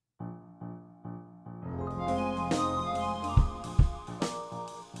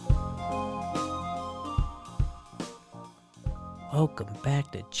welcome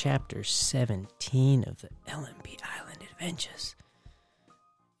back to Chapter 17 of the LMPee Island Adventures.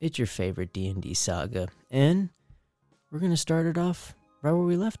 It's your favorite D&D saga, and we're going to start it off right where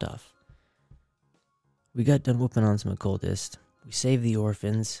we left off. We got done whooping on some cultists. We saved the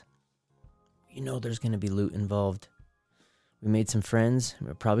orphans. You know there's going to be loot involved. We made some friends, and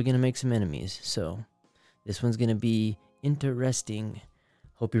we're probably going to make some enemies, so this one's going to be interesting.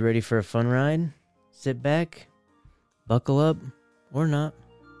 Hope you're ready for a fun ride. Sit back, buckle up, or not.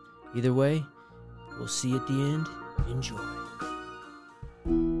 Either way, we'll see you at the end. Enjoy.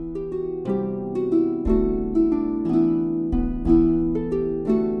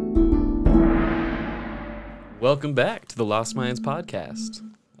 Welcome back to the Lost Minds podcast.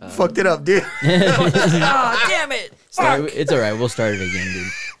 Fucked it up, dude. Oh, damn it! It's alright, we'll start it again,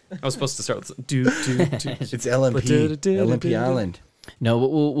 dude. I was supposed to start with It's LMPee Island. No,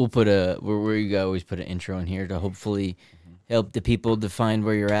 we'll put we always put an intro in here to hopefully help the people define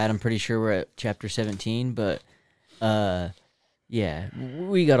where you're at. I'm pretty sure we're at chapter 17, but yeah,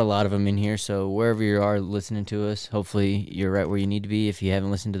 we got a lot of them in here. So wherever you are listening to us, hopefully you're right where you need to be. If you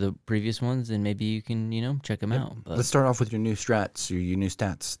haven't listened to the previous ones, then maybe you can check them out. But let's start off with your new strats, your new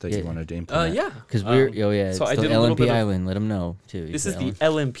stats that you wanted to implement. Yeah, because it's so I the did a little LMPee Island. Let them know too. This is the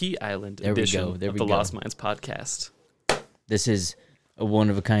LMPee Island edition of the Lost Minds podcast. This is a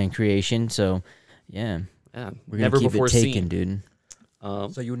one-of-a-kind creation, so yeah, we're gonna never keep before it taken, seen, dude.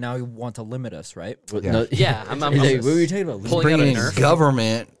 So you now want to limit us, right? Yeah. No, Yeah, I'm what were you talking about? Pulling out a Bringing in nerf.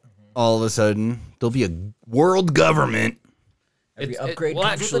 government all of a sudden. There'll be a world government. Every upgrade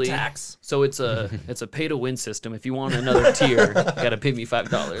comes with a tax. So it's a pay-to-win system. If you want another tier, you gotta pay me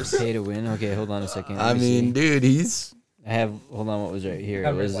 $5. Pay to win. Okay, hold on a second. I mean, dude, he's... Hold on, what was right here?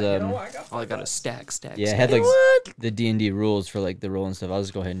 It was All I got is stack. yeah, it had like the D&D rules for like the roll and stuff. I'll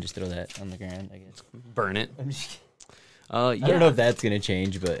just go ahead and just throw that on the ground, I guess. Burn it. I don't know if that's gonna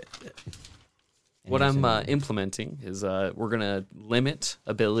change, but what I'm implementing is we're gonna limit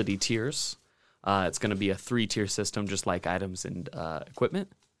ability tiers. It's gonna be a 3-tier system, just like items and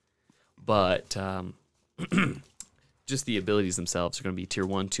equipment, but just the abilities themselves are gonna be tier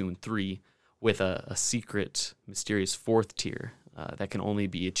 1, 2, and 3, with a secret, mysterious 4th tier that can only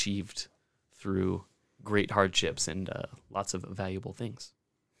be achieved through great hardships and lots of valuable things.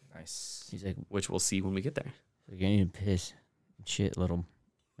 Nice. he's like, Which we'll see when we get there. "You're gonna need to piss, shit, little."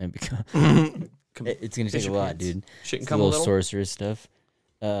 Maybe it's gonna take a lot, dude. Shit can It's come a a little little. sorceress stuff.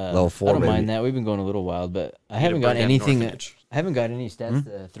 Level 4, I don't baby. mind that. We've been going a little wild, but I Need to haven't burn got down an anything. orphanage. I haven't got any stats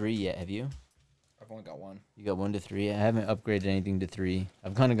to 3 yet. Have you? I've only got one. You got 1 to 3. I haven't upgraded anything to 3.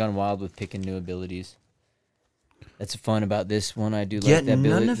 I've kind of gone wild with picking new abilities. That's fun about this one. I do like Yet that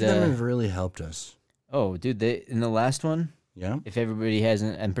ability. none of them have really helped us. Oh, dude, in the last one, Yeah? if everybody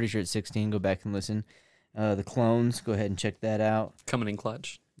hasn't, I'm pretty sure it's 16. Go back and listen. The clones, go ahead and check that out. Coming in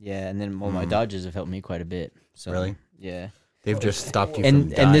clutch. Yeah, and then my dodges have helped me quite a bit. So Really? yeah. They've just stopped you And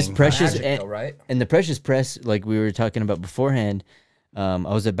from dying. this precious Magic, though, right? and the precious press, like we were talking about beforehand. I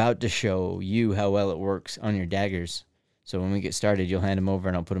was about to show you how well it works on your daggers. So when we get started, you'll hand them over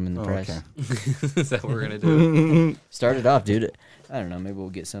and I'll put them in the press. Okay. Is that what we're gonna do? Start it off, dude. I don't know. Maybe we'll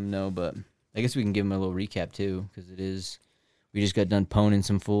get some. No, but I guess we can give them a little recap too, because we just got done poning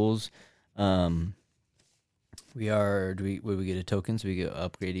some fools. We get a token, so we get an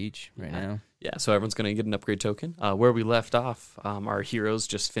upgrade each right now. Yeah, so everyone's going to get an upgrade token. Where we left off, our heroes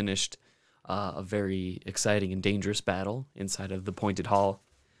just finished a very exciting and dangerous battle inside of the Pointed Hall,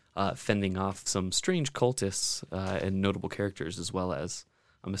 fending off some strange cultists and notable characters, as well as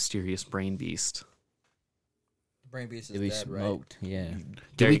a mysterious brain beast. The brain beast is We dead, right? smoked, yeah.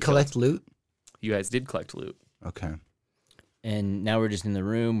 Did we collect loot? You guys did collect loot. Okay. And now we're just in the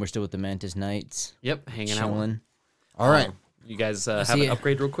room. We're still with the Mantis Knights. Yep, hanging out. Chilling. All right. You guys have see an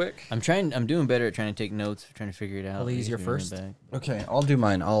upgrade real quick? I'm doing better at trying to take notes, trying to figure it out. Please, I guess you're we run it first. back. Okay, I'll do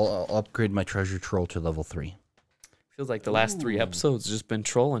mine. I'll upgrade my treasure troll to level 3. Feels like the last 3 episodes just been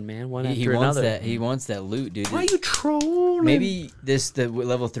trolling, man. One He after wants another. He wants that loot, dude. Why are you trolling? Maybe the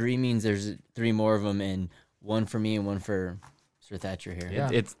level 3 means there's 3 more of them, and 1 for me and 1 for Sir Thatcher here.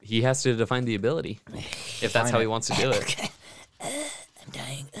 Yeah. He has to define the ability, if that's how he wants to do it. I'm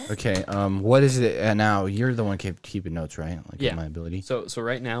dying. Okay, what is it now? You're the one keeping notes, right? Like Yeah. my ability. So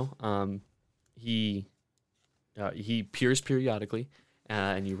right now, he peers periodically,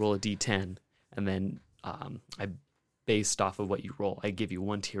 and you roll a d10, and then based off of what you roll, I give you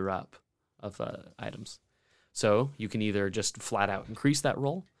 1 tier up of items. So you can either just flat out increase that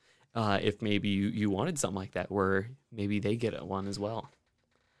roll, if maybe you wanted something like that, where maybe they get 1 as well.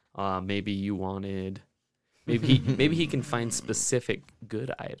 Maybe you wanted Maybe he can find specific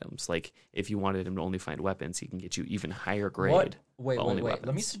good items. Like if you wanted him to only find weapons, he can get you even higher grade. Wait. Weapons.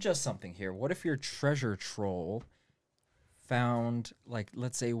 Let me suggest something here. What if your treasure troll found, like,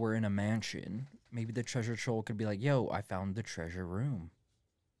 let's say we're in a mansion. Maybe the treasure troll could be like, "Yo, I found the treasure room."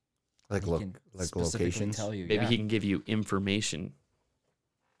 Like He can specifically locations. Tell you, Maybe he can give you information.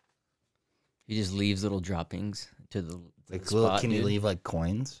 He just leaves little droppings to the Like spot, can you dude. leave like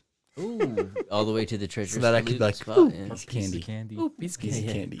coins? Ooh, all the way to the treasure. So that I could be like, spot. ooh, yeah. piece of candy. candy. Oh, piece of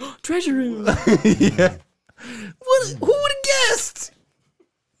candy. Candy. Treasure room. Yeah. Who would have guessed?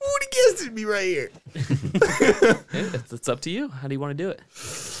 Who would have guessed it'd be right here? It's up to you. How do you want to do it?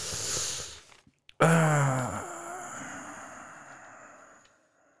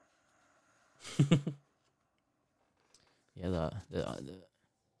 Yeah, the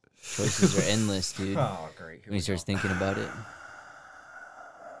choices are endless, dude. Oh, great. Here When he starts thinking about it.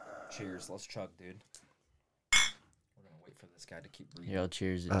 Cheers. Let's chug, dude. We're gonna wait for this guy to keep breathing. Here, I'll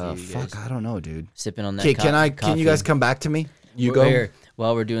cheers it to you guys. Fuck, I don't know, dude. Sipping on that. Okay, can you guys come back to me? You go. Here,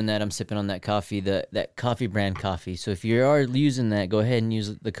 while we're doing that, I'm sipping on that coffee, that coffee brand coffee. So if you are using that, go ahead and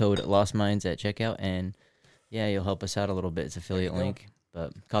use the code LostMinds at checkout, and yeah, you'll help us out a little bit. It's affiliate link,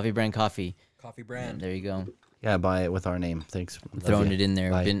 but coffee brand coffee. Coffee And brand. there you go. Yeah, buy it with our name. Thanks. I'm throwing it in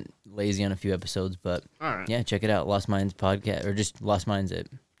there. Bye. I've been lazy on a few episodes, but All right. yeah, check it out. Lost Minds podcast, or just Lost Minds at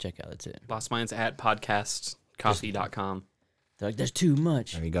checkout. That's it. Lost Minds at podcastcoffee.com. They're like, there's too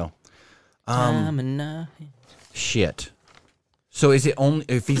much. There you go. Time and night. Shit. So is it only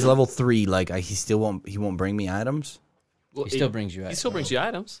if he's level 3? Like he won't bring me items? Well, He still brings you He items. still brings you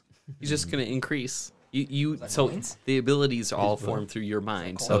items. He's just going to increase. So points? the abilities are all formed through your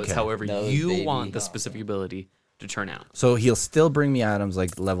mind. So it's Okay. however No, you baby. want the specific ability to turn out. So he'll still bring me items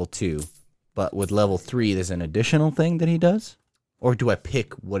like level 2, but with level 3, there's an additional thing that he does, or do I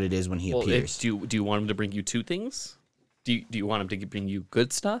pick what it is when he appears? Do you want him to bring you two things? Do you want him to bring you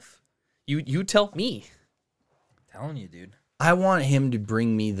good stuff? You tell me. Telling you, dude. I want him to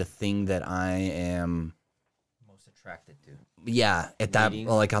bring me the thing that I am. Most attracted to. Yeah, at that Meeting.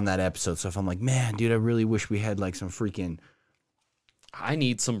 like on that episode. So if I'm like, man, dude, I really wish we had like some freaking. I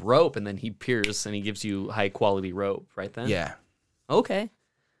need some rope, and then he peers and he gives you high quality rope right then. Yeah, Okay.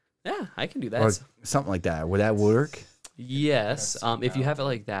 Yeah, I can do that. or something like that. Would that work? Yes. If you have it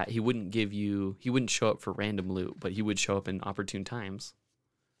like that, he wouldn't show up for random loot, but he would show up in opportune times.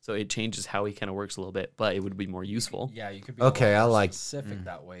 So it changes how he kind of works a little bit, but it would be more useful. Yeah, you could be Okay, a I lot more like- specific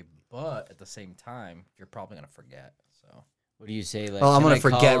that way, but at the same time, you're probably gonna forget. So What do you say? Like, Well, I'm can gonna I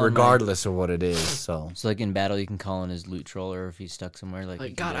call forget on my- regardless of what it is. So So like in battle, you can call on his loot troll, or if he's stuck somewhere. Like, you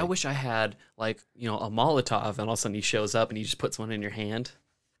Like, can God, be I like, wish I had a Molotov, and all of a sudden he shows up and he just puts one in your hand,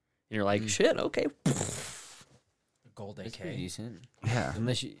 and you're like, shit, okay. gold That's pretty AK. decent. yeah,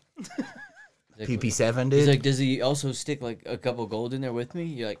 Unless you. He's like, PP7 He's dude. like, does he also stick like a couple gold in there with me?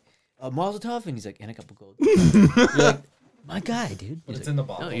 You're like, a Molotov, and he's like, and a couple gold. You're like, my guy, dude. But He's it's like, in the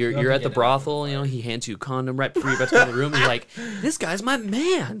bottle. No, You have you're to at the get it brothel, he hands you a condom right before you're about to go in the room. You're like, this guy's my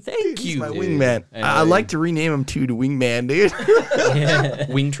man. Thank He's you, my dude. wingman. I'd like to rename him too to Wingman, dude.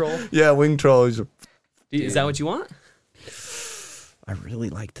 Wing troll. Yeah, Wing Troll is. Is that what you want? I really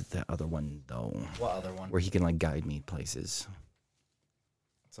liked the other one though, What other one? where he can like guide me places.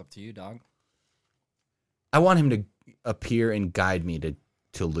 It's up to you, dog. I want him to appear and guide me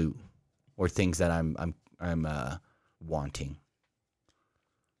to loot or things that I'm wanting.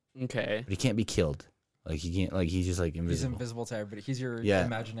 Okay. But he can't be killed. Like he can't. Like he's just like He's invisible. invisible to everybody. He's your Yeah.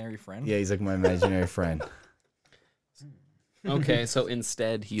 imaginary friend. Yeah, he's like my imaginary friend. Okay, so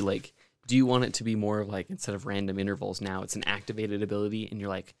instead do you want it to be more of like, instead of random intervals now, it's an activated ability, and you're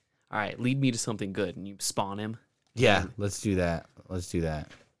like, all right, lead me to something good, and you spawn him? Yeah, let's do that. Let's do that.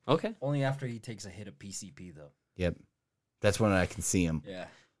 Okay. Only after he takes a hit of PCP though. Yep. That's when I can see him. Yeah.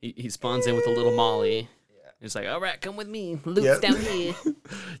 He spawns in with a little molly. He's like, all right, come with me. Loot's Yep. down here.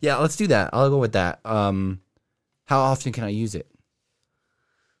 Yeah, let's do that. I'll go with that. How often can I use it?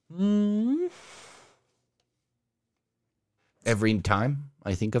 Every time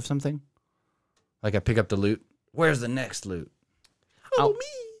I think of something. Like I pick up the loot. Where's the next loot? Follow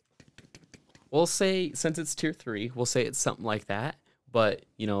me. We'll say, since it's tier 3, we'll say it's something like that. But,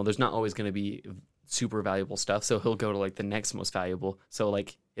 there's not always going to be super valuable stuff. So he'll go to like the next most valuable. So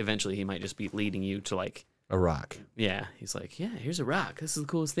like eventually he might just be leading you to like, A rock. yeah, he's like, yeah, here's a rock. This is the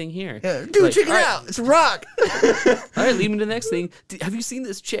coolest thing here. Yeah, dude, Like, check it all right. out. It's a rock. All right, lead me to the next thing. Have you seen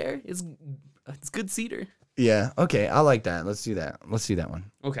this chair? It's good cedar. Yeah. Okay. I like that. Let's do that. Let's do that one.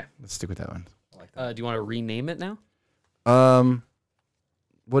 Okay. Let's stick with that one. I like that. Do you want to rename it now?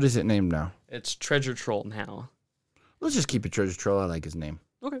 What is it named now? It's Treasure Troll now. Let's just keep it Treasure Troll. I like his name.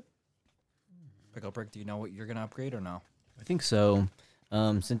 Okay. Pickle Brick, do you know what you're gonna upgrade or no? I think so.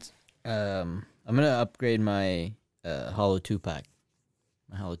 Since I'm gonna upgrade my hollow 2-pack.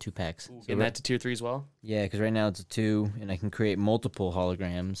 My hollow 2-packs. So getting that to tier 3 as well? Yeah, because right now it's a 2, and I can create multiple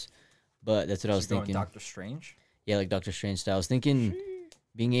holograms. But that's what I was thinking. Doctor Strange? Yeah, like Doctor Strange style. I was thinking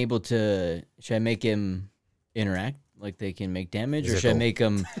being able to... Should I make him interact? Like they can make damage? Or should I make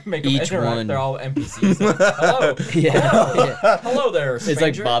them each one... They're all NPCs. Hello. Yeah. Hello there, stranger.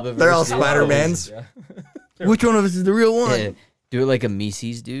 It's like Boba. They're all Spider-Mans. Yeah. Which one of us is the real one? Yeah. Do it like a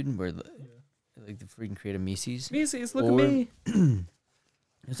Mises, dude. Where like the freaking create a Mises. Mises, look at me.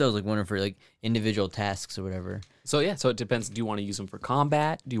 So I was like wondering for like individual tasks or whatever. So yeah, so it depends. Do you want to use them for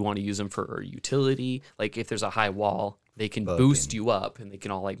combat? Do you want to use them for utility? Like if there's a high wall, they can boost you up, and they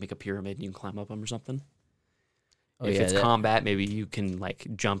can all like make a pyramid, and you can climb up them or something. Oh, if yeah, it's combat, maybe you can like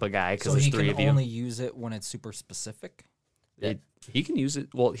jump a guy because So there's he 3 can of you. only use it when it's super specific? He can use it.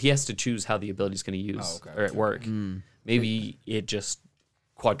 Well, he has to choose how the ability's going to use or at work. Maybe it just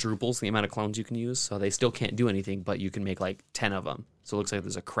quadruples the amount of clones you can use, so they still can't do anything, but you can make like 10 of them. So it looks like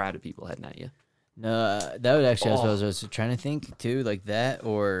there's a crowd of people heading at you. No, that would actually, that's what I was trying to think too, like that,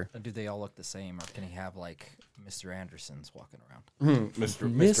 or... Do they all look the same, or can he have like Mr. Anderson's walking around?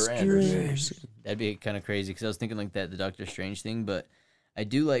 Mr. Anderson. That'd be kind of crazy, because I was thinking like that, the Doctor Strange thing, but I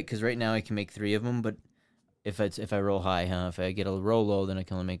do like, because right now I can make 3 of them, but if I roll high, if I get a roll low, then I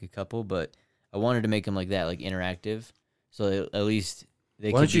can only make a couple, but I wanted to make them like that, like interactive, so at least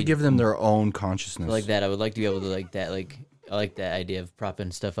they Why don't you give them their own consciousness? like that. I would like to be able to like that, like I like that idea of propping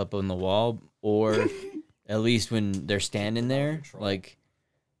stuff up on the wall, or at least when they're standing there, like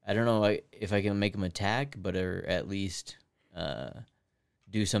I don't know if I can make them attack, but or at least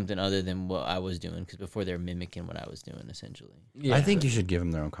do something other than what I was doing, because before they're mimicking what I was doing essentially. Yeah, I think you should give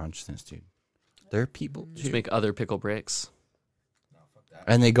them their own consciousness, dude. They're people just too. make other pickle bricks,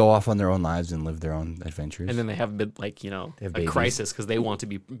 And they go off on their own lives and live their own adventures. and then they have like They have a babies. crisis because they want to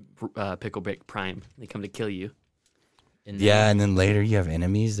be pickle brick prime. They come to kill you. And Yeah, and then later you have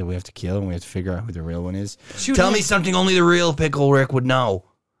enemies that we have to kill, and we have to figure out who the real one is. Shoot Tell him. me something only the real Pickle Rick would know.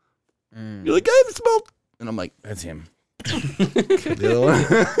 You're like, I have smelled. And I'm like, that's him.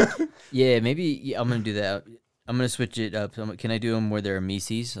 The other one. Yeah, maybe I'm gonna do that. I'm gonna switch it up. Can I do them where there are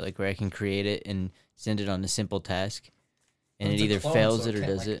Mises, like where I can create it and send it on a simple task, and it either fails it or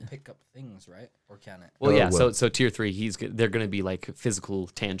does it? Pick up things, right? Or can it? Well, Oh, yeah. well. So tier 3, they're going to be like physical,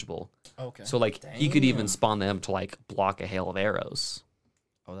 tangible. Okay. So like he could even Damn. spawn them to like block a hail of arrows.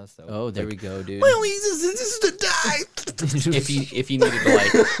 Oh, that's the. Oh, there we go, dude. Well, this is to die. if he needed to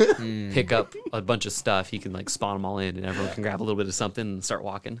like pick up a bunch of stuff, he can like spawn them all in, and everyone can grab a little bit of something and start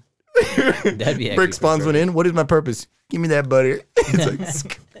walking. That'd be actually Brick spawns one in. What is my purpose? Give me that butter. It's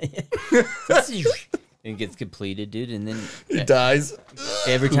like, and it gets completed, dude, and then it dies.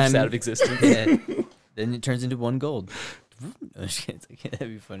 every Poops time out of existence. yeah, then it turns into 1 gold. No, just kidding. It's like, that'd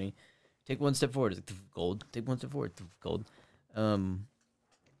be funny. Take 1 step forward, it's like gold. Take 1 step forward, gold. I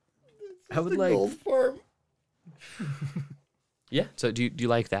would like. Gold farm. Yeah. So do you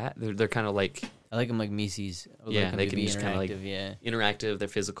like that? They're kind of like I like them like Mises. I would Yeah, like 'em they to can be just kinda, like- interactive, yeah. interactive. They're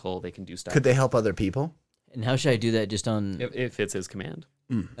physical. They can do stuff. Could they help other people? And how should I do that? Just on. if it's his command.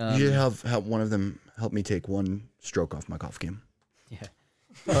 You should help one of them help me take 1 stroke off my cough game. Yeah.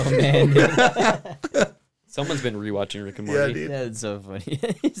 Oh man, Someone's been rewatching Rick and Morty. that's so funny.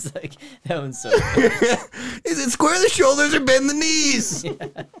 It's like that one's so funny. Is it square the shoulders or bend the knees?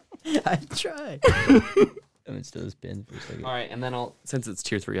 I tried. I'm gonna still spin for a second. All right, and then since it's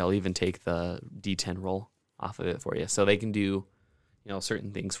tier 3, I'll even take the D10 roll off of it for you, so they can do,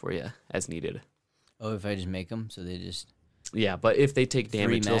 certain things for you as needed. Oh, if I just make them, so they just. Yeah, but if they take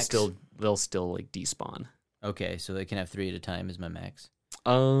damage, max? they'll still like despawn. Okay, so they can have 3 at a time is my max.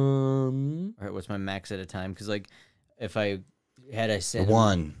 All Or what's my max at a time? Because like, if I sent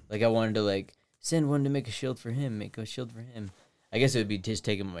 1. like I wanted to like send 1 to make a shield for him, make a shield for him. I guess it would be just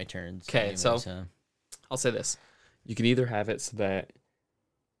taking my turns. Okay, anyways, so- huh? I'll say this: you can either have it so that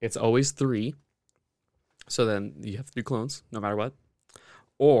it's always 3, so then you have 3 clones no matter what,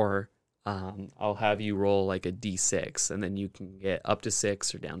 or I'll have you roll like a D6, and then you can get up to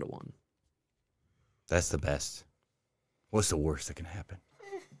 6 or down to 1. That's the best. What's the worst that can happen?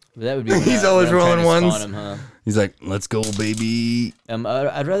 But that would be. when He's I- always when I'm trying rolling to ones. spawn 'em, huh? He's like, let's go, baby.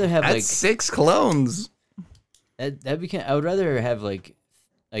 I'd rather have That's like 6 clones. that'd be. I would rather have like,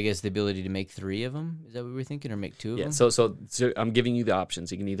 I guess the ability to make 3 of them. Is that what we're thinking, or make 2 of Yeah. them? So I'm giving you the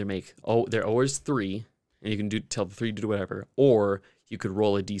options. You can either make they're always 3, and you can tell the 3 to do whatever, or you could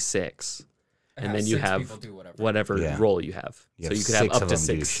roll a D6, and then you 6 have people do whatever. whatever Yeah. roll you have. You so have you could have 6 up of to them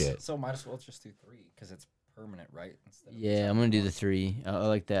do 6. shit. So might as well just do 3 because it's per permanent, right? Instead of Yeah, I'm gonna do the 3. I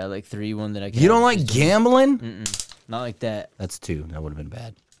like that. I like 3 one that I can. You don't like gambling? Not like that. That's 2. That would have been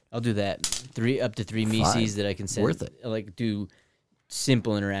bad. I'll do that. 3 up to 3 Fine. Mises that I can send. Worth it. I like do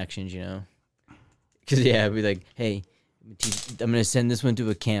simple interactions, you know. Because I'd be like, hey, I'm gonna send this one to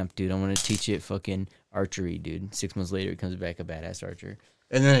a camp, dude. I'm gonna teach it fucking archery, dude. 6 months later, it comes back a badass archer.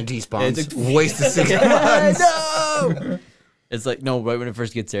 And then it despawns. It's Wasted 6 months. No. It's like no, right when it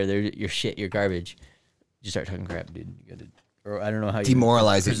first gets there, you're shit, you're garbage. You start talking crap, dude. You gotta, or I don't know how you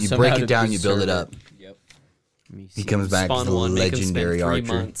Demoralize it. You somehow break to it down. You build it preserve up. Yep. He comes back as Spawn the one, make him legendary spend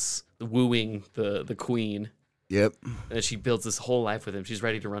 3 archer. months wooing the queen, Yep. and then she builds this whole life with him. She's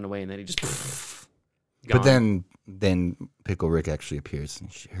ready to run away, and then he just. But gone. then Pickle Rick actually appears, and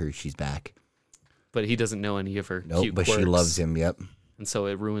she's back. But he doesn't know any of her Nope, cute but quirks, she loves him. Yep. and so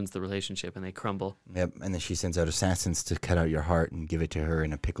it ruins the relationship, and they crumble. Yep. And then she sends out assassins to cut out your heart and give it to her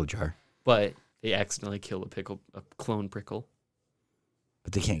in a pickle jar. But they accidentally kill a clone Prickle.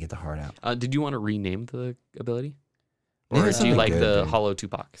 But they can't get the heart out. Did you want to rename the ability, Maybe or do you something like good, the dude. hollow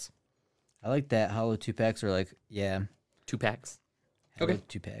 2-packs? I like that. Hollow 2-packs are like 2-packs. hollow Okay.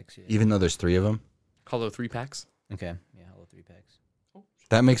 2-packs. Yeah. Even though there's 3 of them, Hollow 3-packs. Okay. Yeah, hollow 3-packs.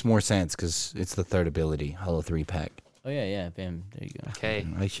 that makes more sense because it's the 3rd ability, Hollow 3-pack. Oh yeah, bam. There you go. Okay.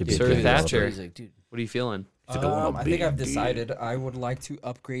 I should be Sir a good Thatcher. developer. He's like, dude. What are you feeling? I think I've decided I would like to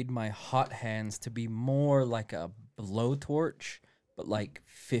upgrade my hot hands to be more like a blowtorch, but like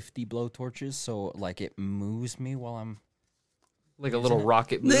 50 blowtorches, so like it moves me while I'm. Like a little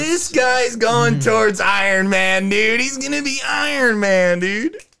rocket boost? This guy's going towards Iron Man, dude. He's gonna be Iron Man,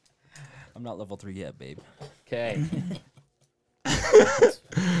 dude. I'm not level 3 yet, babe. Okay.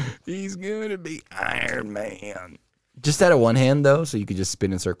 He's gonna be Iron Man. Just out of one hand though, so you could just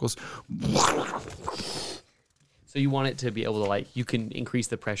spin in circles. So you want it to be able to, like, you can increase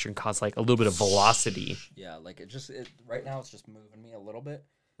the pressure and cause like a little bit of velocity. Yeah, like right now it's just moving me a little bit.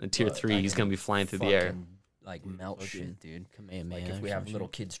 And tier But 3, I he's can gonna be flying through the air. fucking, like melt shit, dude. Kamehameha Like if or we some have shit. little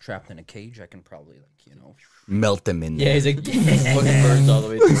kids trapped in a cage, I can probably like Melt them in Yeah, there. he's like fucking burns all the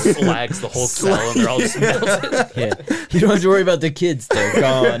way through. Flags the whole cell, and they're all just melted. Yeah, you don't have to worry about the kids; they're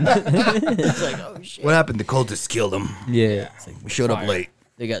gone. It's like, oh shit. What happened? The cultists killed him. Yeah, it's like, We showed up late.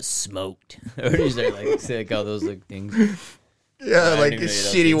 they got smoked. Or is there like all those like things? Yeah, I like don't even know what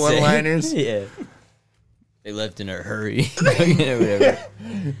else shitty to say. one-liners. Yeah, they left in a hurry. Yeah, whatever.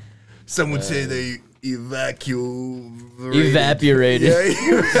 Some would say they evacuated. Evaporated.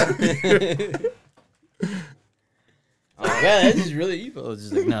 Yeah, Oh, yeah, that's just really evil. It's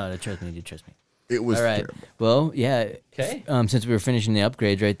just like, no, trust me, dude, trust me. it was All right. terrible. Well, yeah. Okay. Since we were finishing the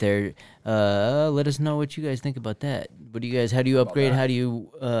upgrades right there, let us know what you guys think about that. What do you guys? How do you upgrade? How do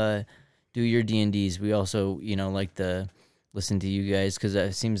you do your D&Ds? We also, like to listen to you guys because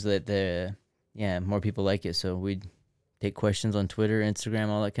it seems that more people like it. So we take questions on Twitter, Instagram,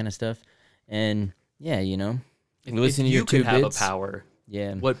 all that kind of stuff, and listen to you your could 2 have bits. a power,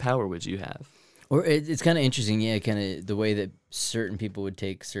 Yeah. what power would you have? Or it's kind of interesting, kind of the way that certain people would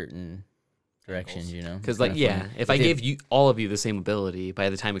take certain directions, Because, It's like, kinda yeah, fun. if I gave you all of you the same ability, by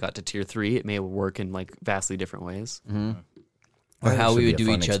the time it got to tier 3, it may work in like vastly different ways. or That how should we be would a do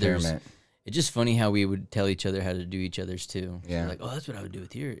fun each other's. experiment. It's just funny how we would tell each other how to do each other's too. Yeah. Like, oh, that's what I would do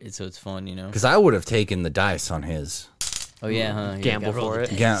with your. So it's fun, Because I would have taken the dice on his. Oh yeah, huh? Yeah, Gamble gotta roll for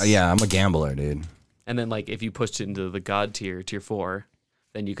the it. dice. Yeah, I'm a gambler, dude. And then, like, if you pushed it into the god tier, tier 4,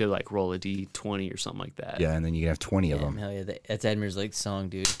 then you could like roll a d20 or something like that. Yeah, and then you can have 20 of Damn, them. hell yeah, that's Admir's like song,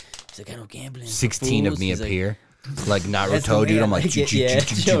 dude. He's like, I don't gambling. for 16 of fools. me He's like, appear. Like "That's the Naruto, way dude. I I'm like, it." Yeah,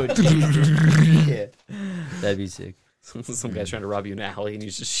 yeah. That'd be sick. Some guy's trying to rob you in an alley and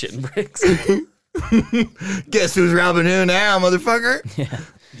he's just shitting bricks. guess who's robbing who now, motherfucker? Yeah.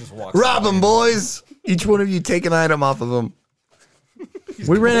 Just walks Rob them, boys. Each one of you take an item off of them.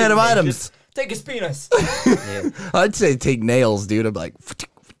 We ran out of items. Take his penis. Yeah. I'd say take nails, dude. I'm like,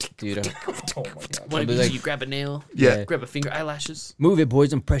 Dude, Oh my god. One of be you, like- you grab a nail, yeah. grab a finger eyelashes. move it,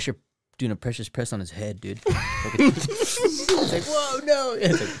 boys. I'm doing a precious press on his head, dude. It's like, whoa, no.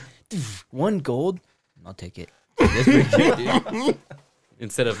 It's like, 1 gold. I'll take it. That's pretty good, dude.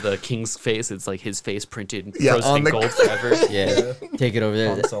 Instead of the king's face, it's like his face printed, Yeah, frozen on in the- gold forever. Yeah, take it over there.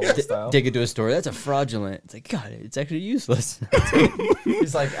 Han Solo style. Take it to a store. That's a fraudulent. It's like, God, it's actually useless.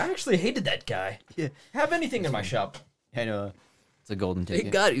 He's like, I actually hated that guy. Yeah. Have anything in my shop. I know. It's a golden ticket.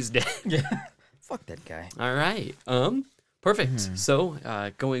 Thank God he's dead. Yeah. Fuck that guy. All right. Perfect. So,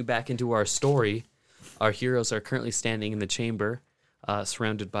 going back into our story, our heroes are currently standing in the chamber,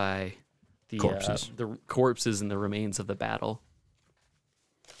 surrounded by the corpses and the remains of the battle.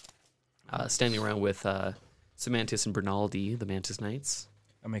 Standing around with Samantis and Bernaldi, the Mantis Knights.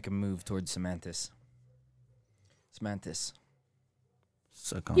 I'll make a move towards Samantis. Mantis,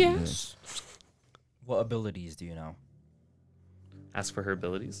 Suck on Yes. this. what abilities do you know? Ask for her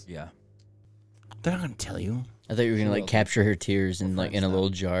abilities. Yeah. They're not gonna tell you. I thought you were She gonna will. like capture her tears We'll in like find in a stuff. little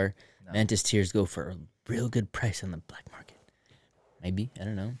jar. No. Mantis tears go for a real good price on the black market. Maybe, I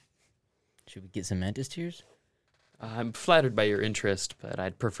don't know. Should we get some mantis tears? I'm flattered by your interest, but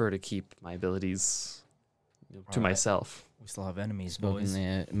I'd prefer to keep my abilities to Alright. myself. We still have enemies, Spoken, boys.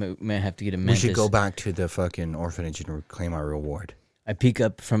 yeah, may have to get a We mantis. should go back to the fucking orphanage and reclaim our reward. I peek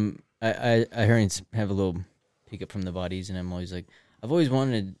up from I hurry and have a little peek up from the bodies, and I'm always like, I've always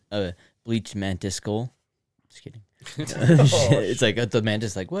wanted a bleached mantis skull. Just kidding. It's like the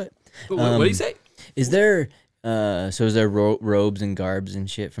mantis. Like what? What do you say? Is there? So is there robes and garbs and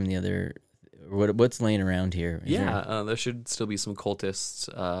shit from the other? What's laying around here? Is there- There should still be some cultists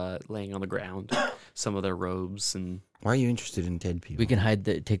laying on the ground. Some of their robes and Why are you interested in dead people? we can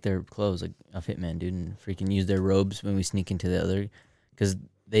take their clothes like a Hitman, dude, and freaking use their robes when we sneak into the other, because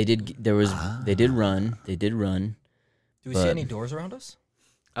they did. They did run. They did run. Do we see but- any doors around us?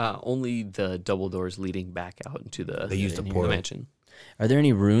 only the double doors leading back out into the They used the the portal. mansion. Are there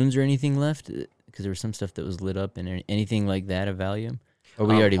any runes or anything left? Because there was some stuff that was lit up, and anything like that of value. Or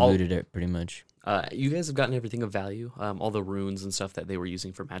we already looted it pretty much. You guys have gotten everything of value. All the runes and stuff that they were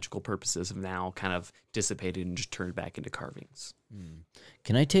using for magical purposes have now kind of dissipated and just turned back into carvings.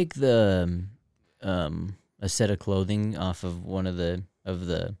 Can I take the a set of clothing off of one of the One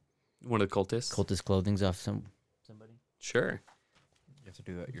of the cultists? cultist clothings off somebody? Sure. You have to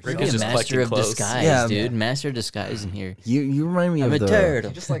do it Rick yourself. is Freaking just master collecting of clothes. disguise, Yeah. dude. Master of disguise in here. You remind me I'm a of the turtle.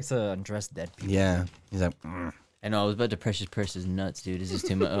 He just likes to undress dead people. Yeah. He's like, I know. I was about to press his nuts, dude. Is this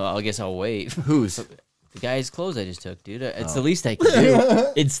too much? Oh, I guess I'll wait. who's? The guy's clothes I just took, dude. It's the least I could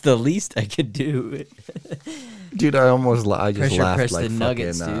do. It's the least I could do. Dude, I just Pressure laughed press like the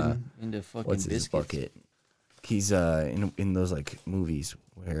nuggets, fucking, dude, into fucking what's his biscuits. bucket? He's in those like movies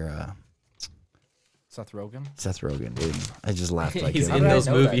where Seth Rogen. Seth Rogen, dude. I just laughed like He's him. in did I those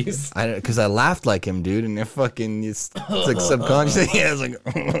know that, movies. Because I laughed like him, dude, and it's like subconscious. Yeah, it's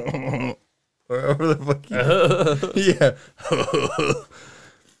like wherever the fuck. Yeah.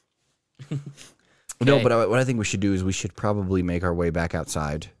 No, Okay. but what I think we should do is we should probably make our way back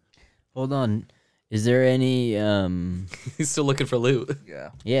outside. Hold on. Is there any He's still looking for loot. Yeah.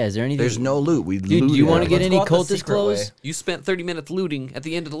 yeah, is there anything? There's no loot. We Dude, do you looted want to it. get Let's any go out the cultist secret clothes? way. You spent 30 minutes looting at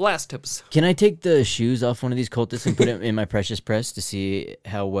the end of the last episode. Can I take the shoes off one of these cultists and put it in my precious press to see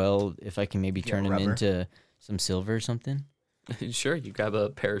how well, if I can maybe turn them rubber. into some silver or something? Sure, you grab a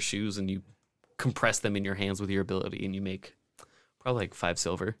pair of shoes and you compress them in your hands with your ability, and you make probably like 5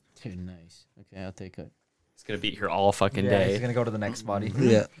 silver. Dude, nice. Okay, I'll take it. It's gonna be here all fucking Yeah, day. he's gonna go to the next body.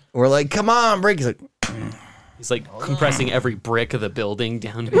 Yeah, we're like, come on, break. He's like, He's like compressing every brick of the building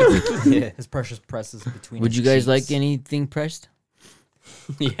down. Yeah. His precious presses between. Would his you guys cheeks. like anything pressed?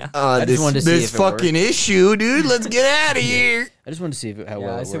 Yeah. just wanted to see this if it fucking issue, dude. Let's get out of here. I just wanted to see how Yeah,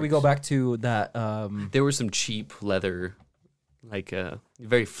 well I it say we works. go back to that. There were some cheap leather, like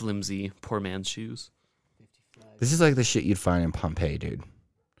very flimsy poor man's shoes. This is like the shit you'd find in Pompeii, dude.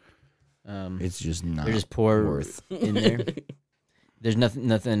 Um, It's just not. they're just poor worth. in there. There's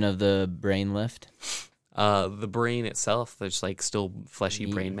nothing of the brain left. The brain itself, there's like still fleshy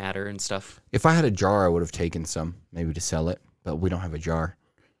Meat. brain matter and stuff. If I had a jar, I would have taken some, maybe to sell it. But we don't have a jar.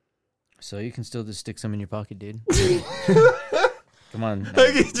 So you can still just stick some in your pocket, dude. Come on.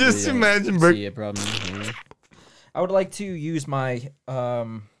 I can just imagine Brick- See a problem here. I would like to use my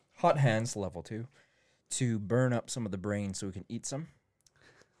hot hands level 2 to burn up some of the brain so we can eat some,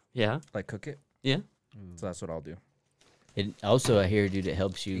 Yeah. like cook it. Yeah. So that's what I'll do. It also, I hear, dude, it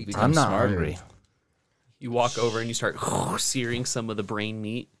helps you become I'm not smarter. hungry. You walk over and you start searing some of the brain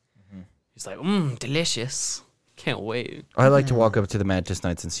meat. He's like, delicious. Can't wait. I like to walk up to the Mantis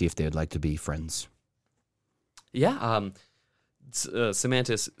Knights and see if they would like to be friends. Yeah.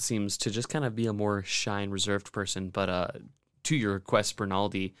 Samantis seems to just kind of be a more shy and reserved person, but to your request,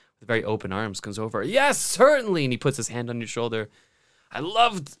 Bernaldi, with very open arms, comes over. Yes, certainly. And he puts his hand on your shoulder. I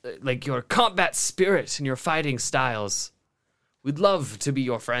loved like your combat spirit and your fighting styles. We'd love to be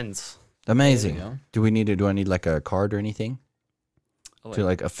your friends. Amazing. There you go. Do I need like a card or anything Oh, to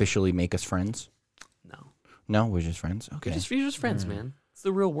like officially make us friends? No, No, we're just friends. Okay. you're just friends, man. It's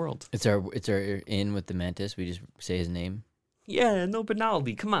the real world. It's our in with the mantis. We just say his name. Yeah, no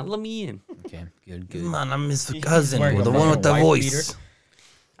Bernaldi. Come on, let me in. Okay, good. Come on, I'm his He's cousin, wearing the a one with the fucking wife voice.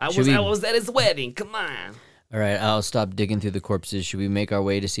 Should we- I was at his wedding. Come on. All right, I'll stop digging through the corpses. Should we make our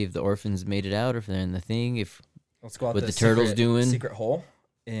way to see if the orphans made it out, or if they're in the thing? If Let's go out What the the turtles secret, doing? secret hole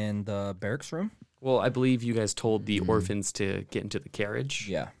in the barracks room. Well, I believe you guys told the orphans to get into the carriage.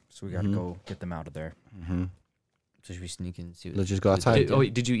 Yeah, so we got to go get them out of there. Mm-hmm. So should we sneak in and see what... Let's just go outside.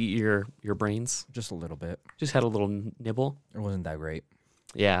 Did you eat your brains? Just a little bit. Just had a little nibble? It wasn't that great.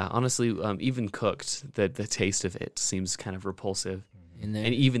 Yeah, honestly, even cooked, the taste of it seems kind of repulsive. in there?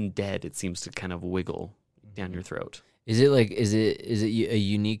 And even dead, it seems to kind of wiggle down your throat. Is it like is it a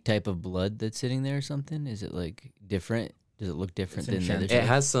unique type of blood that's sitting there or something? Is it like different? Does it look different than the other It stuff?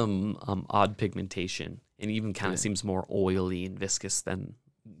 has some odd pigmentation, and even kind of seems more oily and viscous than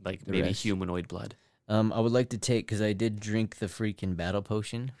like The maybe rest. humanoid blood. I would like to take, because I did drink the freaking battle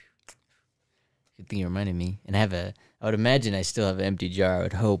potion. Good thing you reminded me. And I would imagine I still have an empty jar. I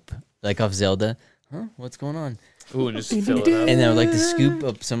would hope, like off Zelda. Huh? What's going on? Ooh, and just fill it up. And I would like to scoop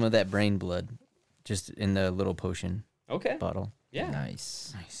up some of that brain blood, just in the little potion Okay. bottle. Yeah.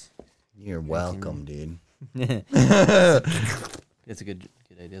 Nice. Nice. You're welcome, dude. That's a good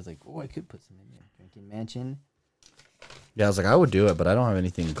idea. I was like, oh, I could put some in there. Drinking mansion. Yeah, I was like, I would do it, but I don't have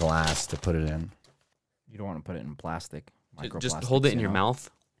anything glass to put it in. You don't want to put it in plastic. Just Microplastics, hold it in you your know? mouth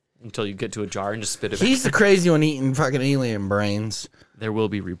until you get to a jar and just spit it. He's the crazy one eating fucking alien brains. There will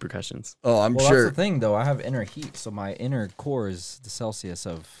be repercussions. Oh, I'm Well, sure. that's the thing, though. I have inner heat, so my inner core is the Celsius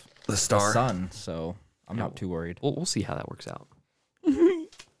of The the star. sun, so I'm Yeah. not too worried. We'll see how that works out.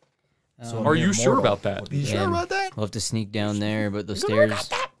 So Are mere you sure mortal about that? would be You sure Yeah. about that? We'll have to sneak down there, but the stairs.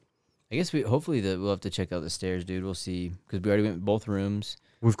 I guess hopefully we'll have to check out the stairs, dude. We'll see, because we already went in both rooms.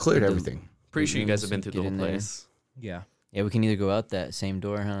 We've cleared The- everything. Pretty sure you guys rooms have been through the get whole in there. place. Yeah. Yeah, we can either go out that same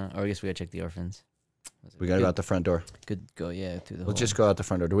door, huh? Or I guess we gotta check the orphans. We gotta go out the front door. Good go, yeah, through the We'll whole. just go out the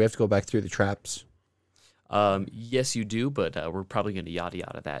front door. Do we have to go back through the traps? Yes, you do, but we're probably going to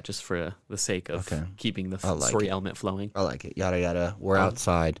yada that just for the sake of Okay. keeping the I like story it. element flowing. I like it. Yada yada. We're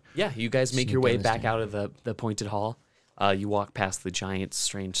outside. Yeah, you guys make Sneak your way down the back stairs. out of the pointed hall. You walk past the giant,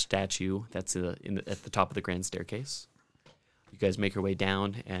 strange statue that's at the top of the grand staircase. You guys make your way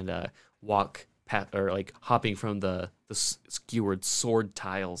down and walk hopping from the skewered sword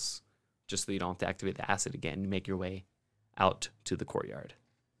tiles, just so you don't have to activate the acid again. You make your way out to the courtyard.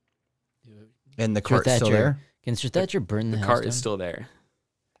 And the Sir cart's still Thatcher. there? Can Sir Thatcher burn the house cart down? is still there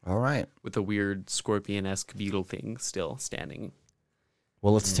All right. with the weird scorpion-esque beetle thing still standing.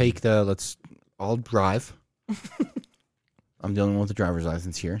 Well, I'll drive. I'm the only one with the driver's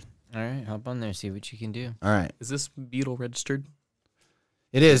license here. All right, hop on there, see what you can do. All right. Is this beetle registered?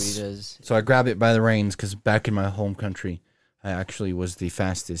 It See what is. he does. So I grab it by the reins because back in my home country, I actually was the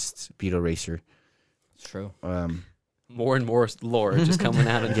fastest beetle racer. It's true. More and more lore just coming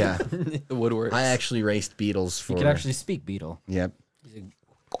out of Yeah. the woodwork. I actually raced beetles for. You can actually speak beetle. Yep. And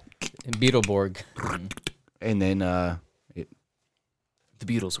Beetleborg. And then, the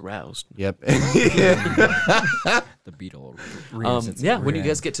beetle's aroused. yep. The beetle. rears its Yeah, when you rear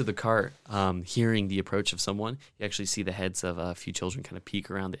guys end. get to the cart, hearing the approach of someone, you actually see the heads of a few children kind of peek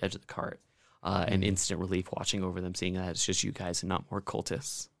around the edge of the cart. And instant relief watching over them, seeing that it's just you guys and not more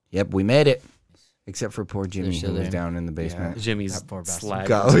cultists. Yep, we made it. Except for poor Jimmy, still who was there. down in the basement. Jimmy's That poor bastard. slagged.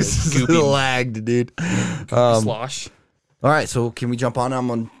 God, into was goopy lagged, dude. slosh. All right, so can we jump on? I'm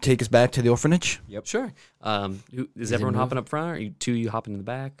going to take us back to the orphanage. Sure. Is it everyone move? hopping up front? Or you hopping in the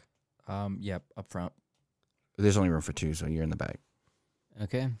back? Yep, up front. There's only room for two, so you're in the back.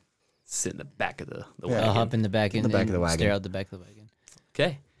 Okay. Sit in the back of the Yeah. I'll wagon. hop in the back In and the back of the wagon. stare out the back of the wagon.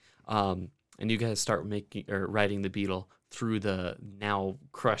 Okay. And you guys start riding the beetle through the now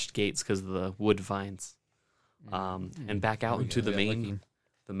crushed gates because of the wood vines. And back out into the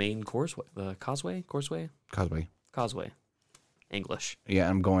main causeway. Causeway. English. Yeah,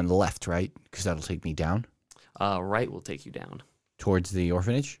 I'm going left, right? Because that'll take me down Right will take you down. towards the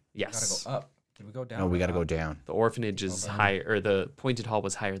orphanage. Yes. Gotta go up. Can we go down? No, we or got to go up? down. The orphanage is higher, or the pointed hall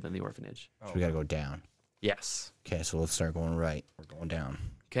was higher than the orphanage. So we got to go down. Yes. Okay, so let's start going right. We're going down.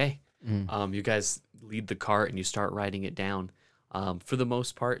 Okay. You guys lead the cart and you start riding it down. For the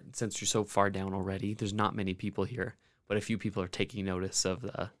most part, since you're so far down already, there's not many people here, but a few people are taking notice of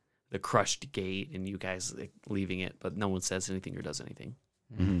the crushed gate and you guys leaving it, but no one says anything or does anything.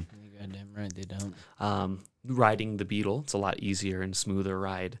 You're goddamn right, they don't. Riding the beetle, it's a lot easier and smoother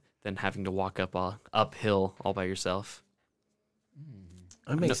ride than having to walk uphill all by yourself.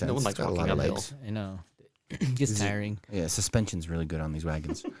 That makes sense. No one It's likes got a walking lot of uphill. legs. I know. It gets tiring. Yeah, suspension's really good on these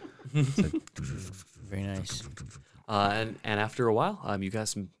wagons. Very nice. And after a while, you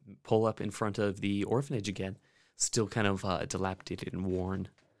guys pull up in front of the orphanage again. Still kind of dilapidated and worn,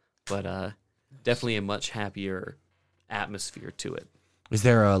 but definitely a much happier atmosphere to it. Is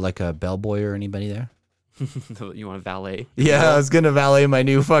there a bellboy or anybody there? You want a valet? Yeah, I was going to valet my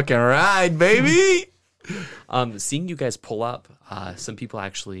new fucking ride, baby. Seeing you guys pull up, some people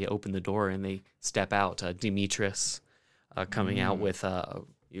actually open the door and they step out. Demetrius coming out with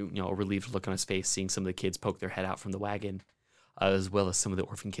a relieved look on his face, seeing some of the kids poke their head out from the wagon, as well as some of the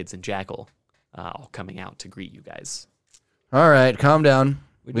orphan kids and Jackal all coming out to greet you guys. All right, calm down.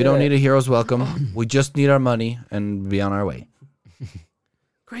 We don't did it. need a hero's welcome. We just need our money and be on our way.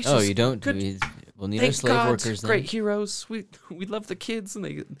 Gracious, Oh, you don't? good. We'll need our Thank slave God, workers then. great heroes. We love the kids, and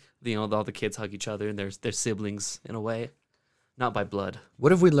all the kids hug each other, and they're siblings in a way, not by blood,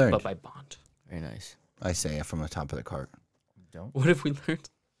 What have we learned? but by bond. Very nice. I say from the top of the cart. Don't. What have we learned?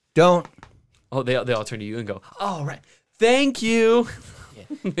 Don't. Oh, they all turn to you and go, "Oh, right, thank you."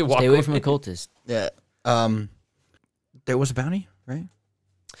 They walk Stay away from a cultist. Yeah. There was a bounty, right?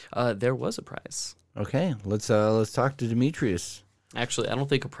 There was a prize. Okay, let's talk to Demetrius. Actually, I don't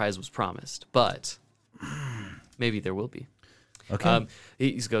think a prize was promised, but maybe there will be. Okay.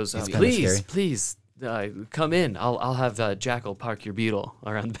 He goes, It's kinda scary. please, come in. I'll have Jackal park your beetle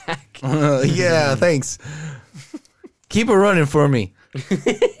around the back. Yeah, thanks. Keep it running for me.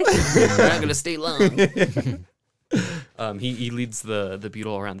 We're not gonna stay long. He leads the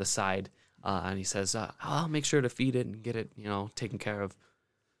beetle around the side, and he says, "I'll make sure to feed it and get it, taken care of.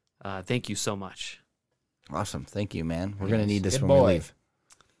 Thank you so much." Awesome. Thank you, man. We're going to need this Good when boy. we leave.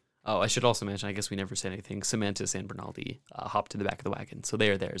 Oh, I should also mention, I guess we never said anything. Semantis and Bernaldi hopped to the back of the wagon, so they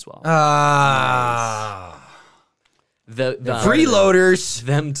are there as well. The Freeloaders.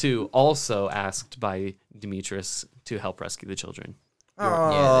 Them too, also asked by Demetrius to help rescue the children.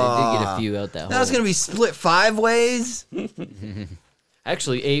 Yeah, they did get a few out that Now it's hole. going to be split 5 ways.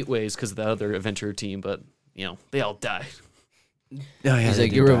 Actually, 8 ways because of the other adventurer team, but they all died. Oh, yeah, He's they like,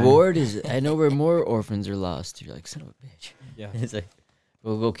 do your die. reward is, I know where more orphans are lost. You're like, son of a bitch. Yeah. It's like,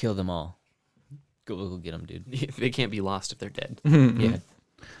 we'll go kill them all. Go get them, dude. They can't be lost if they're dead.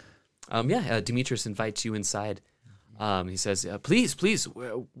 Yeah. Demetrius invites you inside. He says, please,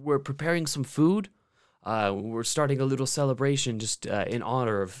 we're preparing some food. We're starting a little celebration just in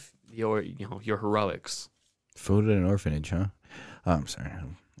honor of your heroics. Food at an orphanage, huh? Oh, I'm sorry.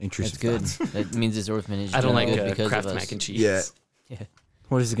 Intrusive That's good. thoughts. That means this orphanage is I don't doing like good because Kraft of us. mac and cheese. Yeah. Yeah.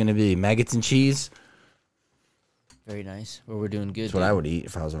 What is it going to be? Maggots and cheese? Very nice. Well, we're doing good. That's what I would eat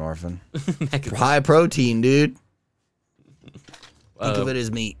if I was an orphan. Mac and- High protein, dude. Think Uh, of it as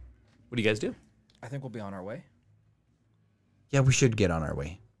meat. What do you guys do? I think we'll be on our way. Yeah, we should get on our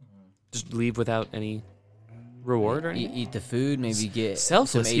way. Just leave without any reward or anything? Eat the food, maybe get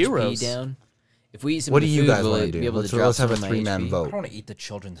Selfless some heroes. HP down. If we eat some What of do the you food, guys will want it to be do? able Let's to drop have a some of my 3-man HP? I vote. don't want to eat the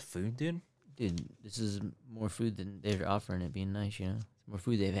children's food, dude. Dude, this is more food than they're offering it being nice, More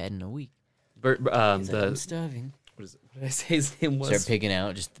food they've had in a week. Bert, He's like, I'm the starving. what did I say his name was? Start picking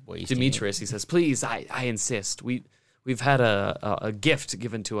out, just wasting Demetrius. He says, "Please, I insist. We've had a gift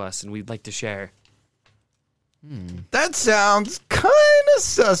given to us, and we'd like to share." That sounds kind of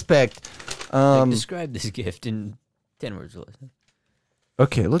suspect. Describe this gift in 10 words or less.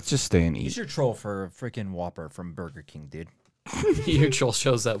 Okay, let's just stay and Use eat. your troll for a freaking Whopper from Burger King, dude. Your troll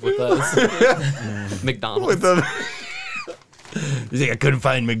shows up with us. McDonald's. He's like, I couldn't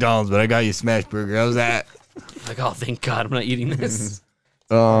find McDonald's, but I got you smash burger. How's that? Like, oh, thank God, I'm not eating this.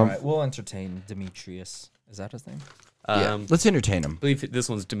 All right, we'll entertain Demetrius. Is that his name? Yeah, let's entertain him. I believe this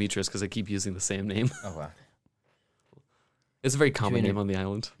one's Demetrius because I keep using the same name. Oh, wow. It's a very common we name on the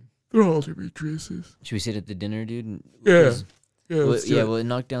island. They're all Demetriuses. Should we sit at the dinner, dude? And- Yeah. 'cause- Yeah, we'll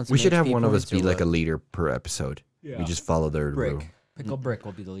knock down some we should have HP one of us points or be like a what? leader per episode. Yeah. We just follow their rule. Brick. Pickle Brick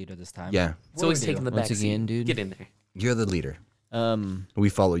will be the leader this time. Yeah, It's always taking the Once back again, seat. dude. Get in there. you're the leader. We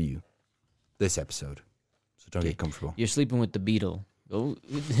follow you. This episode. So don't get comfortable. You're sleeping with the beetle. Oh,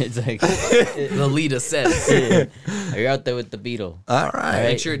 it's like The leader says. you're out there with the beetle. All right.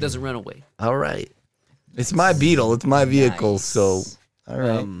 Make sure it doesn't run away. All right. It's my beetle. It's my vehicle. Nice. So, all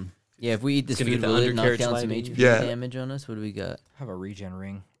right. Yeah, if we eat this gonna food, get the will it knock undercarriage down some lighting. HP Yeah. damage on us? What do we got? Have a regen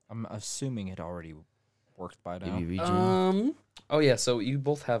ring. I'm assuming it already worked by now. Maybe regen. Oh yeah, so you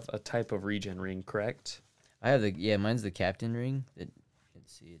both have a type of regen ring, correct? I have mine's the captain ring. Let's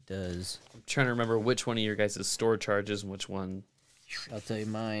see, it does. I'm trying to remember which one of your guys' store charges and which one. I'll tell you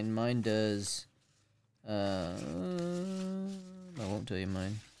mine. Mine does. I won't tell you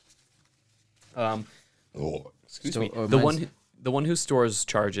mine. Excuse Sto- me. or The mine's- one who stores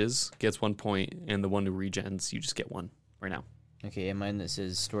charges gets 1 point, and the one who regens, you just get 1 right now. Okay, and mine that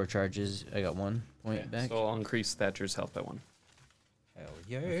says store charges, I got 1 point back. So I'll increase Thatcher's health by 1. Hell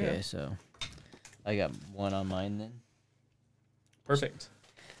yeah. Okay, so I got 1 on mine then. Perfect.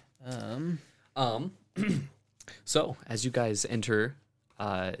 So as you guys enter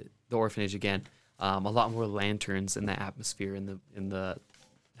the orphanage again, a lot more lanterns in the atmosphere in the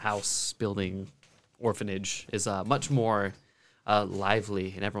house building orphanage is much more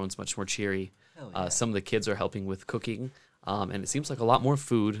lively, and everyone's much more cheery. Some of the kids are helping with cooking. And it seems like a lot more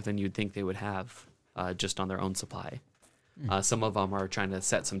food than you'd think they would have just on their own supply. Some of them are trying to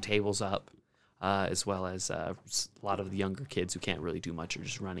set some tables up, as well as a lot of the younger kids who can't really do much are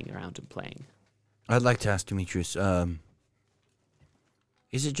just running around and playing. I'd like to ask Demetrius,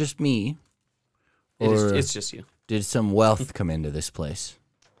 is it just me? Or It's just you. did some wealth come into this place?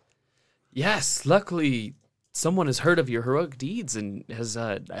 Yes, luckily someone has heard of your heroic deeds and has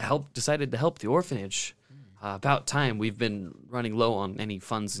decided to help the orphanage. About time. We've been running low on any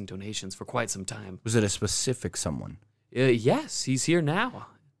funds and donations for quite some time. Was it a specific someone? Yes, he's here now.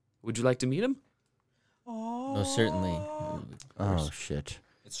 Would you like to meet him? Most certainly. Oh, shit.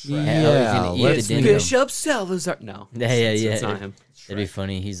 It's Yeah, Shrek. oh, he's gonna eat let's the meet dinner. him. Bishop Salazar. No. Yeah, It's not yeah. him. That'd be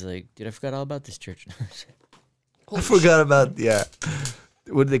funny. He's like, dude, I forgot all about this church. I forgot about,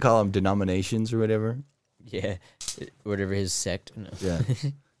 what do they call them? Denominations or whatever? Yeah, whatever his sect. No. Yeah.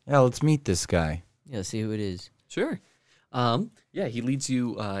 Yeah, let's meet this guy. Yeah, see who it is. Sure. Yeah, he leads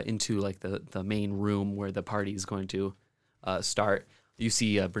you into like the main room where the party is going to start. You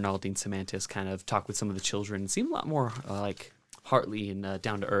see Bernaldine Samantis kind of talk with some of the children and seem a lot more like heartly and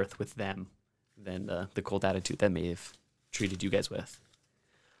down to earth with them than the cold attitude that may have treated you guys with.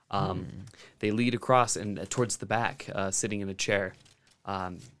 They lead across and towards the back, sitting in a chair.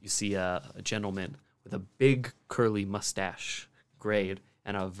 You see a gentleman with a big curly mustache, grayed,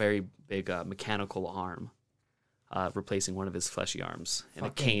 and a very big mechanical arm, replacing one of his fleshy arms, and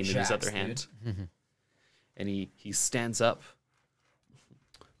Fucking a cane in his Jax, other hand. dude. And he stands up.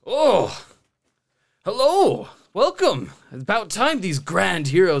 Oh, hello, welcome. About time these grand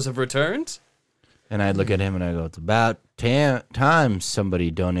heroes have returned. And I'd look at him and I go, it's about time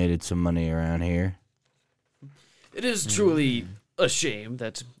somebody donated some money around here. It is truly a shame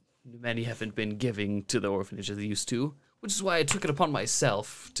that many haven't been giving to the orphanage as they used to, which is why I took it upon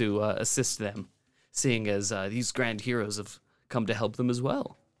myself to assist them, seeing as these grand heroes have come to help them as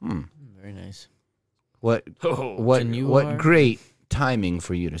well. Very nice. What Oh, and you what are- great timing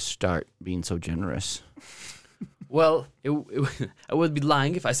for you to start being so generous. well, I would be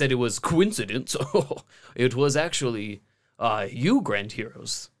lying if I said it was coincidence. It was actually you grand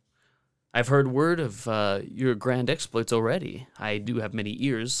heroes. I've heard word of your grand exploits already. I do have many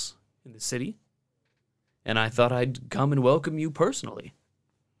ears in the city, and I thought I'd come and welcome you personally.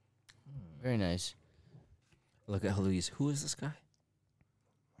 Very nice. Look at Heloise. Who is this guy?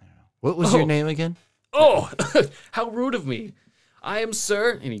 What was your name again? Oh, how rude of me! I am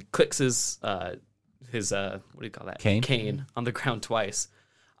Sir, and he clicks his what do you call that? Cane? Cane on the ground twice.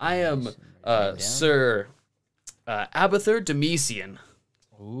 I am down. Sir Abather Demesian.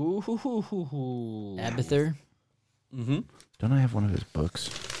 Ooh. Abather Mm-hmm. Don't I have one of his books?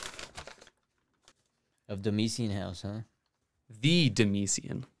 of Demesian House, huh? The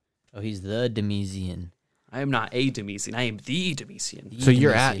Demesian. Oh, he's the Demesian. I am not a Demesian. I am the Demesian. So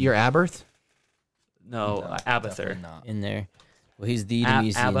you're Demesian. you're Aberth? No, Abather. definitely not. in there. Well, he's the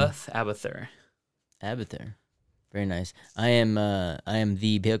Demesian. Abather. Abather. Very nice. I am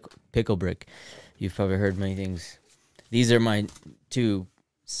the pickle brick. You've probably heard many things. These are my two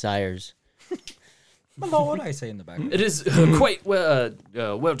sires. Hello, what I say in the back? It is quite well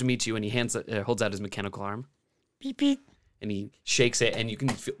to meet you. And he holds out his mechanical arm. Beep beep. And he shakes it, and you can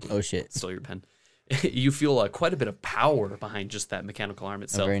feel. Oh shit. Stole your pen. You feel quite a bit of power behind just that mechanical arm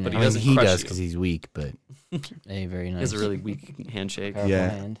itself, very but nice. he doesn't he crush does you. because he's weak, but Hey, very He nice. has a really weak handshake. Powerful Yeah.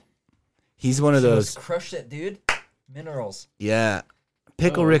 hand. he's one of those. Crushed it, dude. Minerals. Yeah,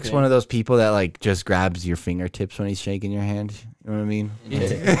 Pickle Oh, Rick's okay. one of those people that like just grabs your fingertips when he's shaking your hand. You know what I mean?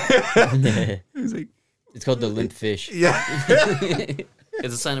 He's like, It's called the limp fish. yeah.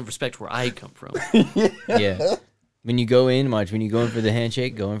 It's a sign of respect where I come from. Yeah. When you go in, watch. When you go in for the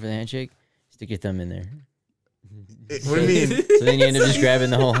handshake, stick your thumb in there. What do you mean? So then you end up just grabbing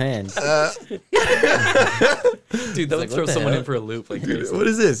the whole hand. Dude, that would like, throw what the someone hell? in for a loop like this. What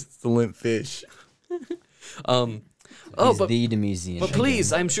is this? It's the limp fish. Oh, He's but the Demesian. But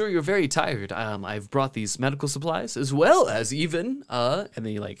please, I'm sure you're very tired. I've brought these medical supplies as well as even, and then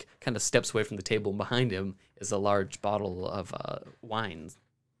he like kind of steps away from the table, and behind him is a large bottle of wine.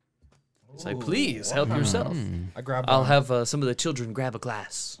 He's like, please help yourself. I grab. I'll one. have some of the children grab a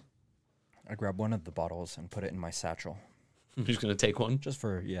glass. I grab one of the bottles and put it in my satchel, I'm just gonna take one. just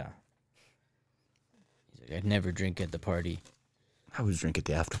for He's like, I'd never drink at the party. I always drink at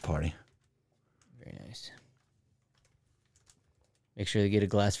the after party. Very nice. Make sure they get a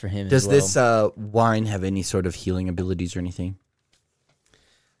glass for him Does as well. this wine have any sort of healing abilities or anything?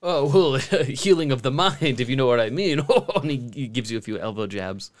 Oh well, healing of the mind, if you know what I mean. And he gives you a few elbow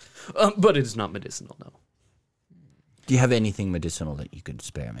jabs, but it is not medicinal. No. Do you have anything medicinal that you could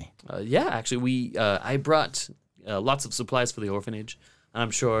spare me? Yeah, actually, I brought lots of supplies for the orphanage. And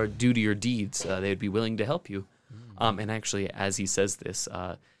I'm sure due to your deeds, they'd be willing to help you. And actually, as he says this,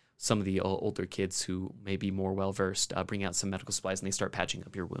 some of the older kids who may be more well-versed bring out some medical supplies and they start patching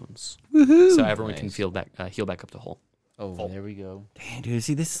up your wounds. Woohoo! So everyone can heal back up to whole. Oh, there we go. Damn, dude.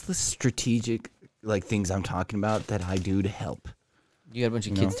 See, this is the strategic like things I'm talking about that I do to help. You got a bunch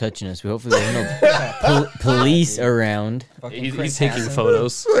of kids touching us. Hopefully there's no police around. He's taking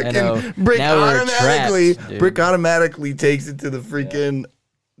photos. I know. Brick Now we're automatically, trapped, dude. Brick automatically takes it to the freaking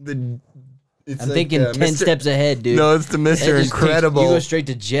It's I'm thinking 10 steps ahead, dude. No, it's the That Mr. just Incredible. you go straight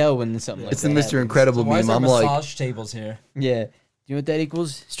to jail when something like It's that the Mr. happens. Incredible Why is meme. there I'm like, massage tables here? Yeah. You know what that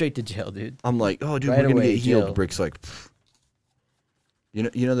equals? Straight to jail, dude. oh, dude, Right we're gonna away, get healed. jail. Brick's like, pfft. you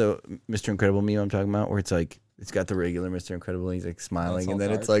know the Mr. Incredible meme I'm talking about, where it's like it's got the regular Mr. Incredible, and he's like smiling, all and then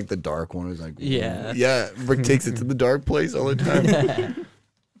dark. it's like the dark one who's like, Yeah. yeah. Brick takes it to the dark place all the time.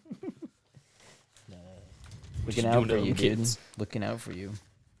 Looking Just out doing for it you, with dude. kids. Looking out for you.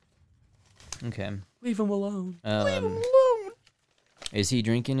 Okay. Leave him alone. Is he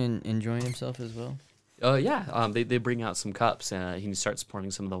drinking and enjoying himself as well? Yeah. They bring out some cups. He starts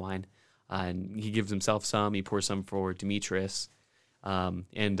pouring some of the wine, and he gives himself some. He pours some for Demetrius, and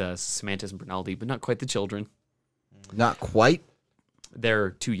Samantas and Bernaldi, but not quite the children. Not quite.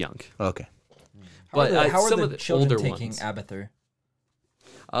 They're too young. Okay. But how are some the of the children older taking ones. Abathur?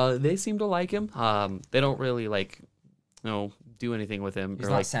 They seem to like him. They don't really do anything with him. He's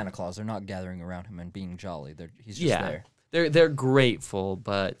or not like, Santa Claus. They're not gathering around him and being jolly. He's just there. they're grateful,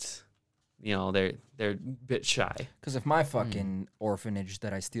 but they're a bit shy. Because if my fucking orphanage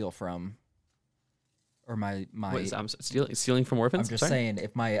that I steal from, or my I'm stealing from orphans. I'm just Sorry? saying,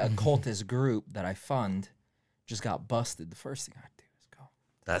 if my occultist group that I fund just got busted, the first thing I'd do is go.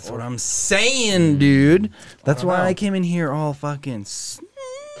 That's what I'm saying, dude. That's don't why know. I came in here all fucking. You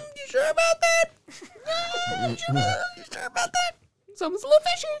sure about that? You sure about that? Someone's a little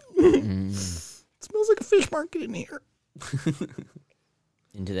fishy. Smells like a fish market in here.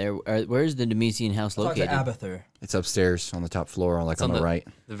 Into there. Where's the Demesian house Talk to located? Abathur. It's upstairs on the top floor, like It's on on the right.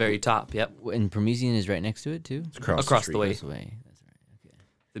 The very top. Yep. And Promesian is right next to it, too? It's across Across the the way. This way. That's right.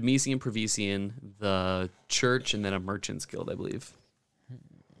 The Mesian, Provesian, the church, and then a merchants guild, I believe.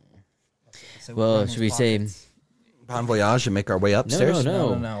 So Well, we're in should his we say- pockets. Bon voyage and make our way upstairs.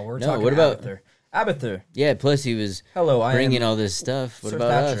 No. No. We're No, talking what about- Abathur. Abathur. Yeah, plus he was Hello, I bringing am all this stuff. What Sir about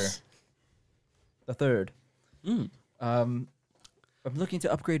Thatcher, us? the third. Mm. I'm looking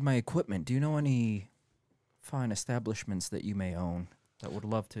to upgrade my equipment. Do you know any fine establishments that you may own that would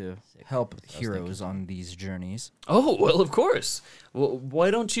love to help heroes on these journeys? Oh, well, of course. Well, why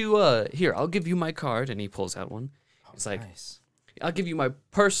don't you, here, I'll give you my card. And he pulls out one. He's like, Nice. I'll give you my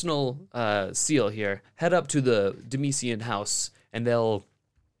personal seal here. Head up to the Demesian house, and they'll,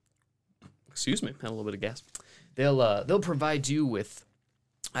 excuse me, had a little bit of gas. They'll provide you with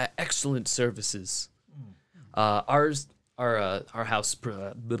excellent services. Our house,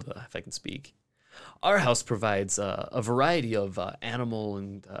 if I can speak, our house provides a variety of animal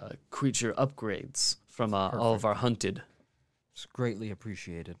and creature upgrades from all of our hunted. It's greatly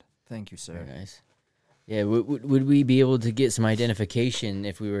appreciated. Thank you, sir. Very nice. Yeah, would we be able to get some identification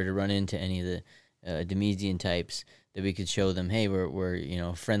if we were to run into any of the Demesian types that we could show them, hey,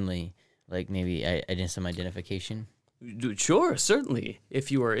 we're friendly, like maybe some identification? Sure, certainly.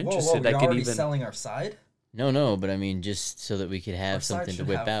 If you are interested, I can even. selling our side No, but I mean just so that we could have Our side something to should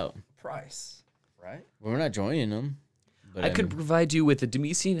whip have- out. price, right? Well, we're not joining them. But I could provide you with the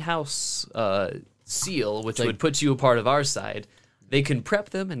Demesian house seal, which like- would put you a part of our side. They can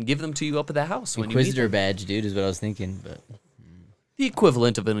prep them and give them to you up at the house when you need Inquisitor them. badge, dude, is what I was thinking. But The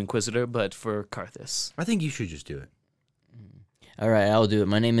equivalent of an Inquisitor, but for Karthus. I think you should just do it. all right, I'll do it.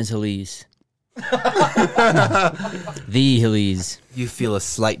 My name is Halise. The Halise. You feel a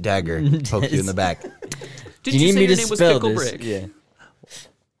slight dagger poke you in the back. Did Do you need say me your to name was spell Pickle this? Brick? Yeah.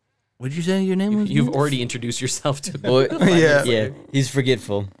 What did you say your name was? You've already introduced yourself to Well, Yeah. yeah. He's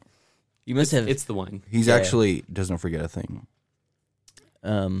forgetful. You must have. It's the wine. He's Yeah. actually doesn't forget a thing.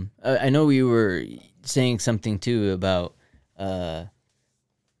 I know we were saying something too about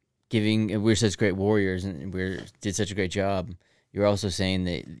giving. We're such great warriors, and did such a great job. You're also saying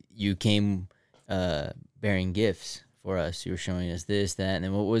that you came bearing gifts for us. You were showing us this, that, and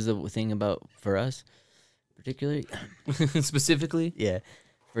then what was the thing about for us, particularly? Specifically? Yeah,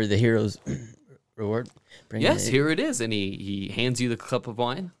 for the heroes reward. Bringing Yes, it- here it is. And he hands you the cup of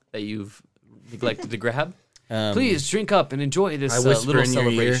wine that you've neglected to grab. um, Please drink up and enjoy this I whisper little in your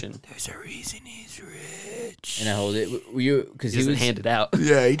ear, celebration. There's a reason he's rich. And I hold it. Were you because He he doesn't was hand it out.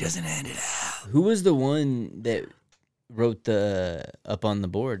 Yeah, he doesn't hand it out. who was the one that wrote the up on the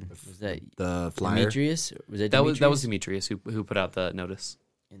board? Was that The flyer. Demetrius? Was that That Demetrius? was Demetrius who put out the notice.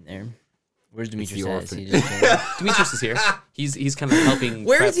 in there. Where's the Demetrius at? Is he orphan. just chilling? Demetrius is here. He's kind of helping.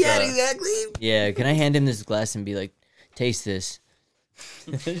 Where prep is he at the- exactly? Yeah, can I hand him this glass and be like, taste this?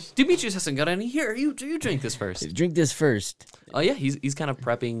 Demetrius hasn't got any here. You drink this first. Drink this first. Oh yeah, he's kind of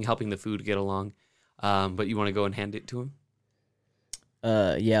prepping, helping the food get along. But you want to go and hand it to him?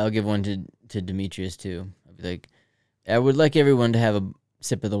 Yeah, I'll give one to Demetrius too. I'll be like, I would like everyone to have a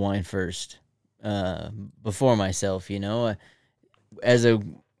sip of the wine first, before myself. You know, as a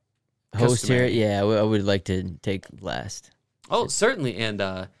host here, Customary. yeah, I would like to take last. Oh, certainly. And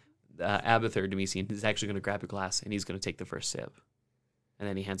Abathur Demesian is actually going to grab a glass and he's going to take the first sip, and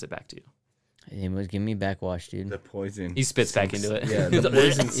then he hands it back to you. He was giving me backwash, dude. The poison. He spits back into it. Yeah, the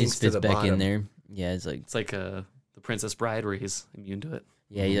poison He sinks to spits the back bottom. in there. Yeah, it's like, It's like the Princess Bride where he's immune to it.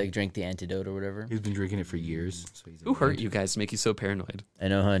 yeah, you like drank the antidote or whatever. He's been drinking it for years. So he's Who hurt you guys to make you so paranoid? I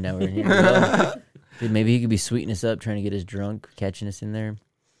know, huh? Now we're in here. Well, dude, maybe he could be sweetening us up, trying to get us drunk, catching us in there.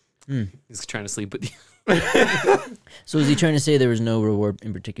 He's trying to sleep with you. So is he trying to say there was no reward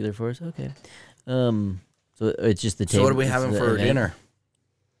in particular for us? Okay. So it's just the table. So what are we it's having the for event. dinner?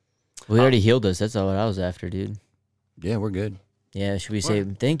 Well, he already healed us. That's all what I was after, dude. Yeah, we're good. Yeah, should we say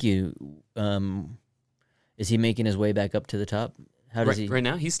thank you? Is he making his way back up to the top? How does he? Right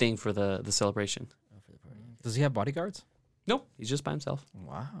now, he's staying for the celebration. Does he have bodyguards? Nope, he's just by himself.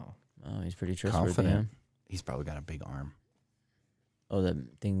 Wow. Oh, he's pretty trustworthy. Confident. Huh? He's probably got a big arm. Oh, that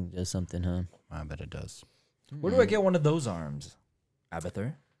thing does something, huh? I bet it does. Where do I get one of those arms?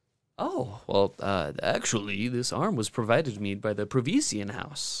 Abathur? Oh, well, actually, this arm was provided to me by the Provisian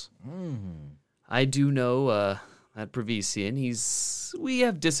house. I do know that Provisian, we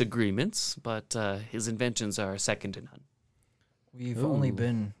have disagreements, but his inventions are second to none. We've only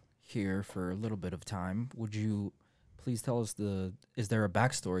been here for a little bit of time. Would you please tell us is there a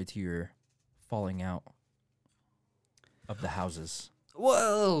backstory to your falling out of the houses?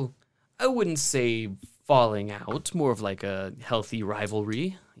 Well, I wouldn't say falling out, more of like a healthy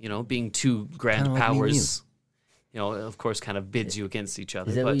rivalry, being two grand Kinda like me and powers. Of course, kind of bids you against each other.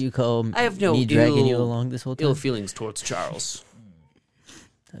 Is that but what you call I have no me dragging you ill- along this whole time? ill feelings towards Charles.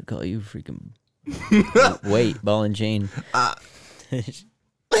 I call you freaking wait, ball and chain.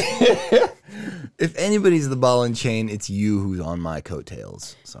 If anybody's the ball and chain, it's you who's on my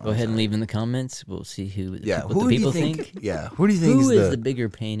coattails. So Go ahead and leave in the comments. We'll see what the who people do you think. Yeah, who do you think Who is is the bigger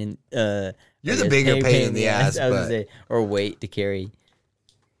pain in? You're I the guess bigger pain in the ass, I was gonna but say, or weight to carry.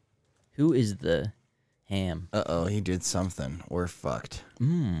 Who is the ham? he did something. We're fucked.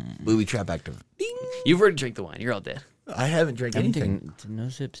 Mm. Booby trap active. You've already drank the wine. You're all dead. I haven't drank I'm anything. taking no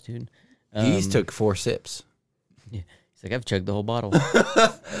sips, dude. He's took 4 sips. He's like, I've chugged the whole bottle.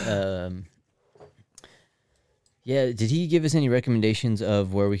 Yeah, did he give us any recommendations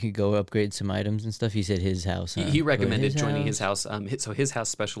of where we could go upgrade some items and stuff? He said his house. Huh? He Go to recommended joining his house. So his house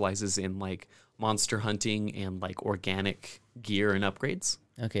specializes in like monster hunting and like organic gear and upgrades.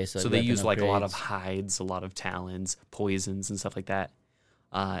 Okay, so So they weapon use like a lot of upgrades. hides, a lot of talons, poisons, and stuff like that.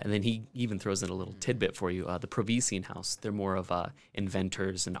 And then he even throws in a little tidbit for you. The Provisian house, they're more of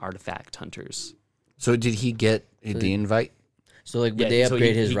inventors and artifact hunters. So did he get the invite? So like, would Yeah, they so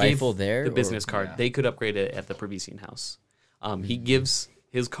upgrade he his gave rifle there? The or- business card. They could upgrade it at the Provisian house. He gives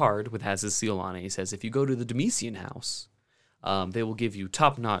his card, which has his seal on it. He says, if you go to the Demesian house, they will give you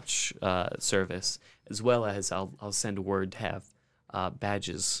top-notch service, as well as I'll send word to have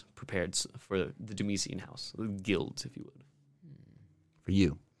badges prepared for the Demesian house, the guilds, if you would. For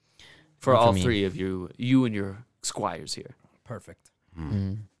you. For Not for all me. three of you and your squires here. Perfect.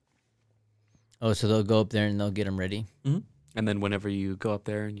 Oh, so they'll go up there and they'll get them ready. Mm-hmm. And then whenever you go up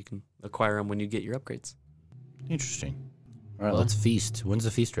there, and you can acquire them when you get your upgrades. Interesting. All right, Well- let's feast. When's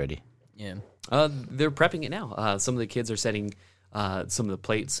the feast ready? Yeah. They're prepping it now. Some of the kids are setting some of the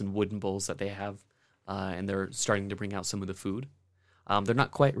plates and wooden bowls that they have, and they're starting to bring out some of the food. They're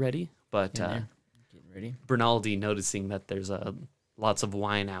not quite ready, but Getting ready. Bernaldi, noticing that there's lots of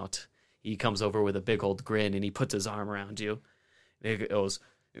wine out, he comes over with a big old grin and he puts his arm around you. And he goes,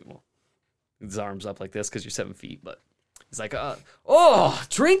 well, his arm's up like this because you're 7 feet, but he's like,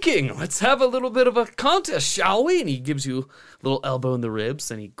 drinking. Let's have a little bit of a contest, shall we? And he gives you a little elbow in the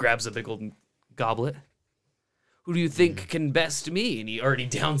ribs and he grabs a big old goblet. Who do you think can best me? And he already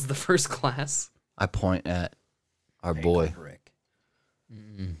downs the first glass. I point at our boy. Rick.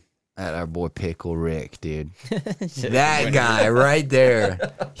 At our boy Pickle Rick, dude. That guy right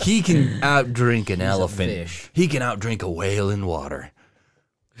there. He can outdrink an elephant. fish. He can outdrink a whale in water.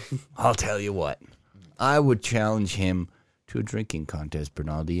 I'll tell you what. I would challenge him to a drinking contest,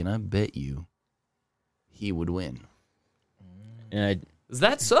 Bernaldi, and I bet you he would win. And Is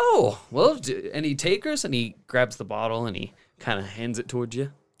that so? Well, any takers? And he grabs the bottle and he kind of hands it towards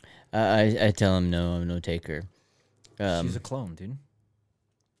you. I tell him no, I'm no taker. She's a clone, dude.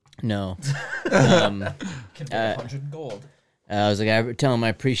 No. Can be 100 gold. I was like, I tell him I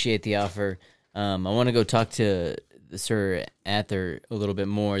appreciate the offer. I want to go talk to Sir Ather a little bit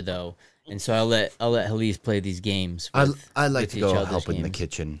more though, and so I'll let Halise play these games. I'd like to each go other's help in the games.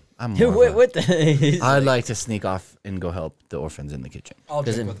 kitchen. I'm more Wait, of a- what the? I'd like to sneak off and go help the orphans in the kitchen. I'll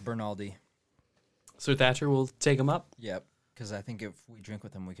Does drink it- with Bernaldi. Sir Thatcher will take him up. Yep. Because I think if we drink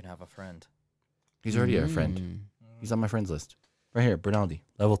with him, we can have a friend. He's already a friend. He's on my friends list. Right here, Bernaldi,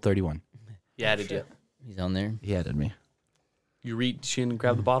 level 31. He added you. He's on there. He added me. You reach in and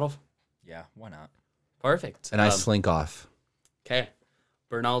grab the bottle. Yeah, why not? Perfect. And I slink off. Okay.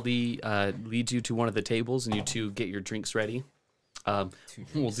 Bernaldi leads you to one of the tables, and you two get your drinks ready.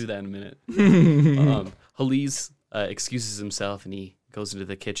 We'll do that in a minute. Halise excuses himself, and he goes into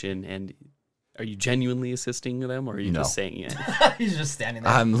the kitchen. And are you genuinely assisting them, or are you No. just saying it? He's just standing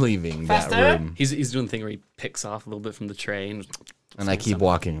there. I'm leaving Faster. that room. He's doing the thing where he picks off a little bit from the tray, and And I keep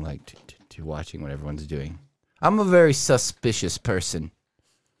walking, like, to watching what everyone's doing. I'm a very suspicious person.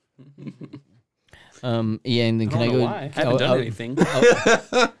 Yeah, and then I can don't I know go? why. I haven't done anything.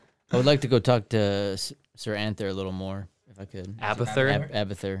 I would like to go talk to Sir Anther a little more, if I could. Abather?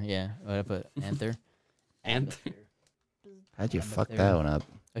 Abather, yeah. What I put Anther? And How'd you fuck that one up?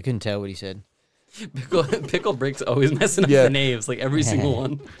 I couldn't tell what he said. Pickle Brick's always messing up Yeah. the names, like every single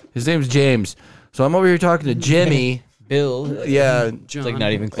one. His name's James. So I'm over here talking to Jimmy. Bill. Yeah. It's like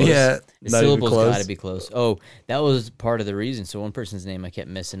not even close. Yeah. The not even syllables close. got to be close. Oh, that was part of the reason. So one person's name I kept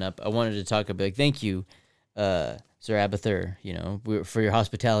messing up. I wanted to talk about, like, thank you, Sir Abather, for your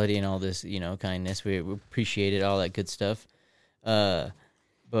hospitality and all this, kindness. We appreciate it, all that good stuff. But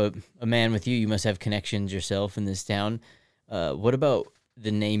a man with you, you must have connections yourself in this town. What about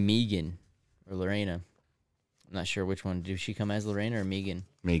the name Megan or Lorena? I'm not sure which one. Did she come as Lorena or Megan?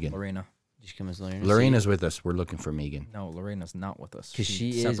 Megan. Lorena. Did she come as Lorena? Lorena's with us. We're looking for Megan. No, Lorena's not with us. 'Cause she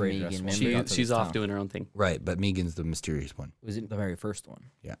is separated us Megan, when we remember? got to She's this off town. doing her own thing. Right, but Megan's the mysterious one. Was it? The very first one.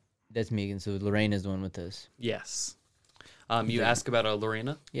 That's Megan. So Lorena's the one with us. Yes. You ask about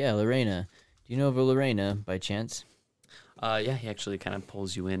Lorena? Yeah, Lorena. Do you know of a Lorena by chance? Yeah, he actually kind of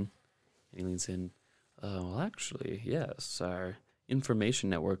pulls you in. He leans in. Well, actually, yes. Our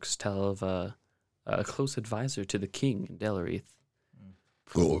information networks tell of a close advisor to the king in Delreath.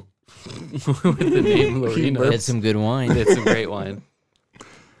 Cool. With the name Lorena. That's some good wine. It's some great wine.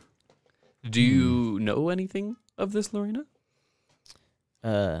 Do you know anything of this Lorena?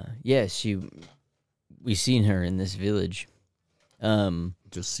 Yes, we seen her in this village.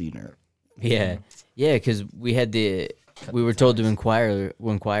 Just seen her. Yeah, because we were told to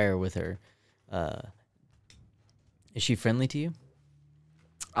inquire with her. Is she friendly to you?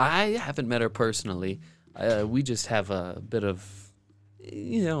 I haven't met her personally. We just have a bit of, a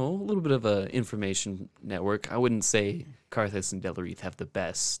little bit of a information network. I wouldn't say Karthus and Delreath have the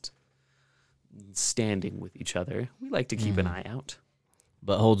best standing with each other. We like to keep an eye out.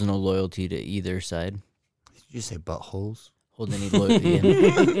 But holds no loyalty to either side. Did you say buttholes? Hold any loyalty.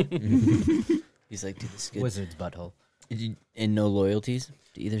 In. He's like, dude, this is good. Wizard's butthole. And no loyalties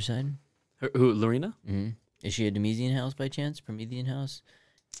to either side? Who, Lorena? Mm-hmm. Is she a Demesian house by chance? Promethean house?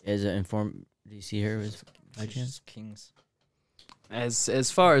 As an inform, do you see her as by chance? She's kings.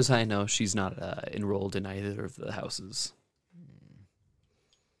 As far as I know, she's not enrolled in either of the houses.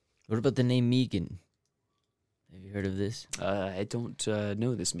 What about the name Megan? Have you heard of this? I don't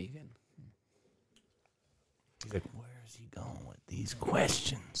know this Megan. He's like, where is he going with these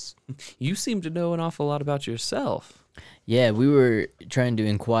questions? You seem to know an awful lot about yourself. Yeah, we were trying to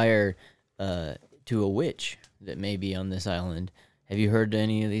inquire to a witch that may be on this island. Have you heard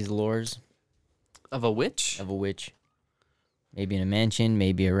any of these lores Of a witch? of a witch? Maybe in a mansion,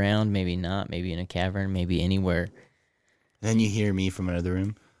 maybe around, maybe not, maybe in a cavern, maybe anywhere. Then you hear me from another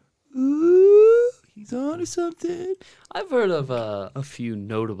room. Ooh, he's on to something. I've heard of a few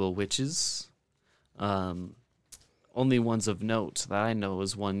notable witches. Only ones of note that I know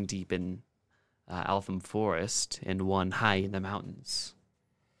is one deep in Alpham Forest and one high in the mountains.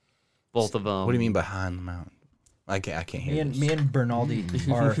 Both of them. What do you mean behind the mountain? I can't hear this. Me and Bernaldi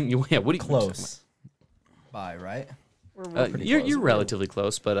are Yeah, what do you close by, right? We're pretty you're close. relatively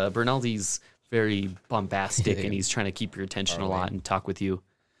close, but Bernaldi's very bombastic and he's trying to keep your attention a lot and talk with you.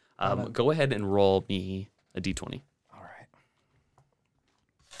 Go ahead and roll me a d20. All right.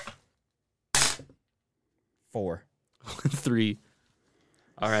 4. 3.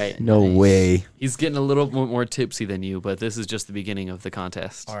 All right. No way. He's getting a little more tipsy than you, but this is just the beginning of the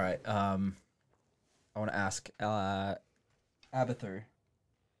contest. All right. I want to ask, Abathur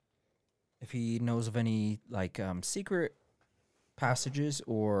if he knows of any like secret passages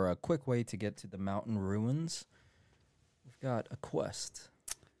or a quick way to get to the mountain ruins. We've got a quest.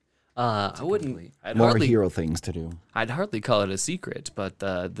 I wouldn't. complete. More hero things to do. I'd hardly call it a secret, but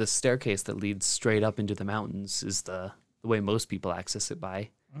the staircase that leads straight up into the mountains is the way most people access it by.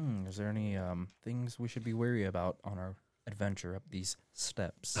 Is there any things we should be wary about on our adventure up these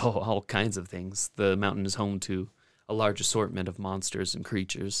steps? Oh, all kinds of things. The mountain is home to a large assortment of monsters and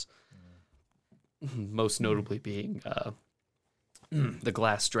creatures, most notably being the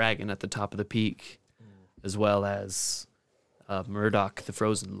glass dragon at the top of the peak, as well as Murdoch, the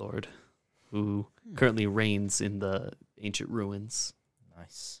Frozen Lord, who currently reigns in the ancient ruins.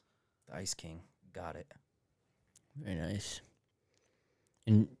 Nice. The Ice King. Got it. Very nice.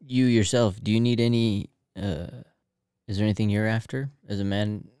 And you yourself, do you need any, is there anything you're after as a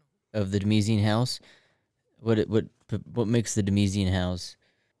man of the Demesian house? What makes the Demesian house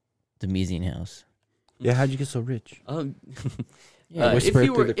Demesian house? Yeah, how'd you get so rich? Yeah,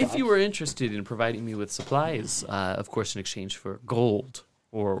 If you were interested in providing me with supplies, of course, in exchange for gold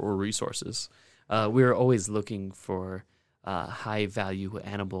or resources, we're always looking for high value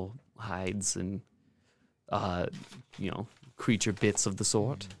animal hides and creature bits of the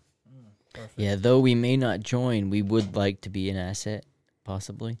sort. Yeah, though we may not join, we would like to be an asset,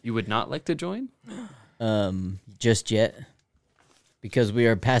 possibly. You would not like to join? Just yet, because we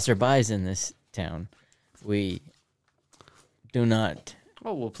are passerbys in this town. We do not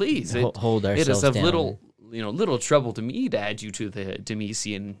Oh well, please. hold ourselves It is of down. little trouble to me to add you to the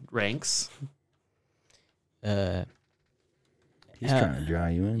Demesian ranks. He's trying to draw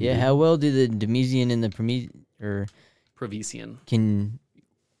you in. Yeah, dude. how well do the Demesian and the Provisian. can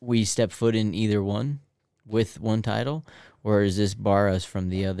we step foot in either one with one title, or does this bar us from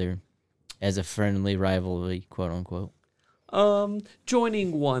the other as a friendly rivalry, quote unquote?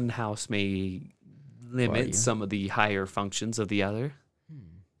 Joining one house may Bar you. limit some of the higher functions of the other,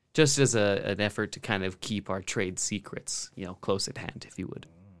 just as an effort to kind of keep our trade secrets, close at hand, if you would.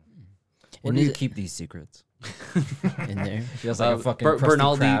 Where And do is you it- keep these secrets? In there? Feels like a fucking crusty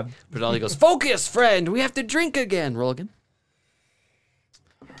Bernaldi crab. goes, "Focus, friend. We have to drink again." Roll again.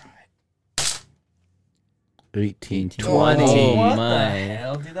 18, 20. 20. Oh, what my. the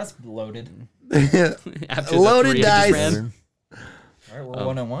hell, dude? That's loaded. After Loaded the 3 I just dice. ran. All right,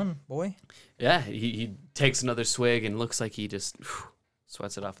 we're 1-1, boy. Yeah, he takes another swig and looks like he just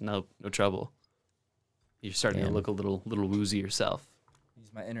sweats it off. No trouble. You're starting to Damn. look a little woozy yourself. Use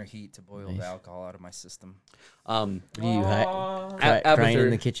my inner heat to boil Nice. the alcohol out of my system. What are you crying Abathur- in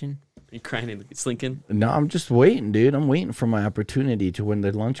the kitchen? You crying slinking? No, I'm just waiting, dude. I'm waiting for my opportunity to when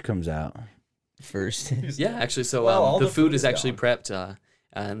the lunch comes out. First. Yeah, actually, so Well, all the the food food is is actually gone. prepped,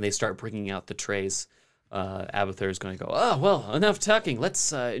 and they start bringing out the trays. Abathur is going to go, "Oh, well, enough talking.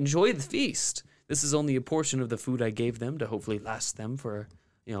 Let's enjoy the feast. This is only a portion of the food I gave them to hopefully last them for,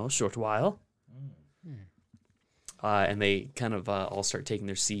 a short while." And they kind of all start taking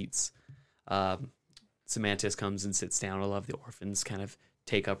their seats. Samantis comes and sits down. A lot of the orphans kind of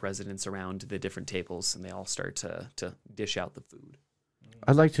take up residence around the different tables, and they all start to dish out the food.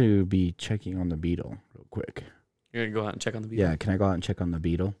 I'd like to be checking on the beetle real quick. You're going to go out and check on the beetle? Yeah, can I go out and check on the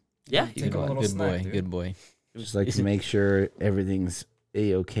beetle? Yeah, you Take can a go out. little Good snack, boy, dude. good boy. Just like to make sure everything's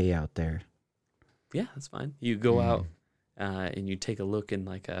a-okay out there. Yeah, that's fine. You go out and you take a look in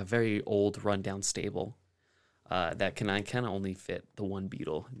like a very old rundown stable that can kind of only fit the one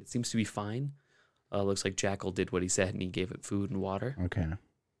beetle. It seems to be fine. Looks like Jackal did what he said and he gave it food and water. Okay.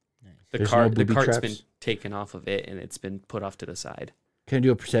 The There's no cart the booby cart's traps? been taken off of it and it's been put off to the side. Can I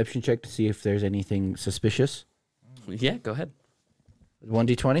do a perception check to see if there's anything suspicious? Yeah, go ahead.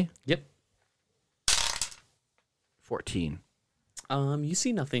 1d20? Yep. 14. You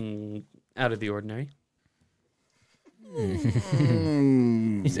see nothing out of the ordinary.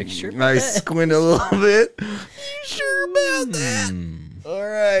 He's like, sure. I squint a little bit. Sure about that. All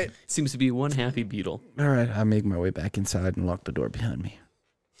right. Seems to be one happy beetle. All right. I make my way back inside and lock the door behind me.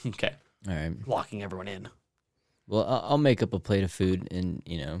 Okay, All right. locking everyone in. Well, I'll make up a plate of food and,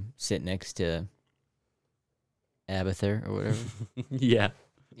 sit next to Abathur or whatever. Yeah.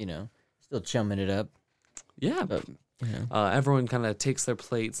 Still chumming it up. Yeah. But, Everyone kind of takes their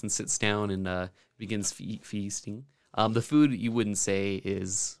plates and sits down and begins feasting. The food you wouldn't say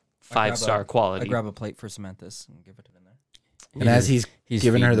is I grab 5-star I quality. grab a plate for Samanthus and give it in there. And as he's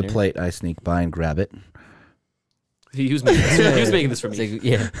giving her the feeding plate, I sneak by and grab it. He was making this for It's me. like,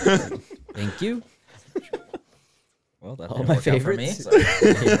 yeah. Thank you. Well, that All didn't my work out for me.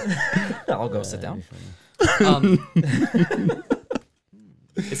 favorites. So I'll go sit down. Um,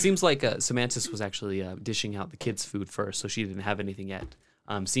 It seems like Semantis was actually dishing out the kids' food first, so she didn't have anything yet.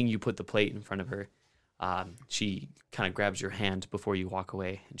 Seeing you put the plate in front of her, she kind of grabs your hand before you walk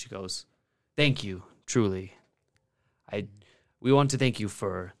away, and she goes, "Thank you, truly. We want to thank you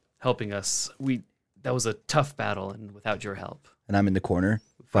for helping us. That was a tough battle, and without your help." And I'm in the corner,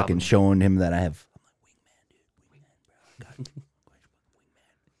 fucking Problem. showing him that I have.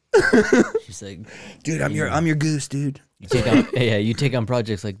 She's like, Dude, I'm your goose, dude. you take on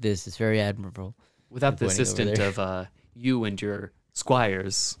projects like this. It's very admirable. Without the Pointing over assistant there. of you and your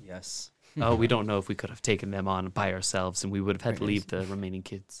squires, Yes. we don't know if we could have taken them on by ourselves, and we would have had to leave the remaining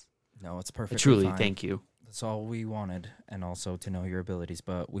kids. No, it's perfect. Truly, thank you. That's all we wanted, and also to know your abilities,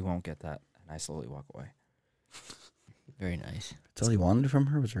 but we won't get that. And I slowly walk away. Very nice. That's all he wanted from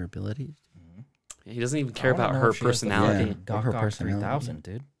her was her abilities. He doesn't even care I wanna about know her if she has the personality. Yeah. Gawk Her Gawk personality. 3000,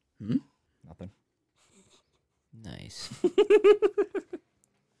 dude. Hmm? Nothing. Nice.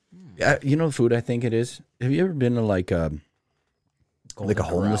 Yeah, you know the food I think it is? Have you ever been to like a homeless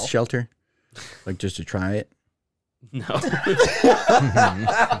Corral. shelter? Like just to try it? No.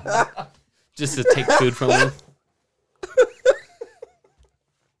 Just to take food from them.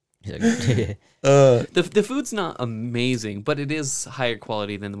 He's like, The food's not amazing, but it is higher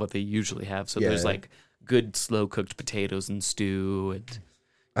quality than what they usually have. So there's Yeah. like good slow cooked potatoes and stew and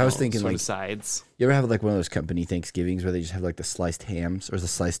I was thinking sort like of sides. you ever have like one of those company Thanksgivings where they just have like the sliced hams or the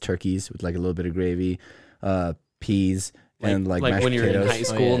sliced turkeys with like a little bit of gravy, peas, and like mashed when you're in potatoes? high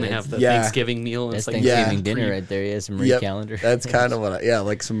school and they have the Yeah. Thanksgiving meal. And that's it's like Thanksgiving Yeah. dinner right there. Yeah, some Marie Yep. calendar. That's kind of what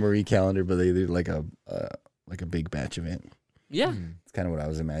like some Marie calendar, but they do like a big batch of it. yeah, It's kind of what I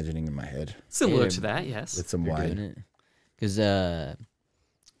was imagining in my head similar Yeah, to that. Yes. with some They're wine. doing it. Because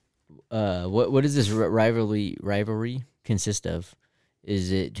what does this rivalry consist of?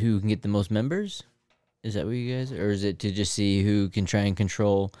 Is it who can get the most members? Is that what you guys, or is it to just see who can try and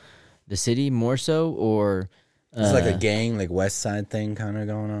control the city more so, or It's like a gang, like West Side thing kind of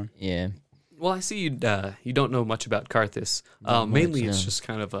going on. yeah, Well, I see you don't know much about Karthus. Not Mainly, much, it's no. just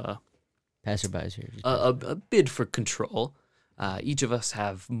kind of passerbys here. Just a bid for control. Each of us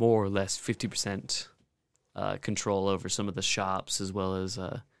have more or less 50% control over some of the shops as well as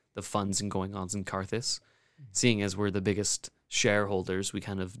the funds and going-ons in Karthus. Seeing as we're the biggest shareholders, we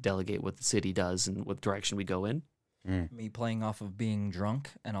kind of delegate what the city does and what direction we go in. Me playing off of being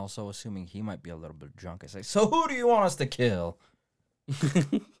drunk and also assuming he might be a little bit drunk. I say, so who do you want us to kill?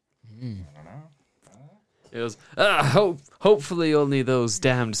 It was hopefully only those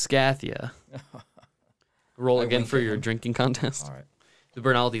damned Scathia. Roll I again wink for at your him. drinking contest. All right. The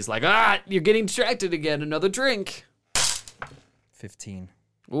Bernaldi's like, you're getting distracted again. Another drink. 15.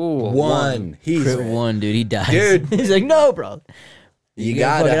 Ooh, One. He's crit one, dude. He dies. Dude. He's like, no, bro. You get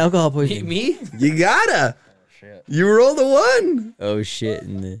fucking gotta. alcohol Me? poisoning. me? You gotta. Shit. You rolled a one. Oh shit!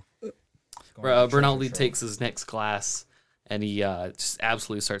 And the Bernaldi takes his next glass and he just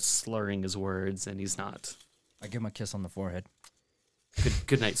absolutely starts slurring his words, and he's not. I give him a kiss on the forehead.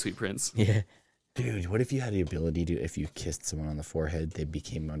 Good night, sweet prince. yeah. Dude, what if you had the ability to, if you kissed someone on the forehead, they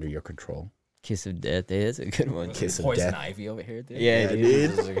became under your control? Kiss of death. Hey, that's a good one. Kiss of Poison death. ivy over here, dude. Yeah, Yeah,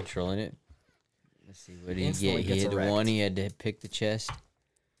 dude. dude. They're controlling it. Let's see. What did he Instantly get? He gets had erect. one. He had to pick the chest.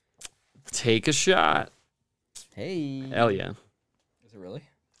 Take a shot. Hey. Hell yeah. Is it really?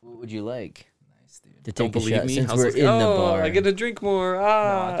 What would you like Nice, dude. to Don't take a believe shot me? since How's we're this- in the oh, bar? I get to drink more. No,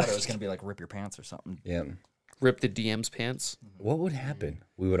 I thought it was going to be like rip your pants or something. Yeah. Rip the DM's pants. What would happen?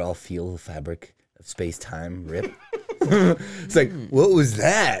 We would all feel the fabric of space time rip. It's like, what was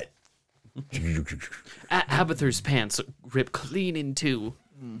that? Abathur's pants rip clean in two.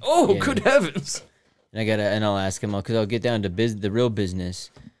 Oh, Yeah. good heavens. And I'll ask him because I'll get down to the real business.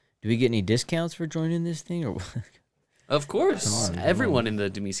 Do we get any discounts for joining this thing or what? Of course. Come on, Everyone in the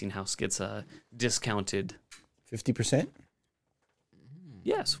Demesian house gets discounted. 50%?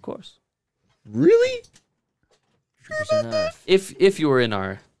 Yes, of course. Really? 50% off. If you were in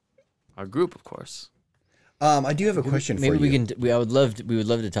our group, of course. I do have a question Maybe for we you. can. We would love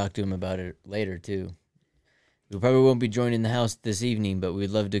to talk to him about it later too. We probably won't be joining the house this evening, but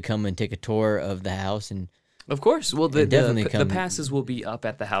we'd love to come and take a tour of the house and Of course. Well, the definitely the come- passes will be up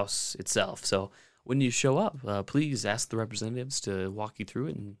at the house itself. So when you show up, please ask the representatives to walk you through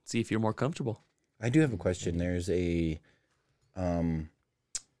it and see if you're more comfortable. I do have a question. There's a, I don't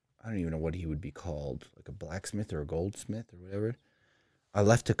even know what he would be called, like a blacksmith or a goldsmith or whatever. I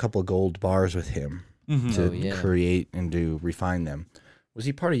left a couple gold bars with him to Oh, yeah. create and to refine them. Was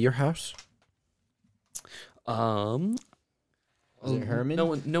he part of your house? Was it Herman?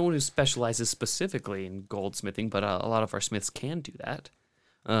 No one who specializes specifically in goldsmithing, but a lot of our smiths can do that.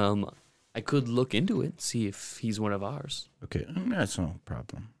 I could look into it, see if he's one of ours. Okay, that's no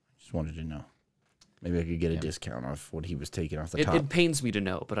problem. Just wanted to know. Maybe I could get a discount off what he was taking off the top. It pains me to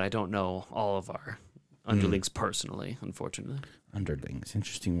know, but I don't know all of our underlings personally, unfortunately. Underlings,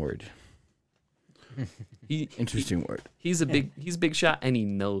 interesting word. Interesting word. He's a big shot, and he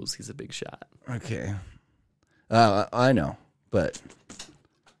knows he's a big shot. Okay. I know, but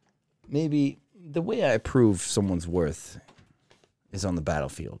maybe the way I prove someone's worth is on the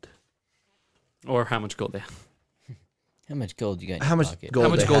battlefield. Or how much gold they have. How much gold you got in How your much pocket? gold How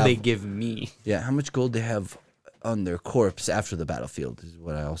much they gold have- they give me. Yeah, how much gold they have on their corpse after the battlefield is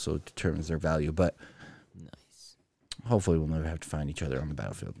what I also determines their value. But Nice. hopefully we'll never have to find each other on the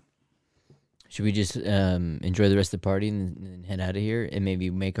battlefield. Should we just enjoy the rest of the party and head out of here and maybe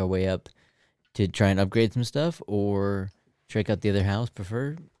make our way up to try and upgrade some stuff, or check out the other house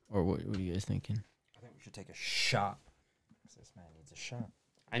preferred? Or what are you guys thinking? I think we should take a shot. This man needs a shot.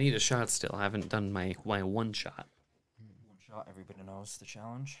 I need a shot still. I haven't done my one shot. One shot. Everybody knows the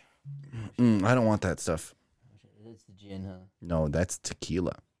challenge. I don't want that stuff. That's the gin, huh? No, that's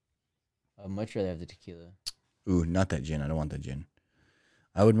tequila. I'd much rather have the tequila. Ooh, not that gin. I don't want that gin.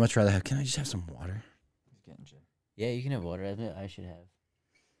 I would much rather have. Can I just have some water? He's getting gin. Yeah, you can have water. I should have.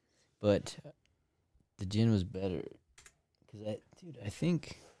 But the gin was better. Dude, I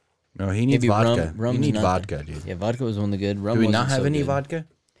think... No, he needs Maybe vodka. rum's he needs not vodka, dude. Yeah, vodka was one of the good. Rum Do we wasn't not have so any good. vodka?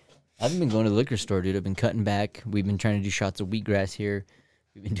 I haven't been going to the liquor store, dude. I've been cutting back. We've been trying to do shots of wheatgrass here.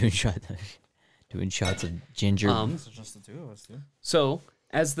 We've been doing shots of ginger. So just the two of us, dude. So,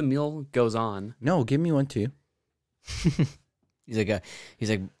 as the meal goes on, No, give me one too. He's like, What do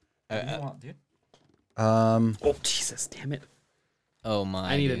you want, dude? oh, Jesus, damn it. oh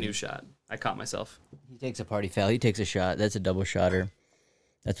my! I need dude. a new shot. I caught myself. He takes a party foul. He takes a shot. That's a double shotter.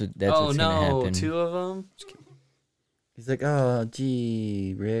 That's what's gonna no, happen. two of them? He's like, oh,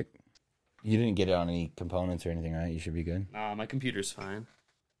 gee, Rick. You didn't get it on any components or anything, right? You should be good. Nah, my computer's fine.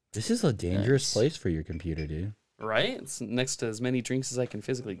 This is a dangerous Nice. place for your computer, dude. Right? It's next to as many drinks as I can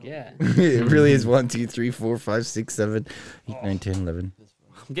physically get. It really is 1, 2, 3, 4, 5, 6, 7, 8, 9, 10, 11.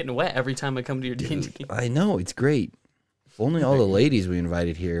 I'm getting wet every time I come to your D&D. I know, it's great. If only all the ladies we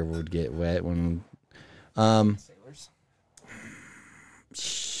invited here would get wet when... Sailors.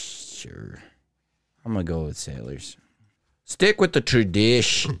 Sure. I'm going to go with sailors. Stick with the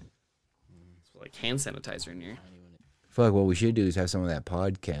tradition. It's like hand sanitizer in here. Fuck, what we should do is have some of that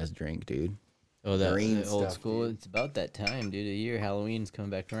podcast drink, dude. Oh, that Green old stuff, school. dude. It's about that time, dude. A year. Halloween's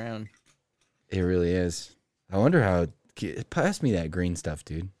coming back around. It really is. I wonder how... Pass me that green stuff,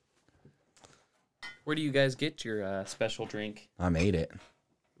 dude. Where do you guys get your special drink? I made it.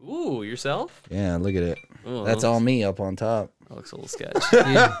 Ooh, yourself? Yeah, look at it. Ooh, That's that all looks- me up on top. That looks a little sketch.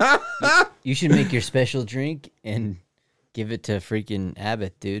 Dude, you should make your special drink and give it to freaking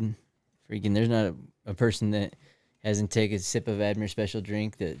Abbott, dude. Freaking, there's not a person that hasn't taken a sip of Admir's special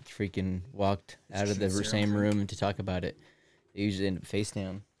drink that freaking walked out of the same room to talk about it. They usually end up face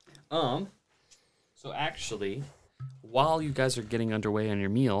down. So actually, while you guys are getting underway on your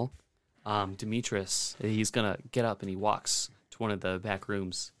meal, Demetrius, he's gonna get up and he walks to one of the back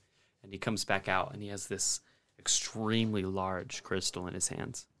rooms, and he comes back out and he has this extremely large crystal in his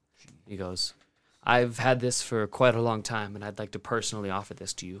hands. He goes, "I've had this for quite a long time, and I'd like to personally offer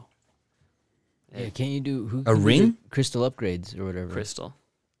this to you." Yeah, can't you do A can do ring? the crystal upgrades or whatever? Crystal.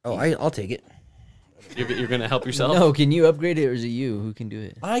 Oh, I'll take it. You're gonna help yourself? No, can you upgrade it or is it you who can do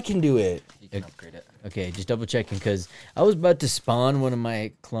it? I can do it. You can upgrade it. Okay, just double checking because I was about to spawn one of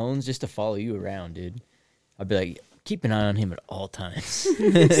my clones just to follow you around, dude. I'd be like, keep an eye on him at all times.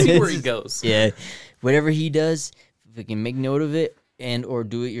 See where he goes. Yeah, whatever he does, if you can make note of it and or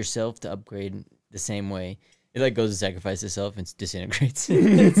do it yourself to upgrade the same way. It like goes to sacrifice itself and disintegrates.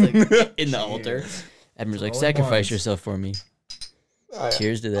 It's like in the altar. Admiral's like, Rolling sacrifice ones. yourself for me.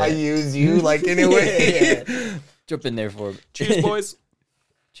 Cheers to that. I use you like anyway. Yeah. Jump in there for it. Cheers, boys.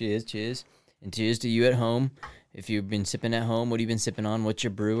 Cheers. And cheers to you at home. If you've been sipping at home, what have you been sipping on? What's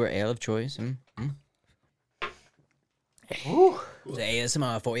your brew or ale of choice? It's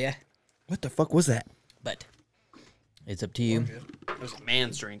ASMR for you. What the fuck was that? But it's up to you. There's a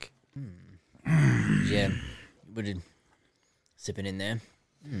man's drink. Yeah. What did sipping in there?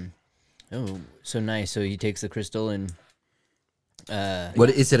 Oh, so nice. So he takes the crystal and What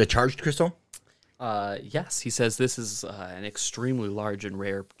is it? A charged crystal? Yes, he says this is an extremely large and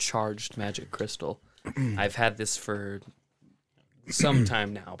rare charged magic crystal. I've had this for some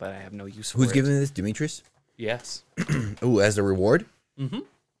time now, but I have no use for it. Who's giving this? Demetrius? Yes. Ooh, as a reward? You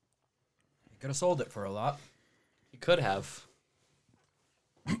could have sold it for a lot. He could have.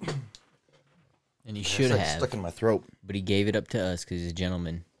 and he should It's like have, stuck in my throat. but he gave it up to us because he's a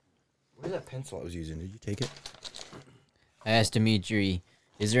gentleman. Where's that pencil I was using? Did you take it? I asked Dimitri,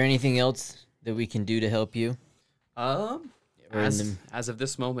 is there anything else that we can do to help you? As of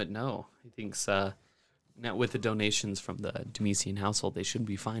this moment, no. He thinks now with the donations from the Demesian household, they should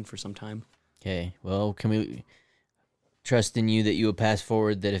be fine for some time. Okay, well, can we trust in you that you will pass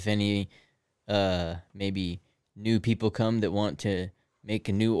forward that if any maybe new people come that want to make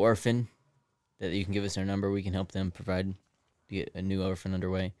a new orphan, that you can give us their number, we can help them provide to get a new orphan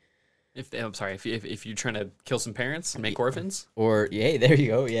underway. If you're trying to kill some parents and make orphans, Or, yeah, there you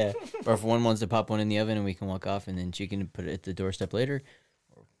go, yeah. Or if one wants to pop one in the oven and we can walk off and then she can put it at the doorstep later,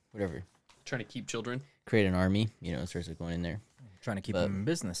 or whatever. trying to keep children. Create an army, starts going in there. Trying to keep them in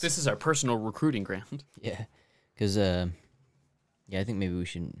business. This is our personal recruiting ground. Yeah, because, I think maybe we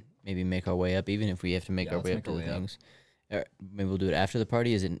should maybe make our way up, even if we have to make our way up to the things. Maybe we'll do it after the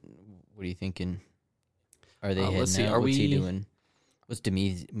party. What are you thinking? Are they heading let's see, out? What's he doing? What's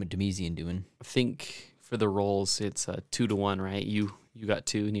Demesian doing? I think for the rolls, it's 2-1, right? You got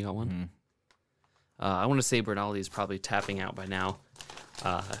 2 and you got 1. Mhm. I want to say Bernaldi is probably tapping out by now.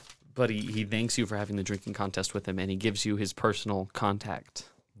 But he thanks you for having the drinking contest with him, and he gives you his personal contact.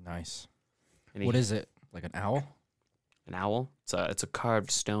 Nice. And What is it? Like an owl? An owl? It's a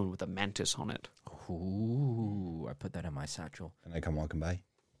carved stone with a mantis on it. Ooh, I put that in my satchel. And I come walking by.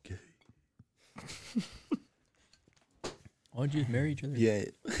 Why don't you just marry each other? Yeah.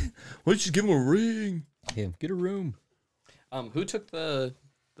 Why don't you just give him a ring? Yeah, get a room. Who took the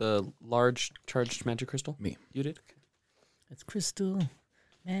large charged magic crystal? Me. You did? That's crystal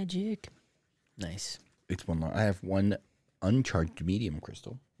magic. Nice. It's one. I have one uncharged medium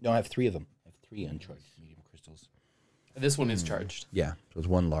crystal. No, I have 3 of them. I have 3 uncharged medium crystals. This one is charged. Yeah, so it's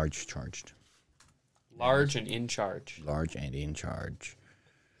one large charged. Large and in charge. Large and in charge.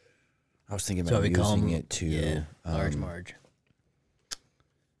 I was thinking So about we call using him- it to Large Marge.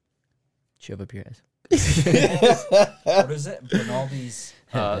 Shove up your ass. What is it? Bernaldi's.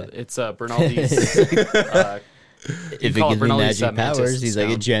 It's Bernaldi's. If it call it gives me Bernaldi's, magic mantis powers, he's like,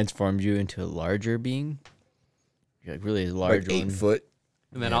 it stone. transforms you into a larger being. You're like really a large like 8 one. foot.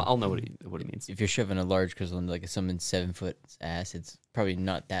 And then I'll know what he means. If you're shoving a large crystal into like someone's 7 foot ass, it's probably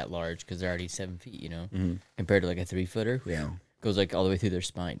not that large because they're already 7 feet, compared to like a 3 footer. Yeah. Goes like all the way through their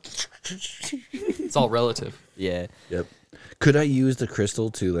spine. It's all relative. Yeah. Yep. Could I use the crystal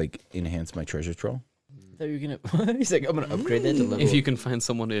to like enhance my treasure troll? I thought you were gonna. He's like, I'm gonna upgrade that to level. If you can find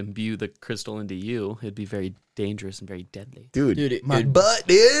someone to imbue the crystal into you, it'd be very dangerous and very deadly. Dude, my dude. butt,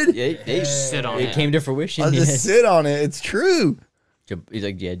 dude. Yeah, they Sit on it it. came to fruition. I'll yeah. just sit on it. It's true. He's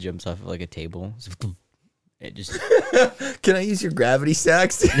like, jumps off of like a table. It just, Can I use your gravity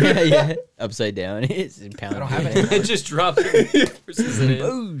stacks? yeah, upside down. It's pound. I don't have any. It just drops it. Pushes it in.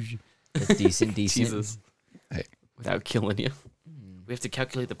 Boosh. That's decent. Jesus. Hey. Without killing you. We have to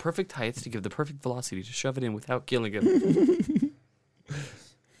calculate the perfect height to give the perfect velocity to shove it in without killing him.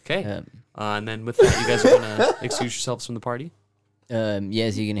 Okay. And then with that, you guys are going to excuse yourselves from the party? Yeah,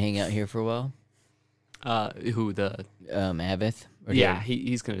 is he gonna hang out here for a while? Who, the... Avith? Or Yeah,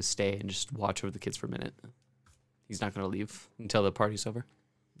 he's going to stay and just watch over the kids for a minute. He's not going to leave until the party's over.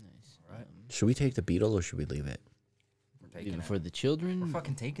 Nice. Right. Should we take the beetle or should we leave it? We're taking Even it. for the children? We're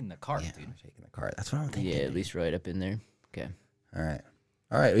fucking taking the cart, Yeah, dude. we're taking the cart. That's what I'm thinking. Yeah, at least right up in there. Okay. All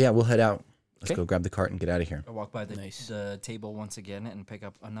right. Yeah, we'll head out. Let's Okay. go grab the cart and get out of here. I walk by the, Nice. the table once again and pick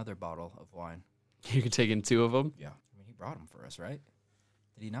up another bottle of wine. You can take in 2 of them. Yeah. I mean, he brought them for us, right?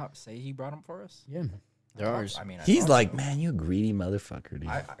 Did he not say he brought them for us? Yeah. They're I thought- ours. I mean, I He's thought like, so. man, you greedy motherfucker, dude.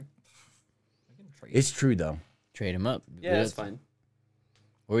 I can trade. It's true though. Trade them up. Yeah, that's fine.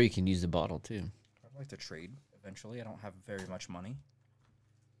 Or you can use the bottle too. I'd like to trade eventually. I don't have very much money.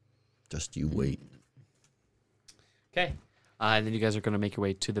 Just you wait. Okay. And then you guys are going to make your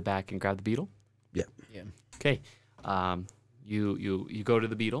way to the back and grab the beetle. Yeah. Okay. You go to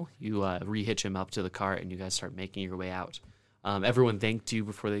the beetle. You rehitch him up to the cart, and you guys start making your way out. Everyone thanked you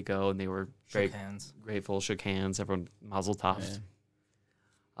before they go, and they were very Shook hands. grateful. Shook hands. Everyone mazel tov.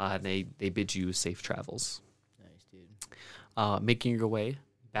 Yeah. And they bid you safe travels. Nice, dude. Making your way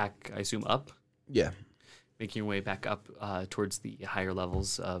back, I assume up. Yeah. Making your way back up towards the higher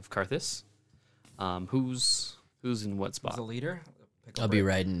levels of Karthus. Who's in what Who's spot? the leader? Pick I'll up be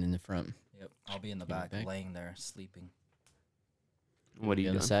right- riding in the front. Yep. I'll be in the You in the back, back? laying there, sleeping. What are You you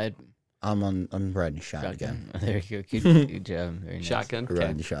on the doing? side? I'm riding shotgun. Shotgun. There you go. Good job. Very nice. Shotgun. I'm Okay.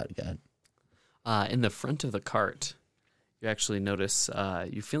 riding shotgun. In the front of the cart, you actually notice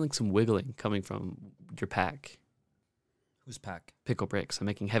you're feeling some wiggling coming from your pack. Who's pack? Pickle Bricks. I'm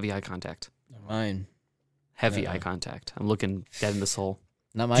making heavy eye contact. Mine. Heavy Uh-oh. eye contact. I'm looking dead in the soul.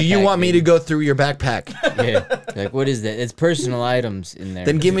 Not my Do you pack, want me to baby. go through your backpack? Yeah. Like, what is that? It's personal items in there.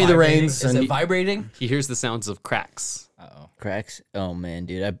 Then give me the Vibrating? reins. Is And it vibrating? He hears the sounds of cracks. Uh-oh. cracks. Oh man,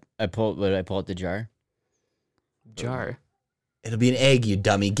 dude. I pulled. What did I pull out the jar? Jar. it'll be an egg, you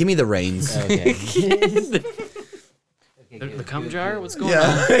dummy. Give me the reins. Okay. The cum jar? What's going on?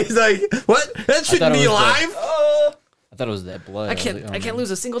 Yeah. He's like, what? That shouldn't it be was alive. I thought it was that blood. I was can't. like, oh, I can't man.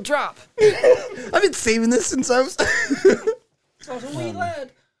 lose a single drop. I've been saving this since I was.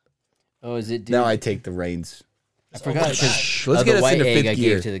 Oh, is it? Dude? Now I take the reins. I forgot. Cause, Let's get the us white into egg I fifth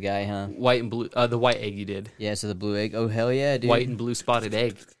gear. gave to the guy, huh? White and blue. The white egg you did. Yeah. So the blue egg. Oh hell yeah, dude. White and blue spotted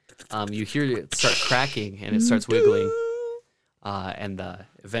egg. You hear it start cracking and it starts wiggling. And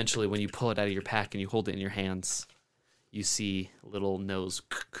eventually, when you pull it out of your pack and you hold it in your hands, you see a little nose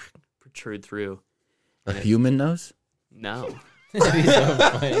protrude through. A human nose? No, That'd be so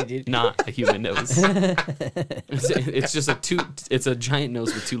funny, dude. not a human nose. It's just it's a giant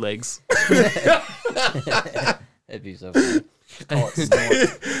nose with two legs. That'd be so funny.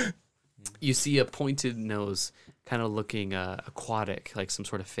 You see a pointed nose, kind of looking aquatic, like some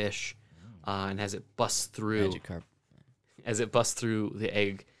sort of fish. And as it busts through, Magikarp. as it busts through the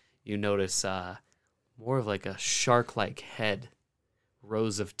egg, you notice more of like a shark-like head,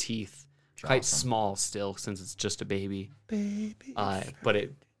 rows of teeth, quite small still since it's just a baby. But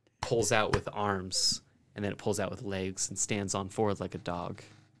it pulls out with arms, and then it pulls out with legs and stands on forward like a dog.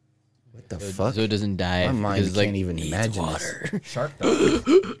 What the fuck? So it doesn't die. My mind because, can't like, even needs imagine water. this. Shark dog.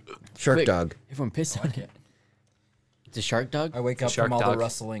 Shark Quick. dog. Everyone pissed on it. It's a shark dog. I wake up Shark from all dog. the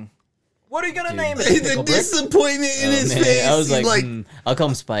rustling. What are you gonna Dude. name it? The Pickle Brick? disappointment in Oh, his man. face. I was He's like, I'll call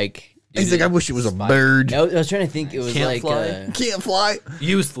him Spike. he's like, I wish it was a bird. I was trying to think. It was Can't like fly? Can't fly.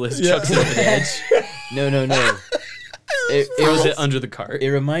 Useless. Chucks it over the edge. no. It Throws it under the cart.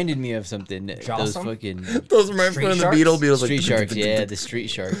 It reminded me of something. Those Jocelyn? fucking Those are my Street friend the sharks? beetle. Beetle's like, street sharks. Yeah, the street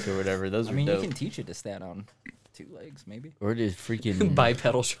sharks or whatever. Those I were mean, you dope. can teach it to stand on two legs, maybe. Or just freaking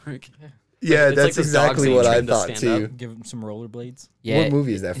Bipedal shark. Yeah, It's that's like those dogs exactly that what you I train to thought stand too. up. Give them some rollerblades. yeah. What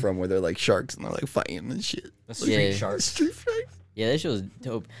movie is that from? Where they're like sharks and they're like fighting and shit. The street Yeah. shark. Street sharks. Yeah, that show was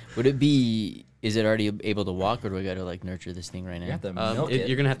dope. Would it be? Is it already able to walk, or do I got to like nurture this thing right now? You have to milk it.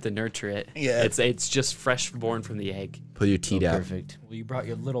 You're gonna have to nurture it. Yeah. It's just fresh born from the egg, Pull your teeth out. Perfect. Well, you brought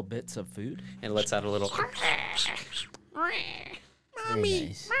your little bits of food. and it lets out a little Very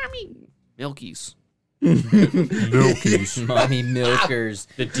nice. milkies. Mommy milkers.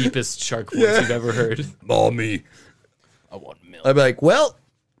 The deepest shark voice you've ever heard. Mommy. I want milk. I'd be like, well,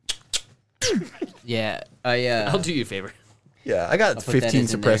 Yeah, I'll do you a favor. yeah, I got I'll put that 15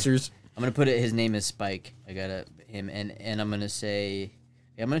 as in there. suppressors. I'm gonna put it. His name is Spike. I got him, and I'm gonna say,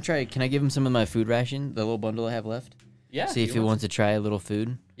 yeah, I'm gonna try. Can I give him some of my food ration, the little bundle I have left? Yeah. See if he wants to try a little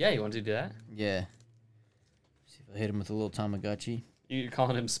food. Yeah, you want to do that? Yeah. See if I hit him with a little Tamagotchi. You're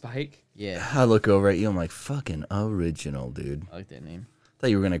calling him Spike? Yeah, I look over at you. I'm like, fucking original, dude. I like that name. Thought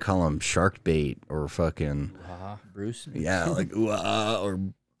you were gonna call him Shark Bait or fucking Bruce. yeah, like or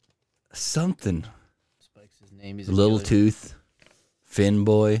something. Spike's his name. He's a Little killer. Tooth, Fin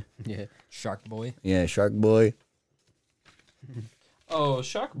Boy. Yeah. Shark boy. Yeah, Shark Boy. Oh,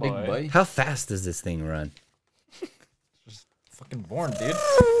 Shark Big boy. How fast does this thing run? Fucking born, dude.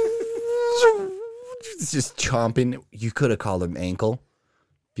 It's just chomping. You could have called him Ankle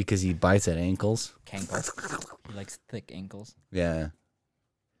because he bites at ankles. Cankle. He likes thick ankles. Yeah.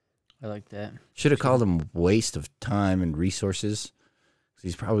 I like that. Should have called him waste of time and resources. 'Cause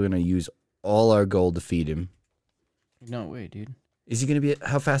he's probably going to use all our gold to feed him. No way, dude. Is he going to be...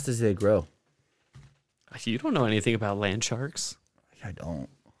 How fast does they grow? You don't know anything about land sharks. I don't.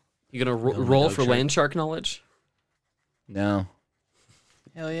 You gonna Really roll dog for shark? land shark knowledge? No.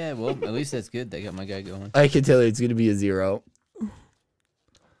 Hell yeah. Well, at least that's good. They got my guy going. I can tell you it's going to be a 0.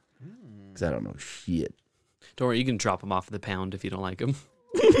 Because I don't know shit. Don't worry, you can drop him off the pound if you don't like him.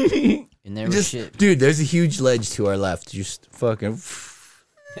 And there was Just, shit. dude, there's a huge ledge to our left. Just fucking...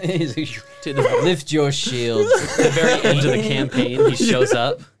 He's like, To the, lift your shield. the very end of the campaign, he shows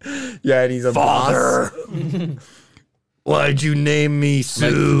up. Yeah, and he's a father. Why'd you name me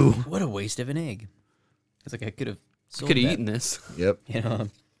Sue? What a waste of an egg. It's like I could have. Could have eaten this. Yep. You know.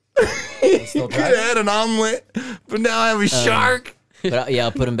 Still Could have had an omelet, but now I have a shark. But yeah,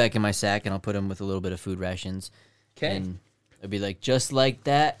 I'll put him back in my sack, and I'll put him with a little bit of food rations. Okay. And I'll be like, just like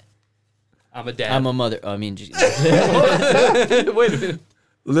that, I'm a dad. I'm a mother. Oh, I mean, just, Wait a minute.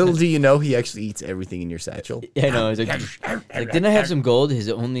 Little do you know, he actually eats everything in your satchel. I know. It's like, didn't I have some gold? His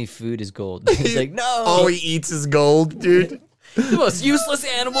only food is gold. He's like, no. All he eats is gold, dude. The most useless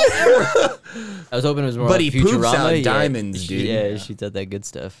animal ever. I was hoping it was more But like he poops Futurama. out Yeah, diamonds, dude. Yeah, she did that good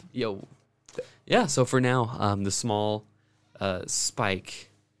stuff. Yo. Yeah, so for now, the small Spike,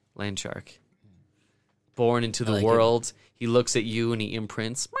 land shark. Born into the like world. He looks at you and he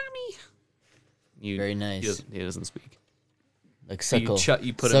imprints, "Mommy." Very nice. He doesn't speak. Like So suckle.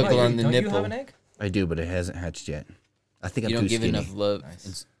 you put him Suckle in. on the Don't nipple. you have an egg? I do, but it hasn't hatched yet. I think You I'm don't too give skinny. enough love.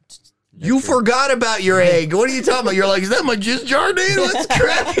 Nice. You forgot about your egg. What are you talking about? You're like, is that my jizz Jardine? Let's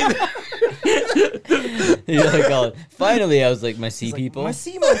crack it. You're like, oh, finally, I was like, my sea people. My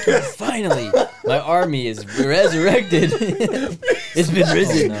sea monkey. Finally, my army is resurrected. It's been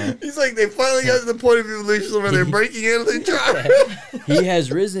risen. No. He's like, they finally got to the point of evolution where they're breaking in and they try. He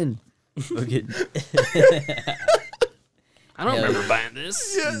has risen. Okay. I don't Yeah. remember buying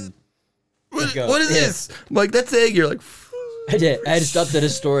this. Yeah. What Go. is Yeah. this? I'm like, that's egg. You're like, I had stopped at a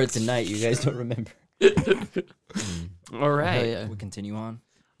store tonight. You guys don't remember. All right. Hell yeah. We continue on.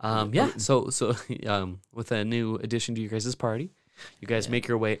 So with a new addition to your guys' party, you guys make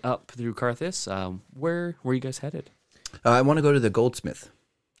your way up through Karthus. Where are you guys headed? I want to go to the goldsmith,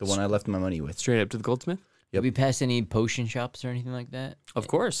 the one I left my money with. Straight up to the goldsmith? Did we pass any potion shops or anything like that? Of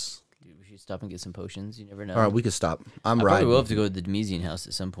course. We should stop and get some potions. You never know. All right, we could stop. I'm I probably riding. will have to go to the Demesian house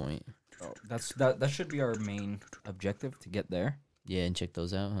at some point. That should be our main objective, to get there Yeah, and check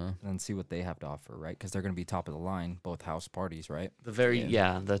those out, huh? and see what they have to offer, right? Because they're going to be top of the line, both house parties, right?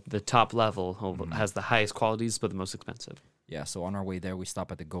 The top level has the highest qualities but the most expensive. Yeah, so on our way there, we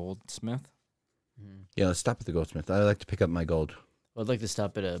stop at the goldsmith. Yeah, let's stop at the goldsmith. I like to pick up my gold. Well, I'd like to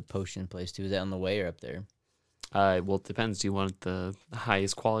stop at a potion place too. Is that on the way or up there? Well, it depends. Do you want the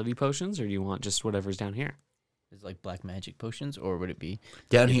highest quality potions or do you want just whatever's down here? Is it like black magic potions, or would it be?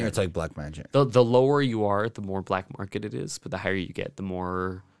 Down here, it's like black magic. The lower you are, the more black market it is, but the higher you get, the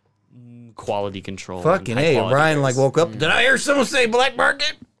more quality control. Fucking and high hey, quality Ryan it like is. woke up. Did I hear someone say black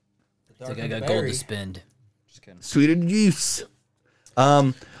market? It's like I got gold to spend. Just kidding. Sweetened juice. I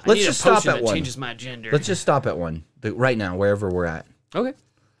Let's need a just stop potion at that one. changes my gender. Let's just stop at one right now, wherever we're at. Okay.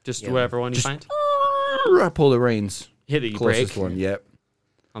 Just whatever one you find. I pull the reins. Hit it, you Closest break one. Yep.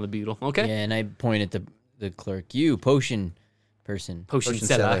 on the beetle. Okay. Yeah, and I point at the clerk. You potion person. Potion Potion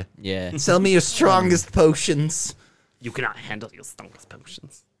seller. seller. Yeah. Sell me your strongest potions. You cannot handle your strongest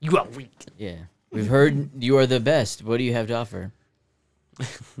potions. You are weak. Yeah. We've heard you are the best. What do you have to offer?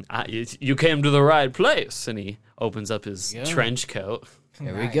 You came to the right place. And he opens up his Yeah. trench coat.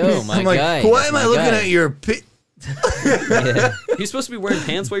 There we go, my I'm like, guy. why That's am I my looking guy. at your Yeah. He's supposed to be wearing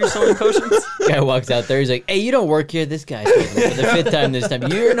pants while you're selling potions? Guy walks out there. He's like, "Hey, you don't work here." This guy's for the fifth time this time.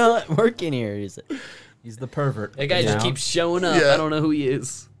 You're not working here. He's like, He's the pervert. That guy just Yeah. keeps showing up. Yeah. I don't know who he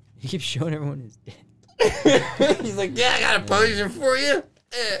is. he keeps showing everyone his dick. He's like, yeah, I got a potion for you.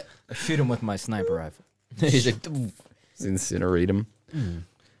 I shoot him with my sniper rifle. He's like, Incinerate him.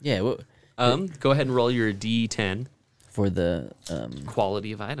 yeah. Well, Go ahead and roll your D10 for the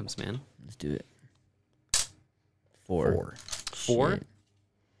quality of items, man. let's do it. Four. 4? Shit.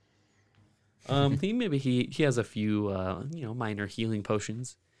 He has a few minor healing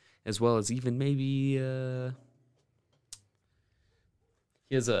potions, as well as even maybe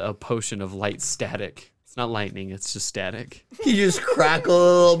he has a potion of light static. It's not lightning, it's just static. You just crackle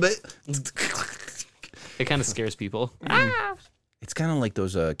a little bit. It kind of scares people. It's kind of like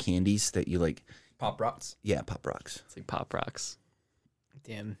those candies that you like. Pop rocks. Yeah, Pop Rocks. It's like Pop Rocks.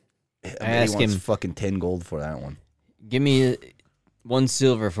 Damn. I bet ask he wants him- fucking 10 gold for that one. Give me 1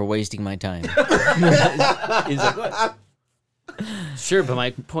 silver for wasting my time. He's like, what? Sure, but my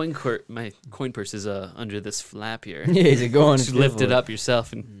coin purse is under this flap here. Yeah, he's like, go on. Just and lift fill it for up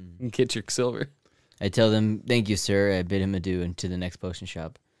yourself and get your silver. I tell them, thank you, sir. I bid him adieu into the next potion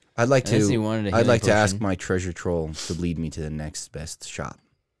shop. I'd like Unless he wanted a to. I'd healing like to ask potion. my treasure troll to lead me to the next best shop.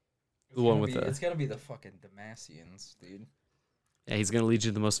 The one with It's gotta be the fucking Damasians, dude. Yeah, he's gonna lead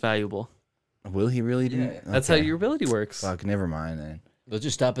you to the most valuable. Will he really do? Yeah. it? That's how Okay. your ability works. Fuck, never mind then. We'll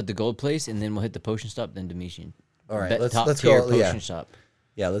just stop at the gold place, and then we'll hit the potion shop, then Demesian. All right, let's top go. tier potion Yeah, shop.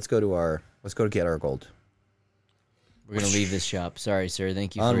 yeah. Let's go to get our gold. We're gonna leave this shop. Sorry, sir.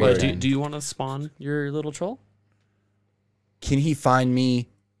 Thank you for Onward. your Do, time. do you want to spawn your little troll? Can he find me?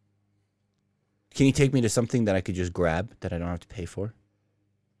 Can he take me to something that I could just grab that I don't have to pay for?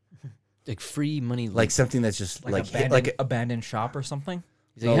 Like free money. Like something that's just like abandoned shop or something.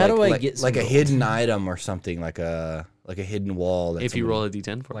 He's like, how do I like, get some like a gold? hidden item or something like a hidden wall? That If you somebody- roll a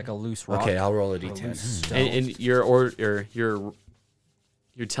d10 for Like a loose rock. okay, I'll roll a or d10. loose stone. and you're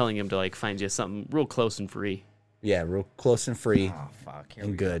telling him to like find you something real close and free. Yeah, real close and free. Oh fuck! Here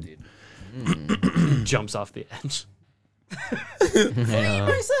And we go, good. dude. Jumps off the edge. I know.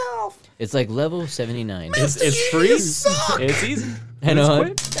 Myself. It's like level 79. It's free. It's easy. I know.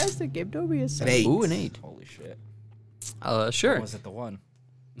 quick. That's the game. Don't be a An 8. Ooh, an 8. Holy shit! Sure. Or was it the one?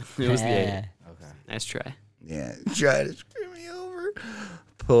 It was the 8. Okay. Nice try. Yeah, try to screw me over.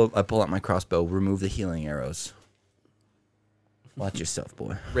 I pull out my crossbow, remove the healing arrows. Watch yourself,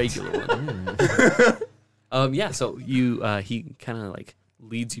 boy. Regular one. Yeah, so he kind of like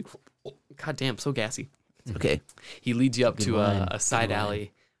leads you. Oh, God damn, so gassy. Okay. He leads you up Good to line. a side Good line.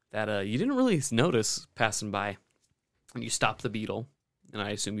 alley that you didn't really notice passing by. And you stop the beetle, and I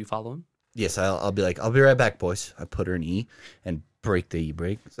assume you follow him. Yes, I'll be like, I'll be right back, boys. I put her in E and break the E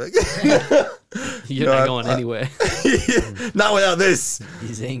brake. It's like, You're No, not going anyway. not without this.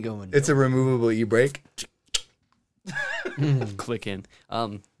 These ain't going. It's a removable E brake. Click in.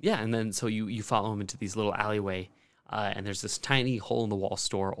 Yeah, and then so you follow him into these little alleyway, and there's this tiny hole in the wall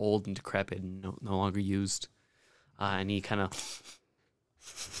store, old and decrepit, and no longer used. And he kind of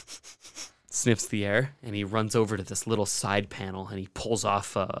sniffs the air, and he runs over to this little side panel, and he pulls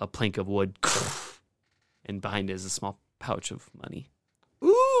off a plank of wood, and behind it is a small pouch of money.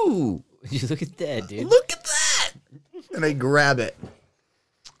 Ooh, Look at that, dude. look at that! And I grab it.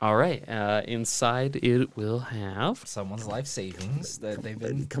 All right, inside it will have. Someone's life savings that they've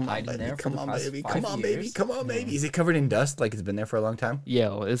been Come on, hiding baby. there for Come the on, past baby. 5 Come on, baby. years. Come on, baby. Is it covered in dust like it's been there for a long time?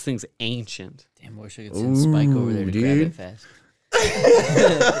 Yo, this thing's ancient. Damn, I wish I could send Spike over there to grab dude. it fast.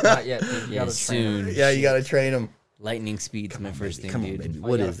 Not yet, dude. You Yeah, gotta train him. soon. Yeah, you gotta train them. Lightning speed's my first thing, Come on, dude. baby. Oh,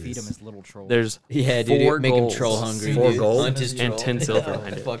 What you is gotta feed him this? his little troll. There's Yeah, dude. 4 Make him golds. troll hungry. 4 dude. gold? Hunt his And troll. 10 silver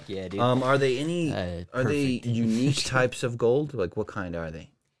behind it. Fuck yeah, dude. Are they any? Are they Perfect. unique types of gold? Like, what kind are they?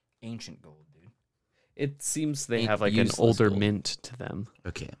 ancient gold, dude. It seems they Ain't have like an useless older gold. mint to them.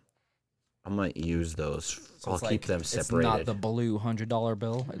 Okay, I'm gonna use those. So I'll it's keep like- them It's separated. not the blue $100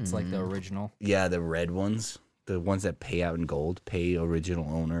 bill. It's like the original. Yeah, the red ones, the ones that pay out in gold, pay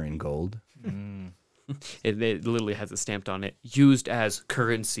original owner in gold. It literally has it stamped on it, used as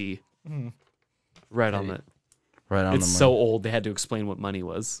currency. Right on it. Right on It's the so money. old they had to explain what money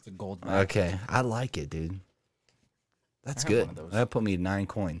was. The gold back. Okay, I like it, dude. That's I have good. one of those. That put me 9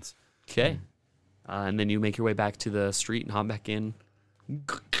 coins. Okay. And then you make your way back to the street and hop back in.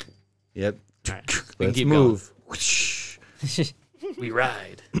 Yep. All right. Let's keep move. Whoosh. We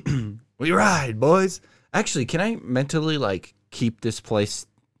ride. We ride, boys. Actually, can I mentally like keep this place,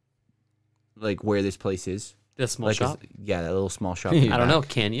 like where this place is? The small Like, shop. yeah, that little small shop. I don't know.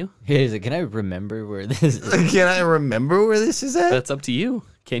 Can you? Here's it. Can I remember where this is? Can I remember where this is at? That's up to you.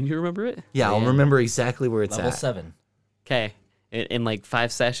 Can you remember it? Yeah, I'll Yeah. remember exactly where it's Level at. 7. Okay. In like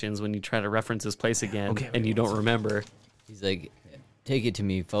 5 sessions, when you try to reference this place again Okay, and you wait, don't remember, He's like, take it to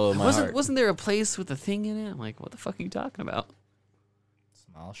me. Follow my heart. wasn't there a place with a thing in it? I'm like, what the fuck are you talking about?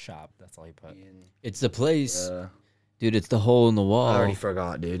 Small shop. That's all you put. It's the place. Uh, Dude, it's the hole in the I wall already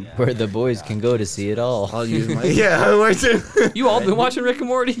forgot, dude. where the boys can go to see it all. I'll use my where's it? You all been watching Rick and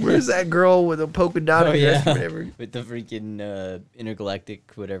Morty? Where's that girl with a polka dot Oh, dress yeah. or whatever? With the freaking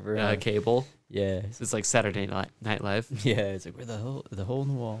intergalactic whatever. Cable. Yeah. It's like Saturday Night Live. Yeah, it's like, where the hole in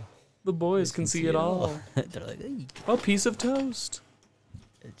the wall. The boys can see it all. They're like, hey, A piece of toast.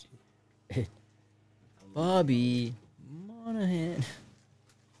 Bobby Monahan.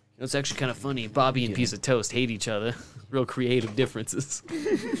 It's actually kind of funny. Bobby and Piece of Toast hate each other. Real creative differences.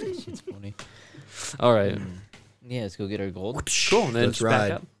 It's funny. All right. Yeah, let's go get our gold. Cool. And then Let's just back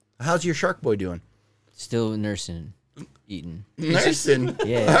ride. up. How's your shark boy doing? Still nursing, eating, Nursing.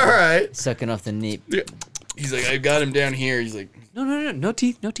 Yeah. All right. sucking off the nape. He's like, I got him down here. He's like, No. No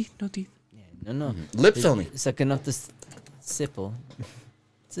teeth. No teeth. No teeth. Yeah, no. lips only. Sucking off the sipple.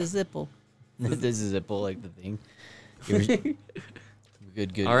 It's a zipple. This is a zipple, like the thing.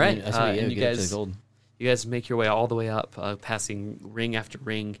 Good. All right, That's what, yeah, and you get up to guys- the gold. You guys make your way all the way up, passing ring after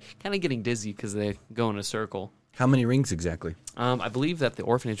ring, kind of getting dizzy because they go in a circle. How many rings exactly? I believe that the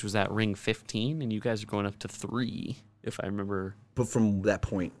orphanage was at ring 15, and you guys are going up to 3, if I remember. But from that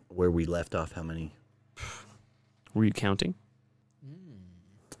point where we left off, how many? Were you counting?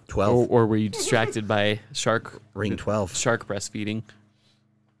 12. Or were you distracted by Ring 12. shark breastfeeding?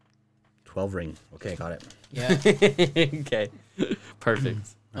 12 ring. Okay, got it. Yeah. Okay. Perfect.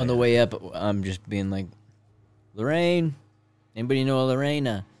 On the way up, I'm just being like, Lorraine. Anybody know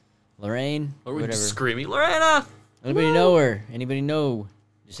Lorena? Lorraine? Or were you Whatever. just screaming, Lorena? Anybody know her? Anybody know?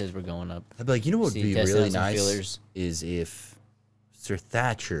 Just as we're going up. I'd be like, you know what would See, be testing really out some nice feelers. is if Sir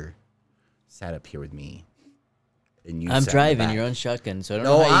Thatcher sat up here with me. And you I'm sat in the driving. back. You're on shotgun, so I don't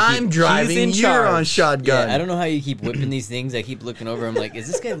No, know how you I'm keep... driving. in You're charge. on shotgun. Yeah, I don't know how you keep whipping these things. I keep looking over. I'm like, is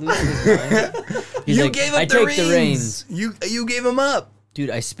this guy losing his mind? He's You like, gave up I the take the reins. You gave him up. Dude,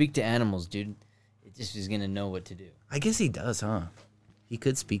 I speak to animals, dude. It just is gonna know what to do. I guess he does, huh? He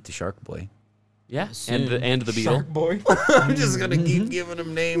could speak to Shark Boy. Yeah, Soon. and the beetle. Boy. I'm just gonna keep giving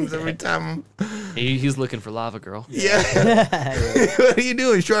him names every time. He's looking for Lava Girl. Yeah. What are you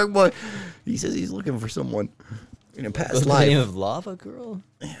doing, Shark Boy? He says he's looking for someone in a What's past the name life. of Lava Girl?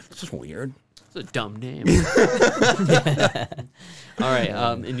 It's just weird. It's a dumb name. All right,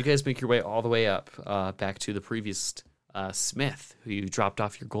 and you guys make your way all the way up back to the previous smith who you dropped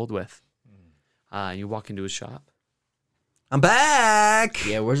off your gold with. You walk into his shop. I'm back.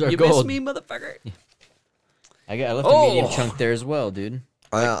 Yeah, where's our You gold? miss me, motherfucker? I left a medium chunk there as well, dude.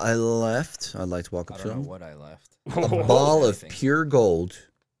 I left. I'd like to walk I up to don't know him. what I left. A ball of pure gold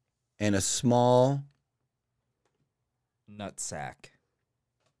and a small Nut sack.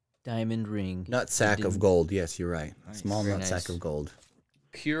 Diamond ring. nut sack of Didn't- gold. Yes, you're right. Nice. Small Very nut sack nice. of gold.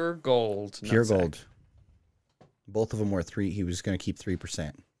 Pure gold. Pure nutsack. gold. Both of them were 3. He was going to keep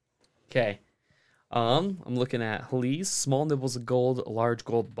 3%. Okay. I'm looking at Halise, small nibbles of gold, a large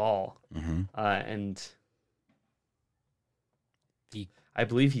gold ball. Mm-hmm. And He- I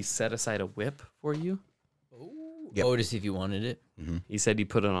believe he set aside a whip for you. Yep. Oh, to see if you wanted it. Mm-hmm. He said he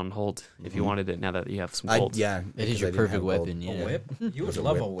put it on hold if you wanted it now that you have some gold. Yeah, It because is your I didn't perfect have gold. weapon, yeah. A whip? You would a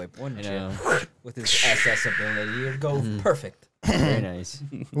love whip. a whip, wouldn't I you? know. With his SS ability, it'd go perfect. Very nice.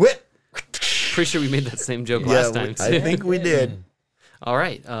 Whip. Pretty sure we made that same joke Yeah, last time. I think we did. All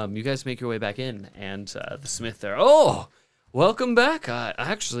right. You guys make your way back in, and the smith there. Oh, welcome back.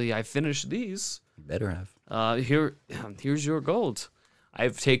 Actually, I finished these. You better have. Here's your gold.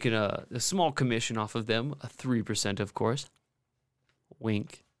 I've taken a small commission off of them, a 3%, of course.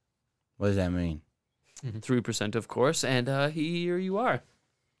 Wink. What does that mean? 3%, of course, and here you are.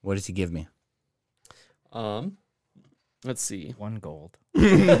 What does he give me? Let's see. 1 gold.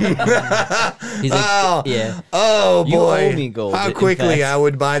 He's like, yeah. Oh You boy! owe me gold, How in quickly fact. I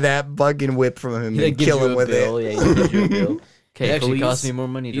would buy that fucking whip from him He and gives kill you him a with bill. it. Yeah, he gives you a bill. It Okay, actually Halise, cost me more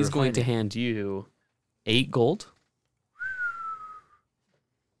money to he's going refine to it. hand you 8 gold.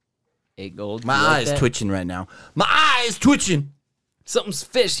 8 gold. My You like eye's that? twitching right now. My eye is twitching. Something's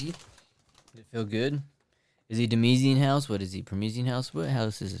fishy. Does it feel good? Is he Demesian house? What is he? Promesian house? What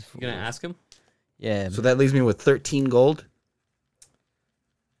house is this for? You gonna ask him? Yeah. So that leaves me with 13 gold.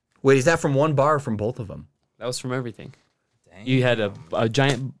 Wait, is that from one bar or from both of them? That was from everything. Dang. You had a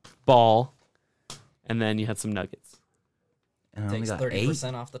giant ball, and then you had some nuggets, And I only Takes got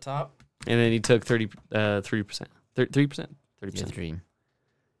 30% off the top. and then he took 3%, 3%, 30%. Yeah, 3.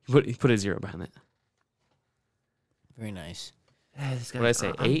 He put a 0 behind it. Very nice. What did I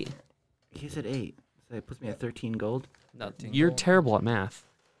say? 8? He said 8. So that puts me at 13 gold. No, 13 you're gold. terrible at math.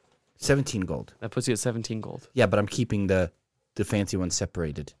 17 gold. That puts you at 17 gold. Yeah, but I'm keeping the fancy ones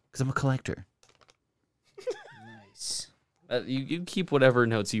separated because I'm a collector. Nice. You keep whatever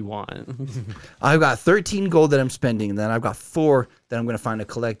notes you want. I've got 13 gold that I'm spending, and then I've got 4 that I'm going to find a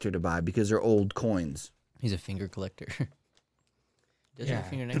collector to buy because they're old coins. He's a finger collector. Does Yeah. have a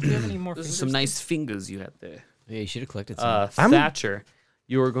finger Do next you to have him? any more Those are fingers? some nice fingers you have there. Yeah, you should have collected some. Thatcher,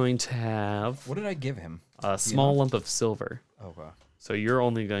 you are going to have What did I give him? a small lump of silver. Oh, wow. So you're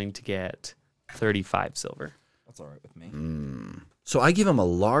only going to get 35 silver. That's all right with me. So I give him a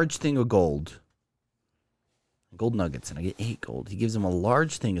large thing of gold nuggets, and I get 8 gold. He gives him a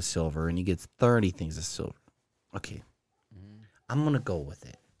large thing of silver, and he gets 30 things of silver. Okay, I'm gonna go with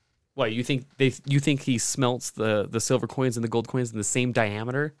it. What, you think he smelts the silver coins and the gold coins in the same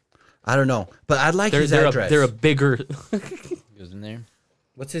diameter? I don't know, but I'd like his They're address. a bigger Goes in there.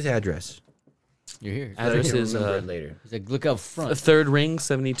 What's his address? You're here. address I can is remember it later. He's like, look out front. third ring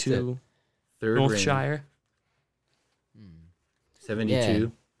 72 Third North ring, Shire.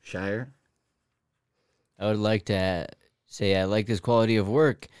 72 Shire. I would like to say I like this quality of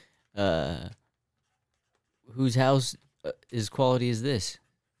work. Whose house is quality is this?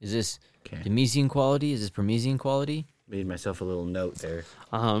 Is this Okay, Demesian quality? Is this Promesian quality? made myself a little note there.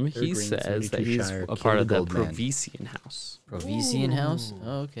 He ring, says that 72 he's Shire, a kill part the of the gold man. Provisian house. Provisian house?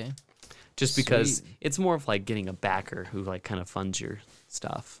 Oh, okay. Just because Sweet. it's more of like getting a backer who like kind of funds your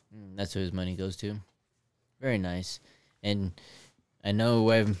stuff. That's where his money goes to. Very nice. And I know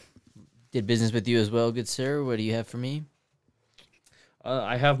I did business with you as well, good sir. What do you have for me?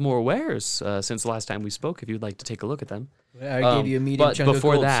 I have more wares since the last time we spoke. If you'd like to take a look at them. I gave you a medium But chunk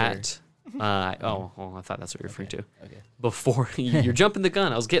before of gold, that, sir. I thought that's what you're referring to. Okay. Before you're jumping the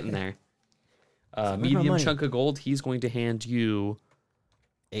gun, I was getting there. where's my Medium money? chunk of gold. He's going to hand you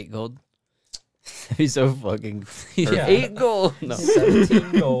 8 gold? He's so fucking... 8 gold. No,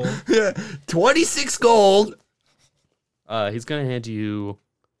 17 gold. 26 gold. he's going to hand you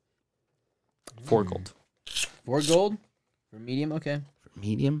 4 gold. 4 gold? For medium? Okay.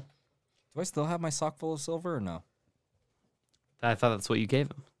 Medium. Do I still have my sock full of silver or no? I thought that's what you gave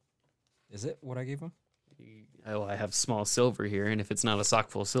him. Is it what I gave him? Oh, I have small silver here, and if it's not a sock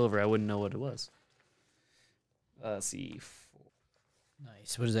full of silver, I wouldn't know what it was. Let's see.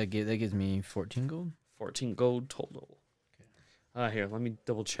 Nice. What does that give? That gives me 14 gold. 14 gold total. Okay. Here, let me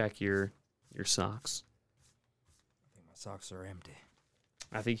double check your socks. I think my socks are empty.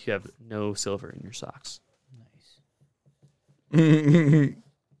 I think you have no silver in your socks. Nice.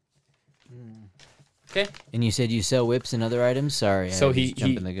 Okay. And you said you sell whips and other items? Sorry, So I was he-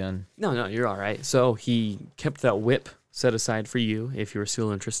 jumping the gun. No, you're all right. So he kept that whip set aside for you if you were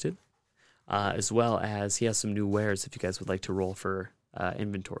still interested, as well as he has some new wares if you guys would like to roll for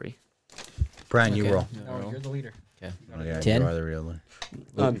inventory. Brian, you Okay. roll. No, you're the leader. Okay. Oh, yeah, 10? you are the real one.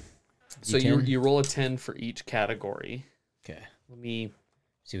 So D10? you roll a 10 for each category. Okay. Let me,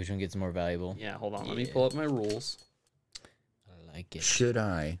 See which one gets more valuable. yeah, hold on. Let me Yeah. pull up my rules. I like it. Should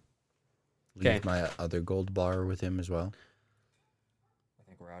I leave Okay. my other gold bar with him as well? I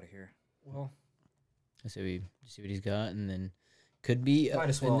think we're out of here. Well, So we see what he's got, and then could be Might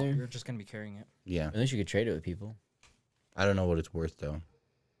as in well. there. You're just gonna be carrying it. Yeah. Unless you could trade it with people. I don't know what it's worth though.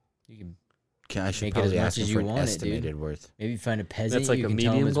 You can I should Make it as probably much ask him as for you an want it, dude. estimated worth. maybe find a peasant. That's like you a can tell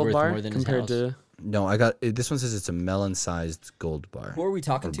him medium it's gold worth bar more than his compared house. to. No, I got this one says it's a melon-sized gold bar. who are we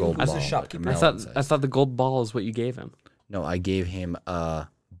talking Or to? gold Who's ball, the like a shopkeeper? I melon thought size. the gold ball is what you gave him. No, I gave him a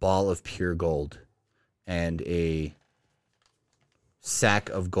ball of pure gold and a sack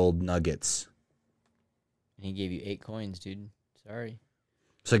of gold nuggets. And he gave you 8 coins, dude. Sorry.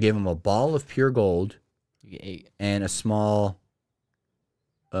 So I gave him a ball of pure gold You get 8. and a small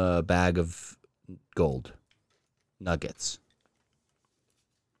bag of gold nuggets.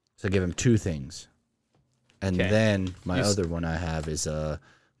 So I give him 2 things. And Okay. then my You s- other one I have is a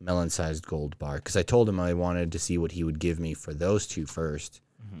melon-sized gold bar. Because I told him I wanted to see what he would give me for those 2 first.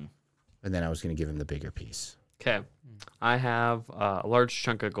 And then I was going to give him the bigger piece. Okay. I have a large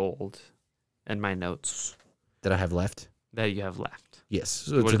chunk of gold in my notes That I have left? that you have left. Yes.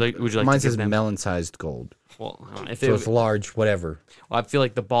 So Would it's you like mine to give says them? melon-sized gold. Well, if So it, it's large, whatever. well, I feel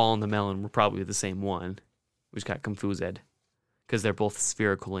like the ball and the melon were probably the same one. We just got confused because they're both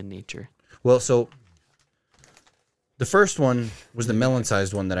spherical in nature. Well, so the first one was the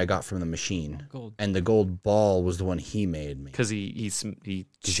melon-sized one that I got from the machine. Gold. And the gold ball was the one he made me. Because he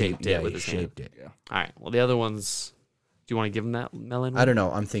shaped it with his hand. it. All right. Well, the other ones. Do you want to give him that melon? I don't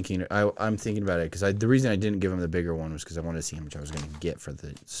know. I'm thinking. I'm thinking about it because the reason I didn't give him the bigger one was because I wanted to see how much I was going to get for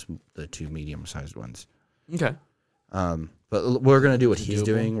the 2 medium-sized ones. Okay. But we're going to do what Is it he's doable?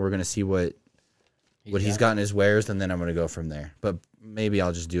 doing. We're going to see what he's got in his wares, and then I'm going to go from there. But maybe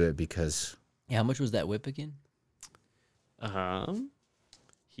I'll just do it because Yeah, how much was that whip again?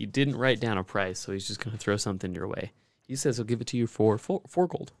 He didn't write down a price, so he's just going to throw something your way. He says he'll give it to you for 4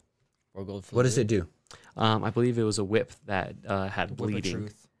 gold. 4 gold for what the does whip? it do? I believe it was a whip that had Whip of bleeding.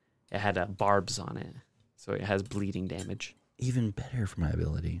 truth. It had barbs on it, so it has bleeding damage. Even better for my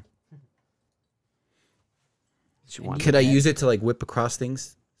ability. Did you want Could I Yeah. use it to like whip across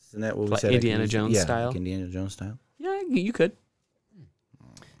things? Isn't that what we Like said? I could Indiana use it? Jones Yeah, style? like Indiana Jones style. Yeah, you could.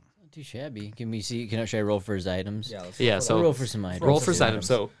 Not too shabby. Can we see? Should I roll for his items? Yeah. Let's Yeah, roll for so- I'll roll for some items. Roll for for some items.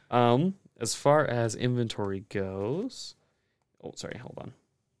 So, as far as inventory goes, oh, sorry, hold on.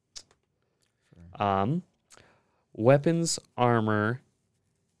 Weapons, armor,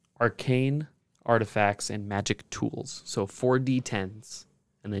 arcane artifacts, and magic tools. So 4d10s,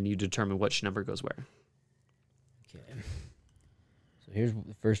 and then you determine which number goes where. Okay. So here's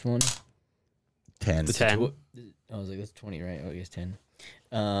the first one. 10. The 10. I was like, that's 20, right? Oh, I guess 10.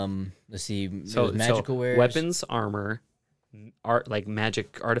 Let's see. So So magical wares. weapons, armor, art like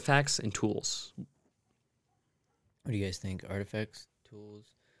magic artifacts, and tools. What do you guys think? Artifacts,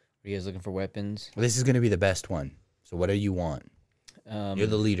 tools. What are you guys looking for? Weapons. This is going to be the best one. So what do you want? You're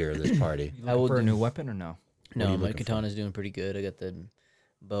the leader of this party. You I looking will for a do- new weapon or no? are No, you my looking for? katana's doing pretty good. I got the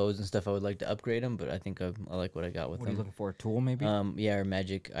bows and stuff. I would like to upgrade them, but I think I like what I got with What are you them. looking for? A tool maybe? Yeah, or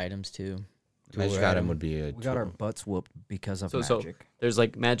magic items too. Magic Tool item item. would be a we got our tool. butts whooped because of So- magic. There's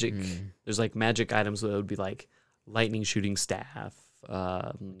like magic. Mm. There's like magic items that would be like lightning shooting staff.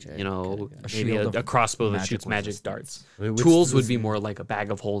 Okay, You know, got it. A maybe shield of a crossbow that magic shoots magic resistance. darts. Wait, which Tools would was- be more like a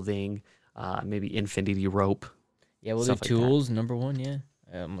bag of holding, maybe infinity rope. Yeah, we'll do Stuff like that. tools number 1. Yeah,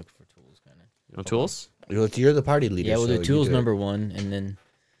 I'm looking for tools, kind of. You know, tools. Well, you're the party leader. Yeah, we'll so do you tools it. number 1, and then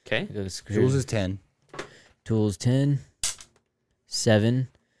Okay. Tools is 10. tools 10, 7.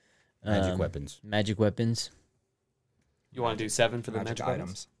 Magic weapons. Magic weapons, You want to do 7 for the Magic magic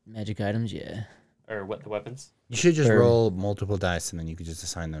items. magic items. Yeah, or what the weapons? You should just Or- roll multiple dice and then you could just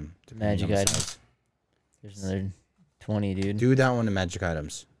assign them. depending Magic on the items. size. there's another 20, dude. Do that one to magic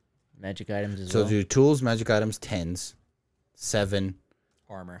items. Magic items as So well. do tools, magic items, 10s, 7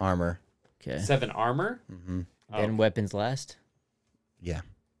 Armor. armor. Okay. 7 armor. Mm-hmm. Then weapons last. Yeah.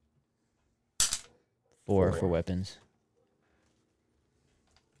 4 4. for weapons.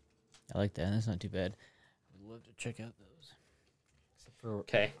 I like that. That's not too bad. I'd love to check out those. Except for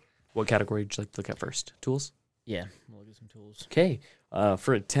Okay. What category would you like to look at first? Tools? Yeah, we'll look at some tools. Okay.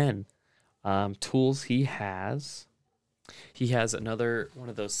 For a 10, tools he has another one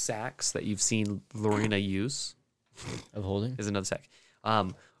of those sacks that you've seen Lorena use. Of holding? Is another sack.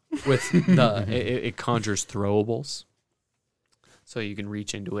 With the it conjures throwables. So you can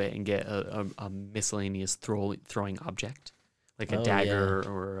reach into it and get a miscellaneous throwing object. Like a dagger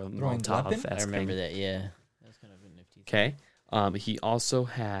or a Throwing Molotov. weapon? I remember that, yeah. That's kind of a nifty. Okay. He also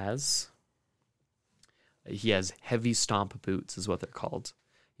has heavy stomp boots is what they're called.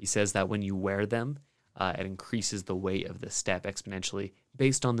 He says that when you wear them, it increases the weight of the step exponentially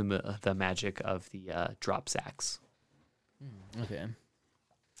based on the magic of the drop sacks. Okay.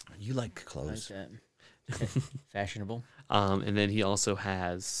 You like I like clothes. that. Fashionable. And then he also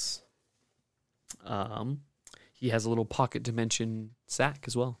has he has a little pocket dimension sack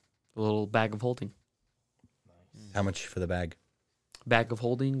as well. A little bag of holding. How much for the bag? Bag of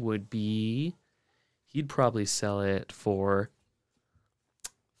holding would be, he'd probably sell it for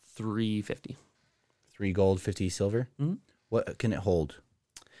 $350. 3 gold, 50 silver. Mhm. What can it hold?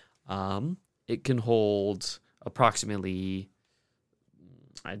 It can hold approximately,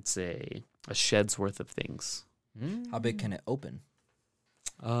 I'd say, a shed's worth of things. how big can it open?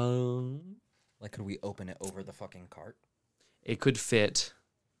 Like, could we open it over the fucking cart? It could fit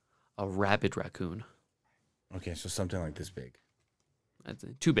a rabid raccoon. Okay, so something like this big. I'd say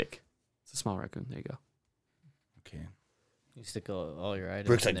too big. It's a small raccoon. There you go. Okay. You stick all your items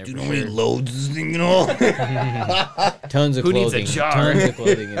Brooks in like, there do you for know how many sure. loads this thing can hold? Tons of Who needs clothing. a jar? Tons of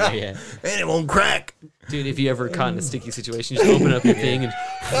clothing in there, yeah. And it won't crack. Dude, if you ever caught in a sticky situation, just open up your thing and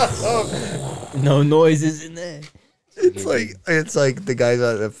No noises in there. It's like the guys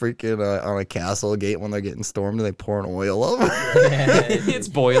at the freaking on a castle gate when they're getting stormed and they pour an oil over. it's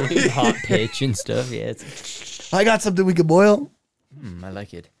boiling. Hot pitch and stuff, yeah. It's, I got something we can boil. I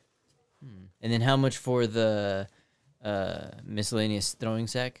like it. And then how much for the miscellaneous throwing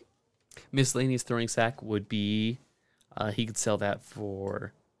sack? Miscellaneous throwing sack would be, he could sell that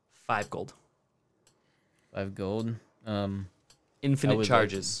for 5 gold. 5 gold. Infinite would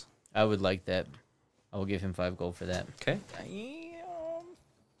charges. I would like that. I will give him 5 gold for that. Okay.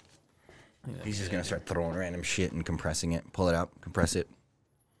 He's just gonna start throwing random shit and compressing it. Pull it out, compress it.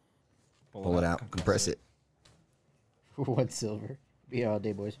 Pull it out, compress it. What silver? Be here all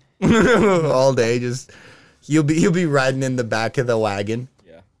day, boys. All day, just he'll be riding in the back of the wagon.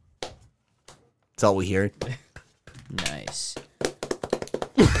 Yeah. That's all we hear. Nice.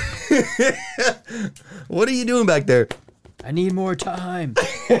 What are you doing back there? I need more time.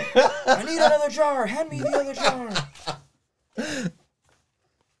 I need another jar. Hand me the other jar.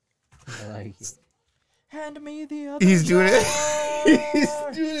 I like it. Hand me the other He's doing jar. it.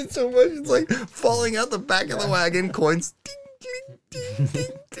 He's doing it so much. It's like falling out the back of the wagon. Coins. Ding, ding, ding,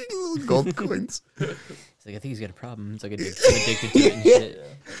 ding, ding, little gold coins. It's like, I think he's got a problem. It's like I'm addicted to it and shit.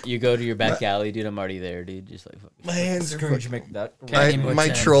 You go to your back alley, dude. I'm already there, dude. Just like, fuck. My hands are. Scrooge, make that. My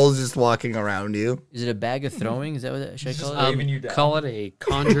troll's just walking around you. Is it a bag of throwing? Is that what that should I call it? waving you down. Call it a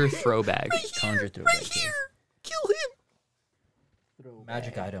conjure throw bag. Conjure throw bag. Yeah. Kill him.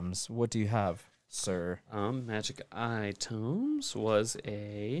 Magic items. What do you have, sir? Magic items was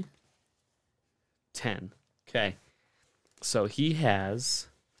a 10. Okay. So he has,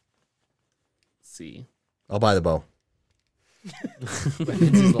 let's see. I'll buy the bow.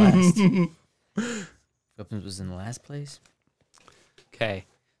 Weapons is last. Weapons was in the last place. Okay.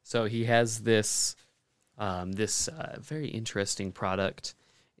 So he has this very interesting product.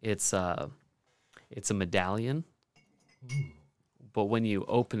 It's a medallion. But when you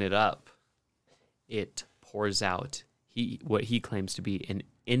open it up, it pours out what he claims to be an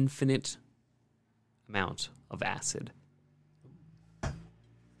infinite amount of acid.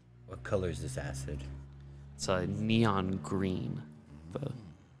 What color is this acid? It's a neon green, a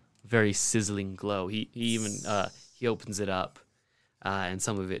very sizzling glow. He even he opens it up, and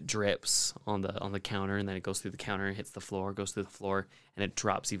some of it drips on the counter, and then it goes through the counter and hits the floor, goes through the floor, and it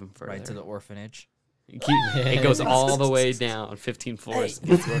drops even further. Right to the orphanage. It goes all the way down 15 floors.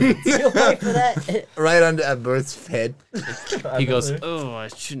 Right under Bert's head. He goes, "Oh, I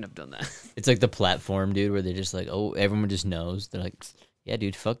shouldn't have done that." It's like the platform, dude, where they're just like, oh, everyone just knows. They're like, yeah,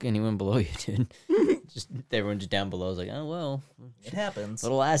 dude, fuck anyone below you, dude. Just everyone just down below is like, oh, well. It happens.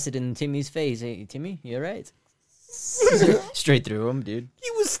 Little acid in Timmy's face. Hey, Timmy, you all right? Straight through him, dude.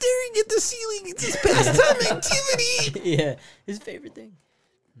 He was staring at the ceiling. It's his pastime activity. Yeah, his favorite thing.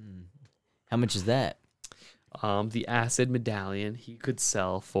 How much is that? The acid medallion he could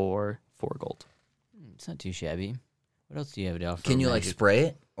sell for 4 gold. It's not too shabby. What else do you have to offer? Can you like Magic? spray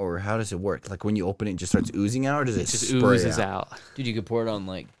it, Or how does it work? Like when you open it, it just starts oozing out, or does it just spray oozes out. Dude, you could pour it on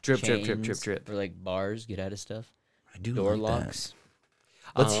like Drip, drip, drip, chains drip, drip. or like bars, get out of stuff. I do Door like that. locks.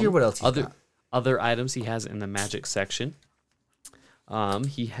 Let's hear what else he's got. Other items he has in the magic section.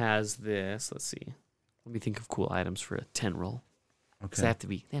 He has this. Let's see. Let me think of cool items for a 10 roll. Okay. They have to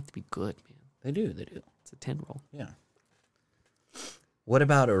be good, man. They do. They do. It's a 10 roll. Yeah. What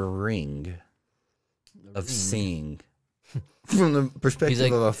about a ring of seeing? From the perspective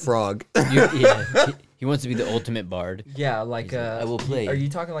like- of a frog. He wants to be the ultimate bard. Yeah, like He's like, I will play. Are you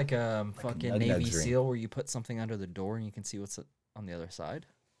talking like a fucking Nug Navy Nug's ring. SEAL where you put something under the door and you can see what's on the other side?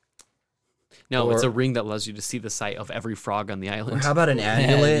 No, it's Or- a ring that allows you to see the sight of every frog on the Or island. how about an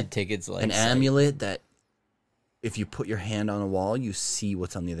amulet? Tickets like An sight. amulet that if you put your hand on a wall, you see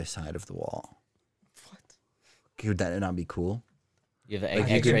what's on the other side of the wall. What? Could that not be cool? You have Like,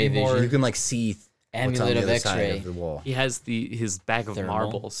 X-ray you could be vision. You can like see what's on Amulet the of other side X-ray. of the wall. He has his bag of Thermal.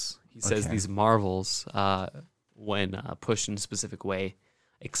 marbles. He says Okay. these marbles, when pushed in a specific way,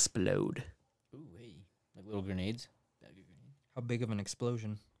 explode. Ooh, hey. Like little grenades. Bag of grenades. How big of an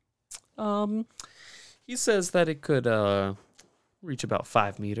explosion? He says that it could reach about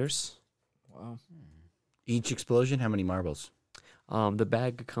 5 meters. Wow. Each explosion, how many marbles? The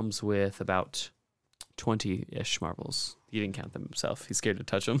bag comes with about 20-ish marbles. He didn't count them himself. He's scared to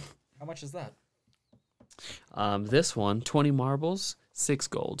touch them. How much is that? This one, 20 marbles, 6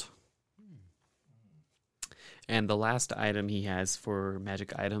 gold. And the last item he has for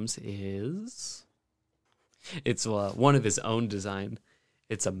magic items is... It's one of his own design.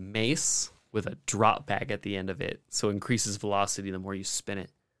 It's a mace with a drop bag at the end of it. So it increases velocity the more you spin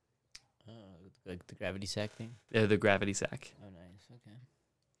it. Oh, like the gravity sack thing? The gravity sack. Oh, nice. Okay.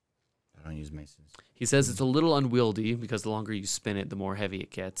 I don't use maces. He says it's a little unwieldy because the longer you spin it, the more heavy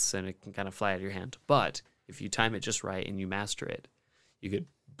it gets and it can kind of fly out of your hand. But if you time it just right and you master it, you could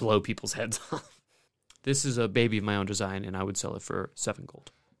blow people's heads off. This is a baby of my own design, and I would sell it for 7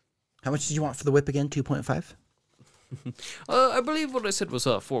 gold. How much did you want for the whip again? 2.5? I believe what I said was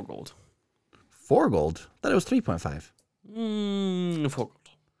 4 gold. 4 gold? I thought it was 3.5. 4 gold.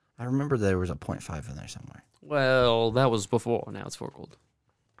 I remember there was a 0.5 in there somewhere. Well, that was before. Now it's 4 gold.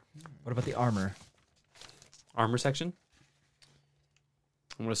 What about the armor? Armor section?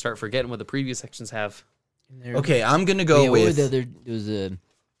 I'm going to start forgetting what the previous sections have. Okay, I'm going to go What were with... the other? It was the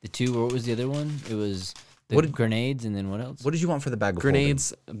two. What was the other one? It was the What did- grenades, and then what else? What did you want for the bag of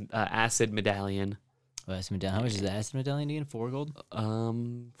Grenades, acid medallion. Oh, acid medallion. How much is the acid medallion again? 4 gold.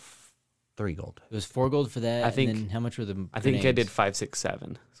 holding? 3 gold. It was 4 gold for that. I think- And then how much were the? I think I grenades? did 5, 6,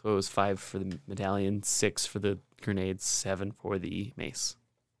 7. So it was 5 for the medallion, 6 for the grenades, 7 for the mace.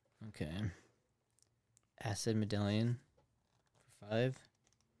 Okay. Acid medallion for 5.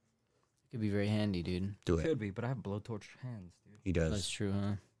 Could be very handy, dude. Do it. Could be, but I have blowtorch hands, dude. He That's does. true,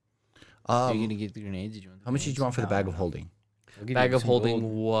 huh? Are you Um, gonna get the grenades? Did you want the how much did you want for the bag of holding? I'll give Bag you of some holding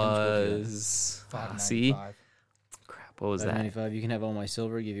gold. was... see? $5.95. Crap, what was that? 5.95. You can have all my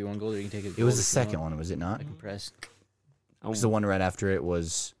silver. Give you 1 gold, or you can take it. It was the second one, was it not? I can press. Oh, Because the one right after it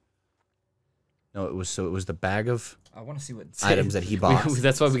was... No, it was the bag of I want to see what. items that he bought.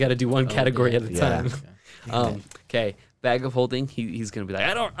 that's why we got to do one Oh, category at a yeah. time. Okay, bag of holding. He's gonna be like,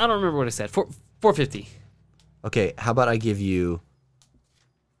 I don't remember what I said. 450. Okay, how about I give you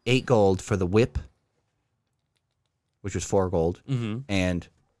 8 gold for the whip, which was 4 gold, Mm-hmm. and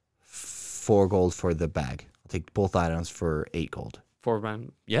 4 gold for the bag. I'll take both items for 8 gold. 4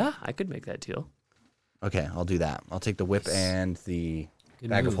 round. Yeah, I could make that deal. Okay, I'll do that. I'll take the whip and the Good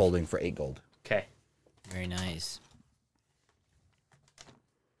bag of move. holding for 8 gold. Okay. Very nice.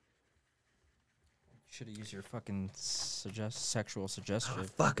 Should have used your fucking sexual suggestion.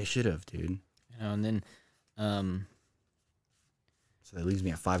 Fuck, I should have, dude. You know, and then, So that leaves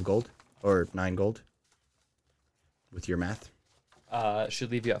me at 5 gold or 9 gold with your math.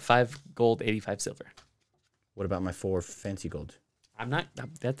 Should leave you at 5 gold, 85 silver. What about my 4 fancy gold? I'm not.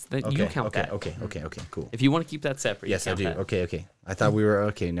 That's that. Okay, You count okay, that. okay, cool. If you want to keep that separate, Yes, you I count do. that. Okay. I thought we were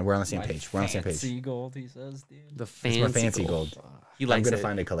okay. Now we're on the same My page. We're on the same page. fancy gold, he says, dude. The It's fancy, my fancy gold. He I'm likes gonna it.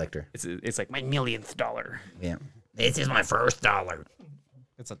 find a collector. It's like my millionth dollar. Yeah. This is my first dollar.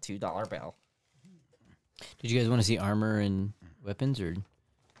 It's a $2 bill. did you guys want to see armor and weapons, or?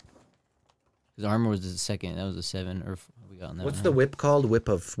 Because armor was the second. That was the 7. Or we got on that. What's one, the huh? whip called? Whip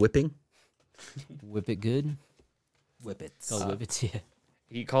of whipping? Whip it good? Whip it. Oh, whip it. Yeah.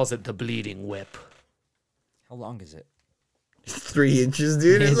 He calls it the bleeding whip. How long is it? 3 inches,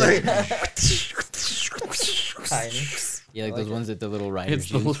 dude. It's like Tiny. Yeah, like I those like ones that the little riders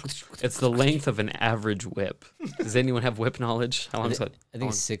It's use. it's the length of an average whip. Does anyone have whip knowledge? How long is that? I think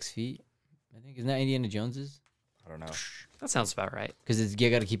it's 6 feet. I think isn't that Indiana Jones's? I don't know. That sounds about right. Because you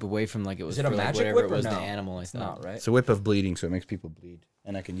got to keep away from like it was Is it a for, like, magic whatever whip it or was no? the animal. I It's thought. not, right? It's a whip of bleeding, so it makes people bleed,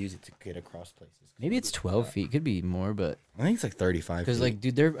 and I can use it to get across places. Maybe it's 12 feet. Could be more, but I think it's like 35. because feet. like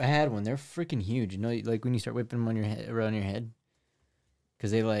dude, I had one. They're freaking huge. You know, like when you start whipping them on your head around your head,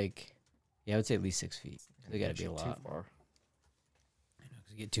 because they like, yeah, I would say at least 6 feet. They got to be a lot. Too far.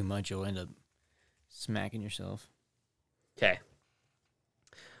 Because you get too much, you'll end up smacking yourself. Okay.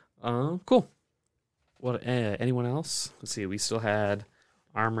 Cool. What? Anyone else? Let's see. We still had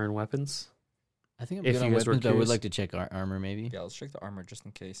armor and weapons. I think I'm If good you on guys were weapons, but I would curious. like to check our armor maybe. Yeah, let's check the armor just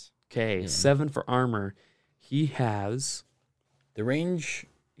in case. Okay, Yeah. 7 for armor. He has the range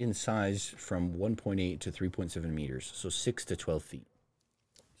in size from 1.8 to 3.7 meters, so 6 to 12 feet.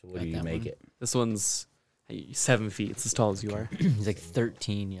 So what Got do you that make one. it? this one's 7 feet. It's as tall as you are. He's like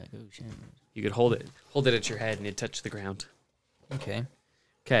 13. You're like, oh shit. You could hold it at your head, and it'd touch the ground. Okay.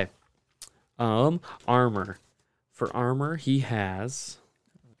 Okay. Armor. For armor, he has.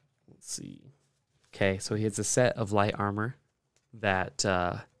 Let's see. Okay, so he has a set of light armor that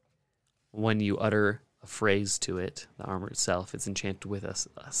when you utter a phrase to it, the armor itself, it's enchanted with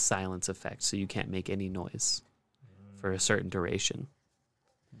a silence effect, so you can't make any noise for a certain duration.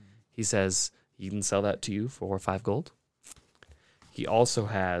 He says he can sell that to you for 5 gold. He also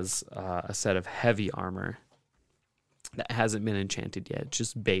has a set of heavy armor that hasn't been enchanted yet,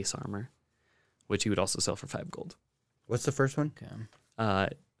 just base armor, which he would also sell for 5 gold. What's the first one?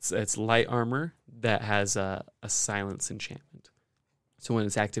 Okay. It's light armor that has a silence enchantment. So when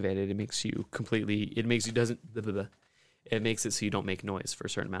it's activated, it makes you completely. It makes you doesn't. It makes it so you don't make noise for a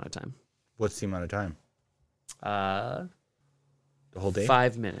certain amount of time. What's the amount of time? The whole day?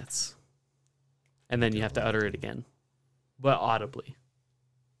 5 minutes, and then you have to utter it again, but audibly.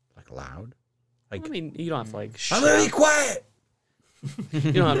 Like loud? I mean, you don't have to like. I'm Shout. gonna be quiet.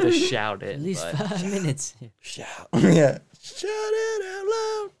 You don't have to shout it. At least but 5 minutes. Shout. Yeah. Shout it out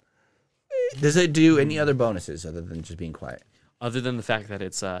loud. Does it do any other bonuses other than just being quiet? Other than the fact that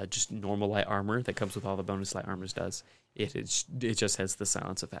it's just normal light armor that comes with all the bonus light armors does, it just has the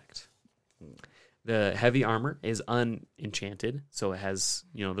silence effect. The heavy armor is unenchanted, so it has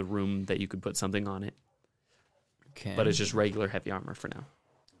the room that you could put something on it, Okay. but it's just regular heavy armor for now.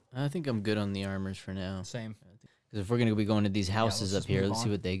 I think I'm good on the armors for now. Same. Because if we're gonna be going to these houses let's up just here, move let's see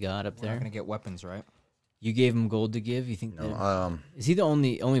on. what they got up We're not there. gonna get weapons, right? You gave him gold to give. You think? No. that- Is he the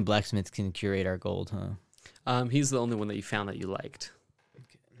only blacksmith can curate our gold? Huh? He's the only one that you found that you liked.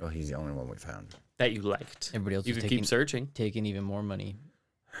 Oh, he's the only one we found. Everybody else You was could keep searching. taking even more money.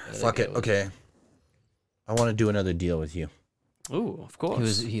 Fuck it. Okay. I want to do another deal with you. Ooh, of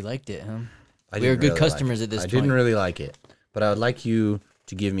course. He liked it, huh? I We were didn't good really customers like at this I point. didn't really like it, but I would like you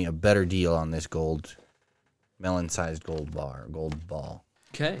to give me a better deal on this melon-sized gold ball,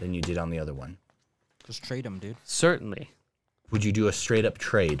 Okay, than you did on the other one. Just trade them, dude. certainly. Would you do a straight-up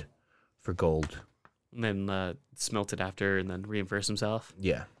trade for gold? And then smelt it after, and then reinforce himself.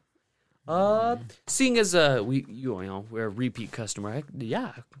 Yeah. Seeing as we're a repeat customer,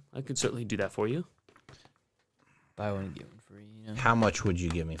 I could certainly do that for you. Buy one and get one free. You know. How much would you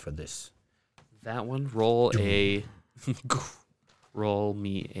give me for this? That one, roll me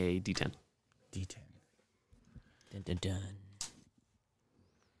a d10. D10. Dun, dun, dun.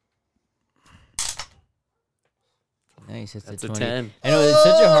 Nice. That's a a 20. 10. I know it's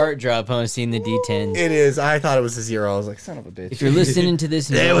such a heart drop, huh? Seeing the D10s. It is. I thought it was a 0. I was like, son of a bitch. If you're listening to this,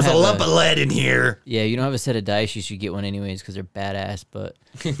 and you There don't was a have lump of lead in here. Yeah, you don't have a set of dice, you should get one anyways because they're badass. But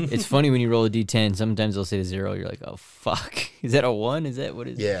it's funny when you roll a D10. Sometimes they'll say a 0. You're like, oh fuck, is that a 1? Is that what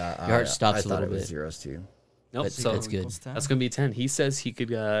is? Yeah. Your heart stops I a thought little it was bit. zeros too. Nope, That's- so that's good. that's gonna be 10. He says he could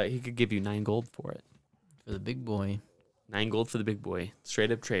give you 9 gold for it. For the big boy. 9 gold for the big boy.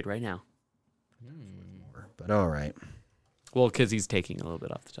 Straight up trade right now. But all right. Well, because he's taking a little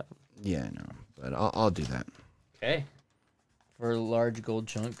bit off the top. Yeah, I know. But I'll do that. Okay. For a large gold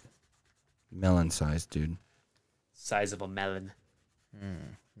chunk. Melon-sized, dude. Size of a melon.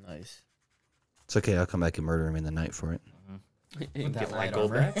 Nice. It's okay. I'll come back and murder him in the night for it. And that get my light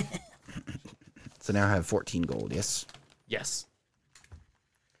gold armor. back. So now I have 14 gold. Yes. Yes.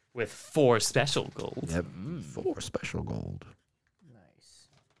 With 4 special gold. Yep. 4 special gold. Nice.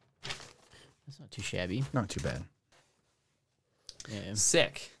 That's not too shabby. Not too bad. Yeah.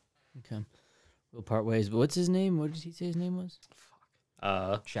 Sick. Okay. We'll part ways. But what's his name? What did he say his name was?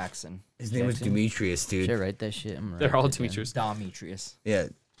 Jackson. His name was Jackson? Demetrius, dude. Should I write that shit? I'm gonna They're write all that down. Demetrius. Demetrius. Yeah.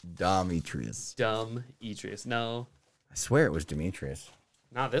 Demetrius. Dumb Etrius. No, I swear it was Demetrius.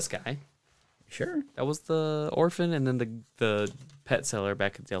 not this guy. Sure. That was the orphan and then the pet seller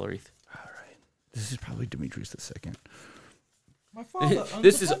back at Delreath. All right. This is probably Demetrius the second. My father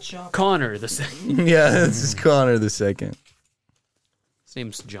This is Connor the second. Yeah, this is Connor the second. His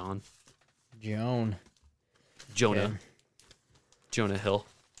name's John. Joan. Jonah. Okay. Jonah Hill.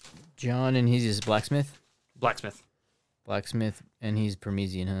 John, and he's his blacksmith? Blacksmith. Blacksmith, and he's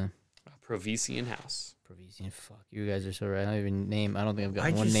Parmesian, huh? Provisian house. Parmesian, fuck. You guys are so right. I don't even name, I don't think I've got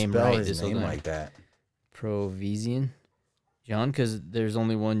Why'd one you name spell right his this whole name time. like that? Provisian? John, because there's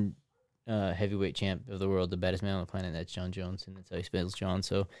only one heavyweight champ of the world, the baddest man on the planet, and that's John Jones, and that's how he spells John.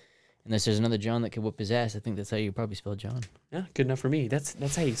 So, unless there's another John that could whoop his ass, I think that's how you probably spell John. Yeah, good enough for me. That's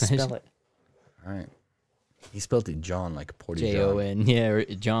how you spell it. All right. He spelled it John like a Porty Jon. Yeah, or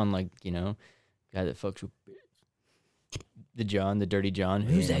John, like, you know, guy that fucks with the John, the dirty John.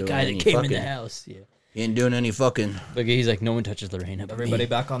 Who's ain't that doing guy any that came in the fucking- house? Yeah. He ain't doing any fucking. Look, he's like, no one touches Lorena. But Everybody me.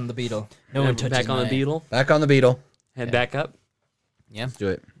 back on the beetle. No one touches Back on the my- beetle. Back on the beetle. Head Yeah. back up. Yeah. Let's do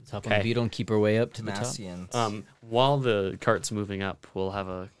it. Let's hop on the Okay. beetle and keep our way up to the top. Massians. While the cart's moving up, we'll have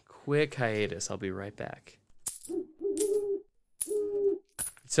a quick hiatus. I'll be right back.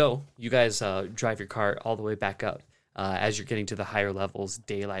 So you guys drive your cart all the way back up. As you're getting to the higher levels,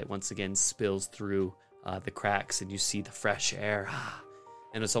 daylight once again spills through the cracks, and you see the fresh air.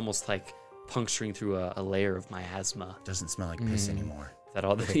 And it's almost like puncturing through a layer of miasma Doesn't smell like piss anymore. that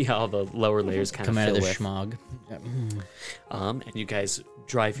all the lower layers kind Come of out of fill the with. schmog. And you guys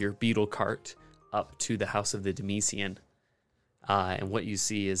drive your beetle cart up to the house of the Demesian. And what you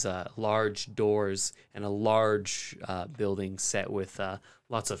see is large doors and a large building set with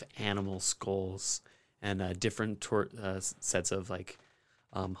lots of animal skulls and different sets of like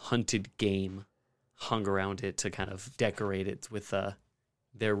hunted game hung around it to kind of decorate it with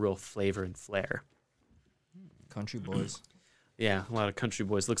their real flavor and flair. Country boys. Yeah, a lot of country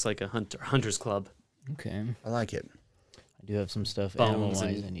boys. Looks like a hunter's club. Okay. I like it. I do have some stuff Bones animal-wise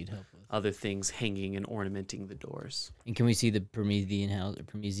and- I need help with. Other things hanging and ornamenting the doors. And can we see the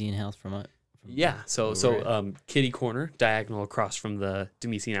Parmesian house from it? Yeah, so where we're kitty corner, diagonal across from the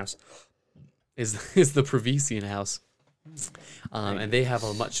Demesian house, is the Provisian house, and they have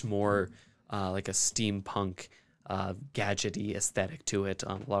a much more like a steampunk, gadgety aesthetic to it.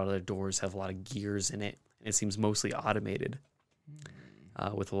 A lot of their doors have a lot of gears in it, and it seems mostly automated,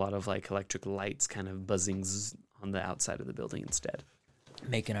 with a lot of like electric lights kind of buzzing on the outside of the building instead.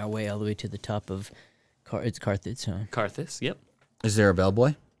 Making our way all the way to the top of it's Carthage, huh? Carthus, yep, Is there a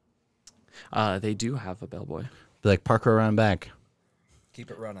bellboy? they do have a bellboy. Be like, park her around back. Keep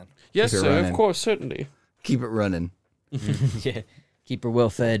it running. Yes, Keep it sir, running. of course, certainly. Keep it running. Yeah. Keep her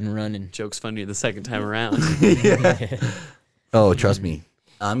well fed and running. Joke's funnier the second time around. Oh, trust me.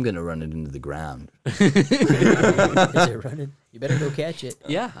 I'm going to run it into the ground. Is it running? You better go catch it.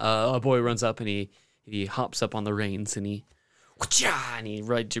 Yeah, a boy runs up and he hops up on the reins and he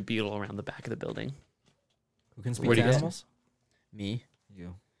rides your beetle around the back of the building. Who can speak Where do to you go? animals? Me?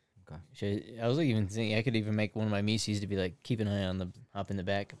 You. I was even thinking I could even make one of my Mises to be like, keep an eye on the hop in the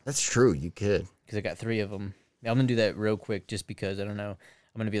back. That's true. You could. Because I got 3 of them. I'm going to do that real quick just because, I don't know.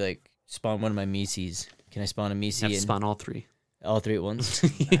 I'm going to be like, spawn one of my Mises. Can I spawn a You Misi have to and spawn all 3. all 3 at once? I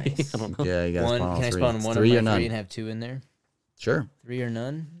don't know. Yeah, you got to One, spawn all can I 3. spawn It's one 3 or of my none. 3 and have 2 in there? Sure. 3 or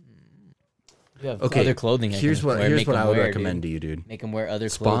none? You have Okay, other clothing. Here's what I would recommend to you, dude. Make them wear other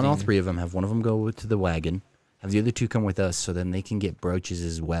Spawn clothing. all 3 of them. Have one of them go to the wagon. Have the other 2 come with us, so then they can get brooches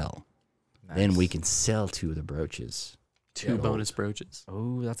as well. Then we can sell 2 of the brooches. 2 bonus brooches.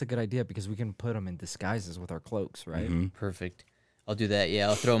 Oh, that's a good idea because we can put them in disguises with our cloaks, right? Mhm. Perfect. I'll do that. Yeah,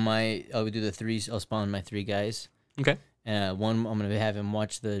 I'll do the 3s. I'll spawn my 3 guys. Okay. One, I'm gonna have him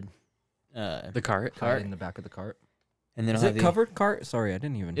watch the The cart. cart, In the back of the cart. and then Is I'll it have covered cart? Sorry, I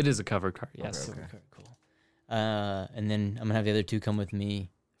didn't even. It is a covered cart, yes. Okay. Cool. And then I'm gonna have the other 2 come with me.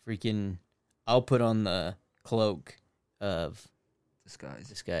 Freaking, I'll put on the cloak of Disguise.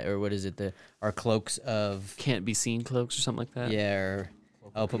 this guy, or what is it? Our cloaks of Can't be seen cloaks or something like that. yeah. Or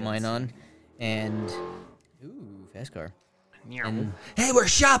I'll put mine on, and ooh, fast car. And Hey, we're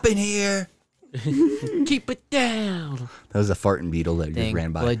shopping here. Keep it down. That was a farting beetle that just dang,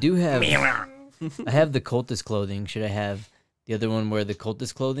 ran by. well, I do have. I have the cultist clothing. Should I have the other one wear the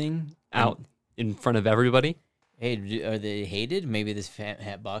cultist clothing Out in front of everybody. Hey, are they hated? Maybe this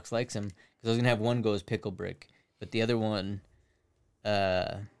hat box likes them. Because I was gonna have one go as pickle brick, but the other one,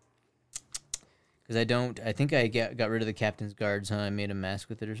 because I don't. I think I got rid of the captain's guards. Huh? I made a mask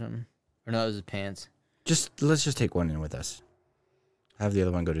with it or something. Or no, it was his pants. Let's just take one in with us. Have the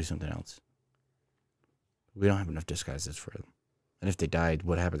other one go do something else. We don't have enough disguises for them. And if they died,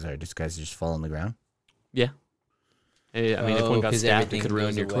 what happens? Our disguises just fall on the ground? Yeah. I mean, if one got 'cause stabbed, it everything could ruin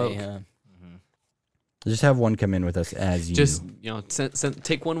goes your away, cloak. huh? Just have one come in with us as you. Just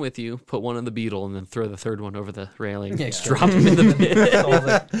take one with you, put one on the beetle, and then throw the third one over the railing. Just drop him in the pit. all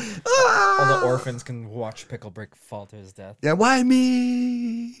the orphans can watch Picklebrick fall to his death. Yeah, why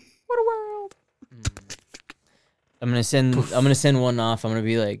me? What a world! I'm gonna send one off. I'm gonna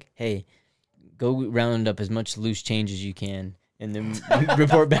be like, hey, go round up as much loose change as you can, and then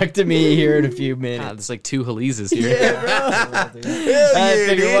report back to me here in a few minutes. God, there's like 2 Halizas here. Yeah, bro. I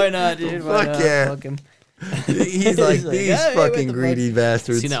figure, why not, dude? Why not? Yeah. Fuck him. He's like, these hey, fucking what the greedy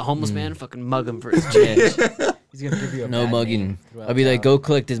bastards. See that homeless man? Fucking mug him for his change. He's gonna give you a No bad mugging. name throughout I'll be like, town. go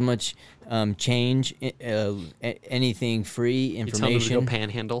collect as much change, anything free You tell him to information. go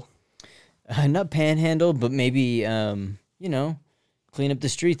panhandle. Not panhandle, but maybe clean up the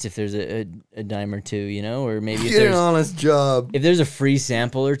streets if there's a dime or two, or maybe if Get an there's honest job. if there's a free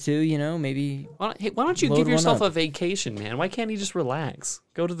sample or two, maybe. Why don't you Load give one yourself up. a vacation, man? Why can't he just relax?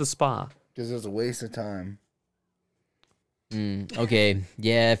 Go to the spa. Because it was a waste of time. Okay,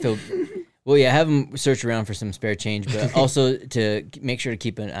 yeah, I feel. Well, yeah, have him search around for some spare change, but also to make sure to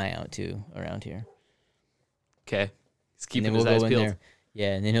keep an eye out too around here. Okay. He's And keeping then his we'll eyes go in peeled. there.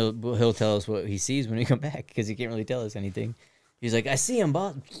 Yeah, and then he'll tell us what he sees when we come back because he can't really tell us anything. He's like, I see him,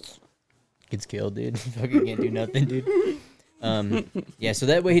 boss. Gets killed, dude. Fucking can't do nothing, dude. Yeah, so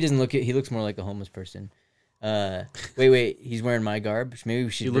that way he doesn't he looks more like a homeless person. Wait, he's wearing my garb. Maybe we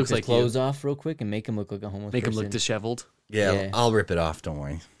should He rip looks his like clothes off real quick and make him look like a homeless Make person. him look disheveled. Yeah, Yeah. I'll rip it off. Don't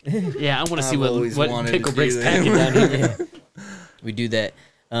worry. Yeah, I want to see I've what always wanted to Pickle do Brick's that. packing down here. Yeah. We do that.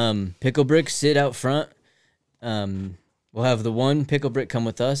 Pickle Brick, sit out front. We'll have the one Pickle Brick come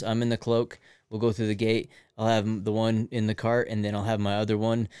with us. I'm in the cloak. We'll go through the gate. I'll have the one in the cart, and then I'll have my other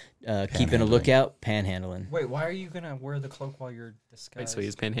one keeping a lookout, panhandling. Wait, why are you gonna wear the cloak while you're disguised? Wait, so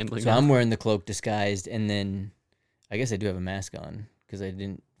he's panhandling. So I'm wearing the cloak disguised, and then I guess I do have a mask on because I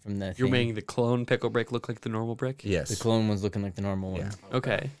didn't from the You're thing. making the clone Pickle Brick look like the normal brick? Yes. The clone one's looking like the normal one. Yeah.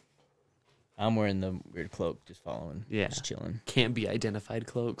 Okay. I'm wearing the weird cloak, just following. Yeah. Just chilling. Can't be identified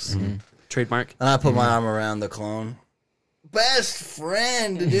cloaks. Mm-hmm. Trademark. And I put my arm around the clone. Best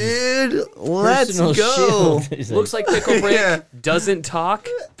friend, dude. Let's Personal go. shield. He's Looks like Pickle Brick Yeah. doesn't talk.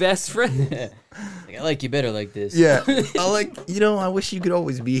 Best friend. like, I like you better like this. Yeah. I wish you could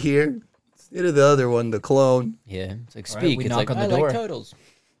always be here. Instead of the other one, the clone. Yeah. It's like All right, speak. we It's knock like, on the I door. like turtles.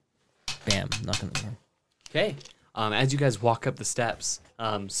 Bam. Knock on the door. Okay. As you guys walk up the steps,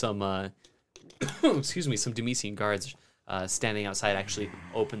 some Demesian guards standing outside actually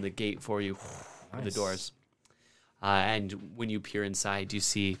open the gate for you, or the doors. And when you peer inside, you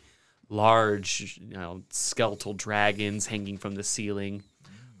see large, skeletal dragons hanging from the ceiling,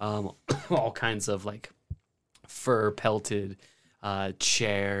 all kinds of like fur pelted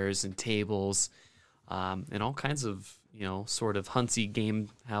chairs and tables, and all kinds of sort of huntsy game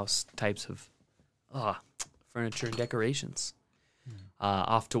house types of furniture and decorations.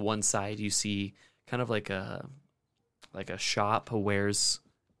 Off to one side, you see kind of like a shop, a wares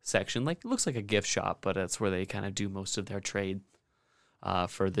section. Like it looks like a gift shop, but that's where they kind of do most of their trade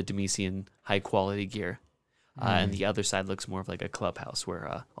for the Demesian high quality gear. And the other side looks more of like a clubhouse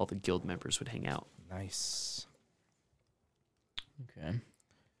where all the guild members would hang out. Nice. Okay.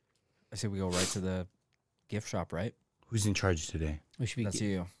 I say we go right to the gift shop, right? Who's in charge today? We should be. That's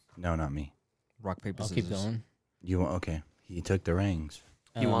you. No, not me. Rock, paper, I'll scissors. keep going. You want? Okay. He took the rings.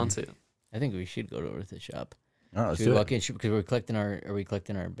 He wants it. I think we should go over to the shop. All right, let's Should we do walk it. in? Because we're collecting Are we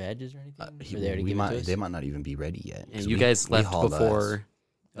collecting our badges or anything? Or they already we give it to might, us? they might not even be ready yet. And 'cause you we- guys we left hauled before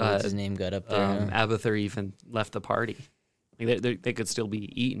What's his name got up there? huh? Abathur even left the party. Like they could still be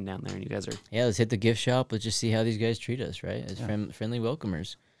eating down there, and you guys are. Yeah, let's hit the gift shop. Let's just see how these guys treat us, right? As friendly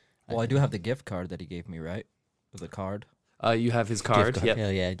welcomers. Well, I do have the gift card that he gave me, right? With the card. You have his card. Gift Yep.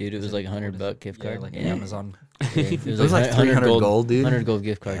 Hell yeah, dude! It was like What is $100 it? gift Yeah, card. like Yeah. Amazon. Yeah, it It was like 300 gold, dude. 100 gold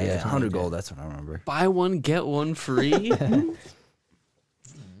gift card. Yeah, 100 gold. That's what I remember. Buy one get one free. Okay.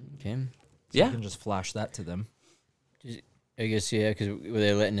 So Yeah. you can just flash that to them. I guess yeah, because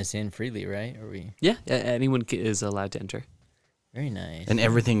they're letting us in freely, right? Or we? Yeah, anyone is allowed to enter. Very nice. And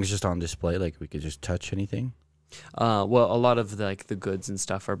everything's just on display. Like we could just touch anything. Well, a lot of the goods and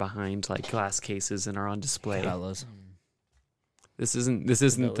stuff are behind like glass cases and are on display. Fellas. This isn't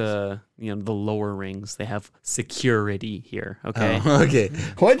the the lower rings. They have security here. Okay. Oh, okay.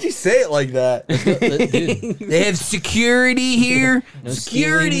 Why'd you say it like that? Dude, They have security here. No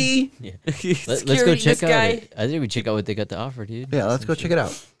Security. yeah. Let's go check out. I think we check out what they got to offer, dude. Yeah, let's go check it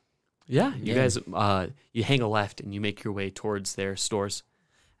out. Yeah, you Yeah. guys, you hang a left and you make your way towards their stores,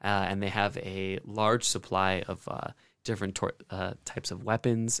 and they have a large supply of different types of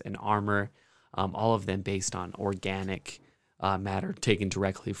weapons and armor, all of them based on organic matter taken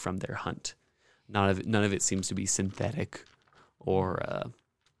directly from their hunt. None of it seems to be synthetic or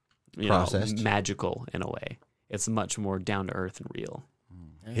Processed. magical in a way. It's much more down to earth and real.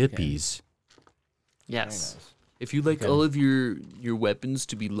 Okay. Hippies. Yes. nice. If you'd like Okay. all of your weapons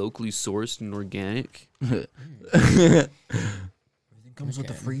to be locally sourced and organic, Everything comes with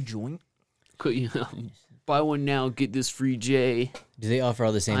a Okay. free joint. buy one now, get this free J. Do they offer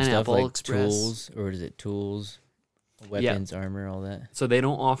all the same Pineapple stuff like Express. tools, or is it tools, weapons, armor, all that? So they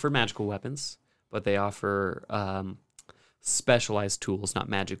don't offer magical weapons, but they offer specialized tools, not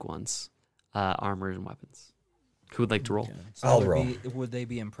magic ones, armor and weapons. Who would like to roll? Okay. So I'll roll. Would they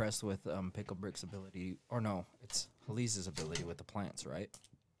be impressed with Pickle Brick's ability? Or no, it's Halise's ability with the plants, right?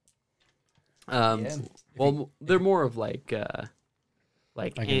 Well, they're more of like I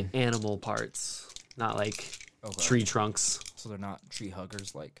can- animal parts, not like Okay. tree trunks. So they're not tree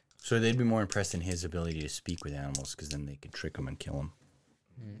huggers like. So they'd be more impressed in his ability to speak with animals, because then they could trick them and kill them.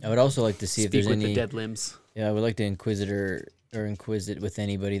 I would also like to see if Speak there's with the any. dead limbs. Yeah, I would like to inquise it with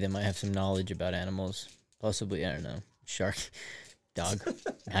anybody that might have some knowledge about animals. Possibly, I don't know, shark, dog,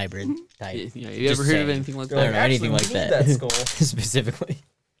 hybrid type. Yeah, you Just ever heard of saying. anything like I don't that? know anything like that, specifically.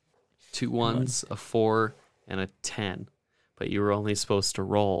 2 1s, a 4, and a 10. But you were only supposed to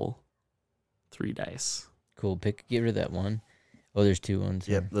roll 3 dice. Cool. Get rid of that one. Oh, there's 2 ones.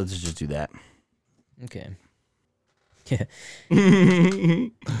 Yep, let's just do that. Okay. Yeah.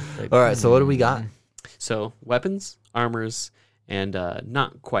 All right, so what do we got? So weapons, armors, and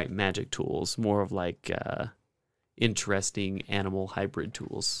not quite magic tools, more of like interesting animal hybrid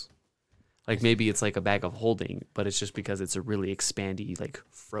tools. Like maybe it's like a bag of holding, but it's just because it's a really expandy like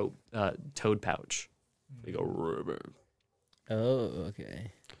toad pouch. They go rubber. Oh,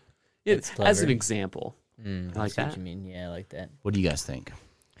 okay. Yeah, That's as an clever. example. I like see what that? you mean. Yeah, I like that. What do you guys think?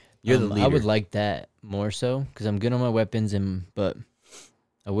 You're the leader. I would like that more so because I'm good on my weapons, but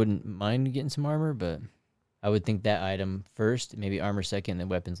I wouldn't mind getting some armor. But I would think that item first, maybe armor second, then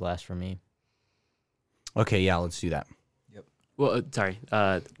weapons last for me. Okay, yeah, let's do that. Well, sorry.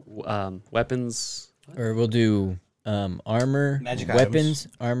 Weapons. Or we'll do armor, Magic weapons,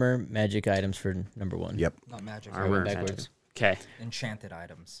 armor, magic items for number 1. Yep. Not magic. Armor. Or backwards. Okay. Enchanted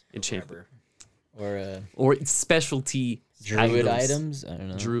items. Enchanted. Whatever. Or Or specialty druid items. I don't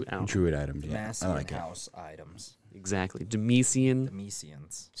know. Druid items, yeah. Massive I like it. house items. Exactly. Demesian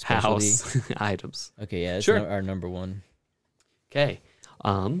Demesians. house items. Okay, yeah, that's Sure. our number 1. Okay.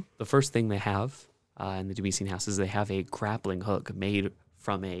 The first thing they have in the Demesian house is they have a grappling hook made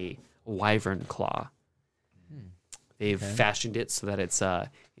from a wyvern claw. They've Okay. fashioned it so that it's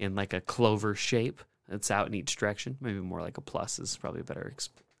in like a clover shape. It's out in each direction. Maybe more like a plus is probably a better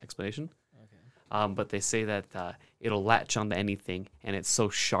explanation. But they say that it'll latch onto anything, and it's so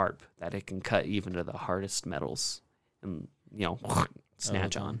sharp that it can cut even to the hardest metals and,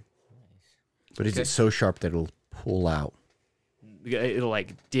 snatch okay. on. But is it so sharp that it'll pull out? It'll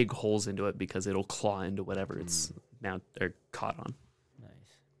like dig holes into it because it'll claw into whatever it's now or caught on.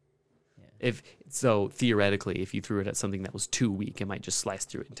 Nice. Theoretically, if you threw it at something that was too weak, it might just slice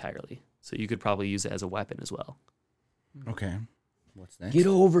through it entirely. So you could probably use it as a weapon as well. Okay. What's next? Get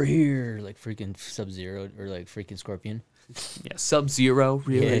over here, like freaking Sub-Zero or like freaking Scorpion. Yeah, Sub-Zero,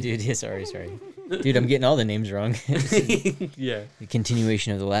 really? Yeah, dude. Yeah, sorry. Dude, I'm getting all the names wrong. Yeah. The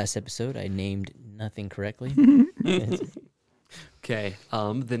continuation of the last episode, I named nothing correctly. Okay.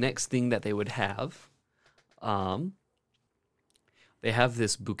 The next thing that they would have, they have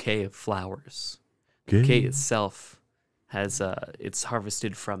this bouquet of flowers. The bouquet itself has it's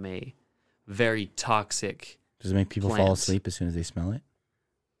harvested from a very toxic. Does it make people fall plant. asleep as soon as they smell it?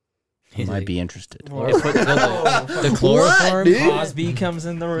 I might be interested. The chloroform. Cosby comes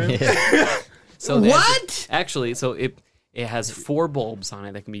in the room. Yeah. So actually, it has 4 bulbs on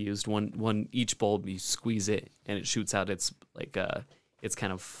it that can be used. One each bulb, you squeeze it and it shoots out its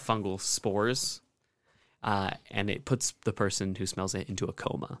kind of fungal spores, and it puts the person who smells it into a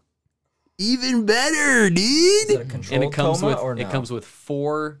coma. Even better, dude. Is it a controlled And it comes coma with or no? it comes with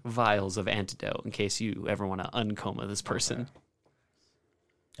 4 vials of antidote in case you ever want to uncoma this person.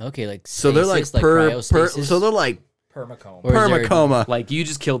 Okay, like So they're like stasis, cryostasis? so they're like permacoma. Or is there- permacoma. Like you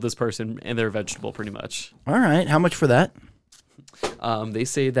just killed this person and they're a vegetable, pretty much. All right, how much for that? They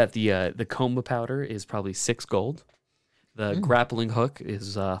say that the coma powder is probably 6 gold. The grappling hook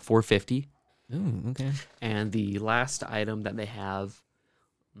is 450. Ooh, okay. And the last item that they have,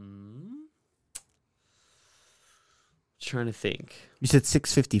 trying to think. You said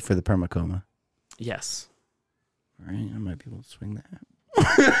 650 for the permacoma. Yes. All right, I might be able to swing that.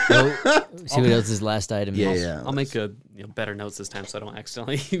 Well, see what else his last item is. I'll make better notes this time so I don't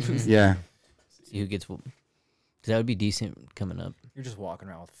accidentally. Yeah. See who gets what. Because that would be decent coming up. You're just walking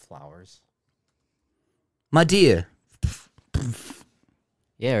around with flowers. My dear.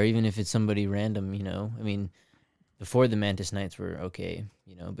 Yeah, or even if it's somebody random, you know. I mean, before the Mantis Knights were okay,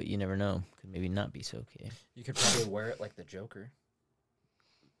 you know, but you never know. Could maybe not be so okay. You could probably wear it like the Joker.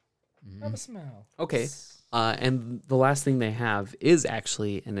 Mhm. Have a smell. Okay. And the last thing they have is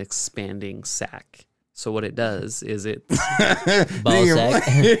actually an expanding sack. So what it does is it Ball sack.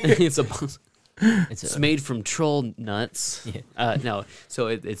 it's a It's it's a, made from troll nuts. Yeah. No, so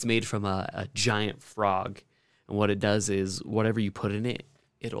it's made from a giant frog, and what it does is whatever you put in it,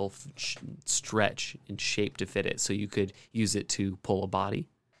 it'll stretch in shape to fit it. So you could use it to pull a body,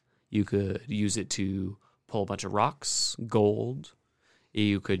 you could use it to pull a bunch of rocks, gold.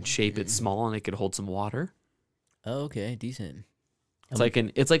 You could shape it small, and it could hold some water. oh, okay, decent. It's like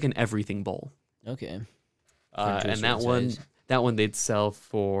an everything bowl. Okay. And that one they'd sell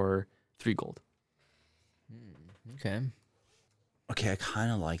for 3 gold. Okay. Okay, I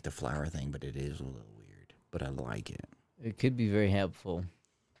kind of like the flower thing, but it is a little weird. But I like it. It could be very helpful.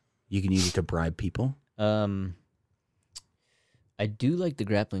 You can use it to bribe people. I do like the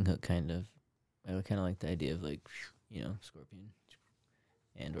grappling hook kind of. I kind of like the idea of like, you know, scorpion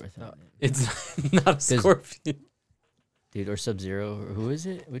and or something. It's not a scorpion. Dude, or Sub-Zero, or who is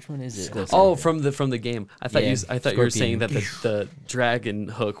it? Which one is it? Oh, from the game. I thought Yeah, I thought you were saying that Scorpion. the dragon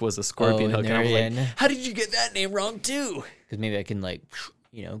hook was a scorpion Oh, hook. in And I'm there, like, yeah, no. how did you get that name wrong too? Because maybe I can like,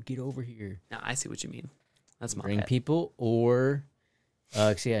 you know, get over here, No, I see what you mean. That's my bring bad. people, or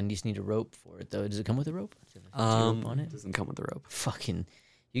see, I just need a rope for it though. Does it come with a rope? Does it have a rope on it? Doesn't come with the rope. Fucking,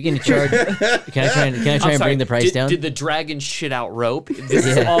 you gonna charge? Can I try and I'm sorry, bring the price down? Did the dragon shit out rope? This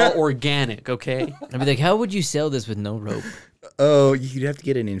is Yeah. all organic, okay? I'd be like, how would you sell this with no rope? Oh, you'd have to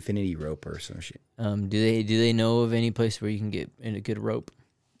get an infinity rope or some shit. Do they know of any place where you can get a good rope?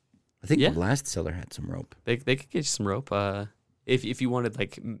 I think Yeah. the last seller had some rope. They could get you some rope. If you wanted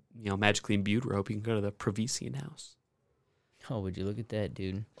like magically imbued rope, you can go to the Provisian house. Oh, would you look at that,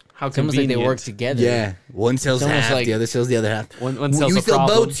 dude? How It's almost like they convenient. work together. Yeah, one sells It's almost half, like- the other sells the other half. One sells You a sell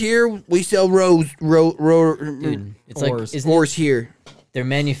problem. boats here, we sell Dude, it's like Oars. isn't it oars here. their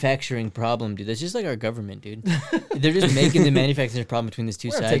manufacturing problem, dude? That's just like our government, dude. They're just making the manufacturing problem between these two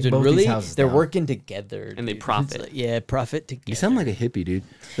We're gonna sides, take but both these really houses they're down. working together, And they dude. It's profit. like- yeah, profit together. You sound like a hippie, dude.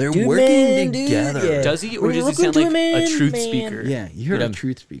 They're Dude, working man, dude, together. yeah. Does he, or We're does he looking sound to like a man, a truth man. speaker? Yeah, you're Dude, a I'm-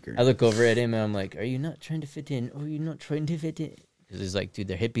 truth speaker. I look over at him and I'm like, "Are you not trying to fit in? Oh, you're not trying to fit in?" Because he's like, "Dude,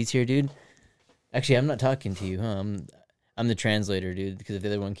 they're hippies here, dude." Actually, I'm not talking to you, huh? I'm the translator, dude. Because the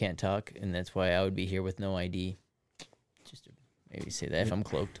other one can't talk, and that's why I would be here with no ID. Just to maybe say that if I'm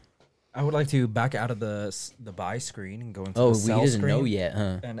cloaked. I would like to back out of the buy screen and go into Oh, the he sell doesn't screen know yet,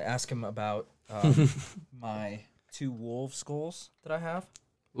 huh? and ask him about my 2 wolf skulls that I have.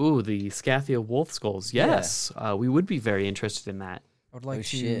 Ooh, the Scathia wolf skulls. Yes, we would be very interested in that. I would like Oh, to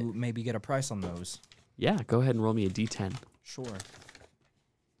shit. maybe get a price on those. Yeah, go ahead and roll me a d10. Sure.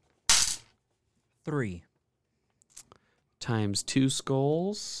 3. Times 2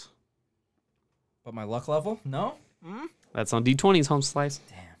 skulls. But my luck level? No? That's on d20s, home slice.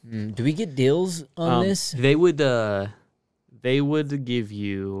 Do we get deals on this? They would give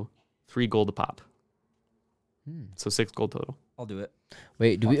you 3 gold a pop. So 6 gold total. I'll do it.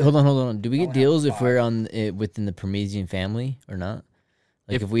 Wait, do we hold on? Do we I'll get have deals if 5. we're on within the Parmesian family or not?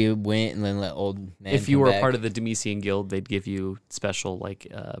 Like if we went and then let old man If you come were a back? part of the Demesian Guild, they'd give you special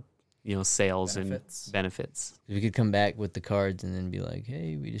sales Benefits. and benefits. we could come back with the cards and then be like,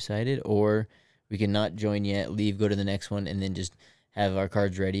 "Hey, we decided," or we can not join yet, leave, go to the next one, and then just have our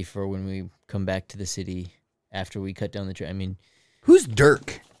cards ready for when we come back to the city after we cut down the tree. I mean, Who's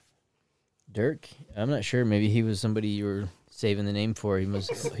Dirk? Dirk, I'm not sure. Maybe he was somebody you were saving the name for. He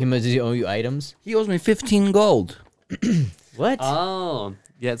must owe you items. He owes me 15 gold. What? Oh,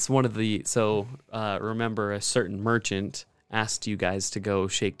 yeah, it's one of the. So remember, a certain merchant asked you guys to go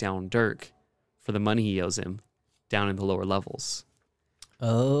shake down Dirk for the money he owes him down in the lower levels.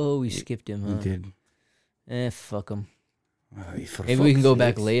 Oh, we skipped him, He huh? did. Fuck him. For Maybe we can go fuck's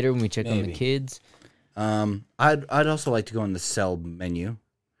back sakes. later when we check on the Maybe. kids. I'd also like to go on the sell menu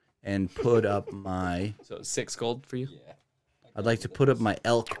and put up my. So 6 gold for you. I'd like to put up my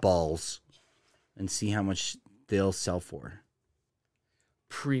elk balls and see how much they'll sell for.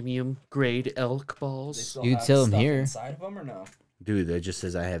 Premium grade elk balls. You could sell 'em here. Inside of them or no? Dude, it just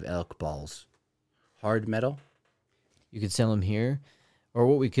says I have elk balls. Hard metal? You could sell them here. Or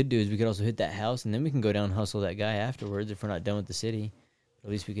what we could do is we could also hit that house, and then we can go down and hustle that guy afterwards if we're not done with the city. At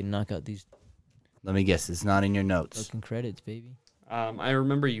least we can knock out these Let me guess, it's not in your notes. fucking credits, baby. I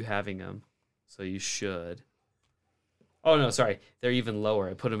remember you having them, so you should. Oh no, sorry, they're even lower.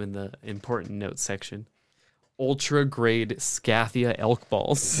 I put them in the important notes section. Ultra grade Scathia elk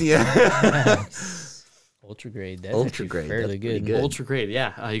balls. Yeah. Ultra grade. That's Ultra actually grade, fairly that's pretty good. good. Ultra grade,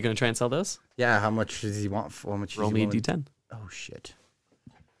 yeah. You gonna try and sell those? Yeah, how much does he want? How much? Roll does he me a want? D10. Oh shit!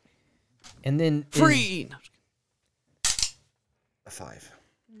 And then Free. No, A 5.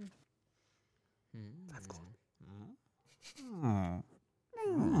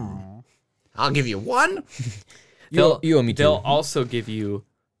 I'll give you 1. You owe me 2. They'll also give you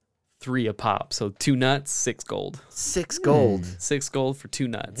 3 a pop. So 2 nuts, 6 gold. 6 gold. 6 gold for 2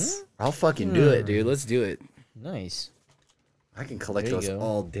 nuts. I'll fucking do it, dude. Let's do it. Nice. I can collect There you those go.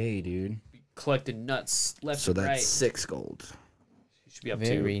 all day, dude. Collecting nuts left So and that's right. 6 gold. You should be up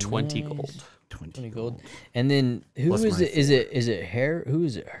Very to 20 nice. gold. 20 gold. And then who Plus is my it? Is it who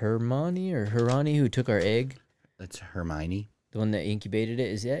is it? Hermione or Herani who took our egg? That's Hermione. The one that incubated it.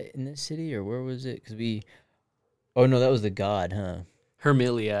 Is that in this city or where was it? Because we. Oh no, that was the god, huh?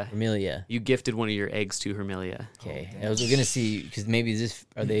 Hermilia. Hermilia. You gifted one of your eggs to Hermilia. Okay, I was gonna see because maybe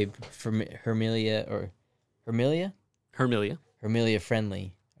are they from Hermilia or Hermilia? Hermilia. Hermilia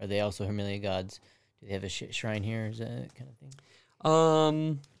friendly? Are they also Hermilia gods? Do they have a shrine here? Is that kind of thing?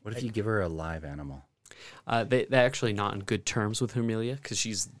 What if you give her a live animal? They're actually not in good terms with Hermilia because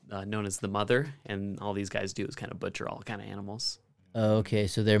she's known as the mother, and all these guys do is kind of butcher all kind of animals. Oh, okay,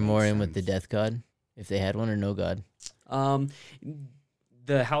 so they're more in with the sense. death god, if they had one, or no god.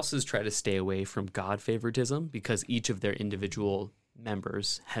 The houses try to stay away from god favoritism because each of their individual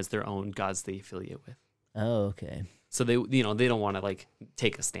members has their own gods they affiliate with. Oh, okay, So they don't want to like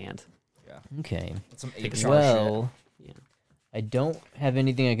take a stand. okay. That's some Take a HR Well, Yeah. I don't have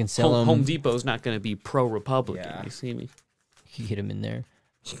anything I can sell them. Home Depot's not going to be pro-Republican. Yeah. You see me? Get him in there.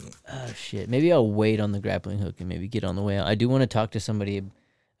 Oh shit! Maybe I'll wait on the grappling hook and maybe get on the way out. I do want to talk to somebody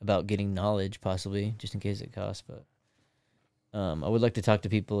about getting knowledge, possibly, just in case it costs. But I would like to talk to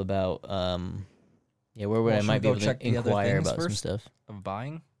people about where would Well, I should might we be go able to check the other inquire things about some first? stuff. of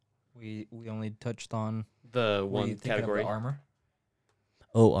buying. We only touched on The were you one thinking of category. the armor.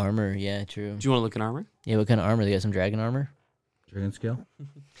 Oh, armor. Yeah, true. Do you want to look at armor? Yeah, what kind of armor? They got some dragon armor. Dragon scale?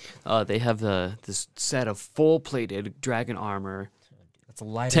 They have this set of full-plated dragon armor. That's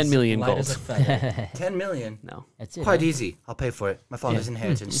light. 10 million light gold. as a feather. 10 million. No, That's it. Quite huh? easy. I'll pay for it. My father's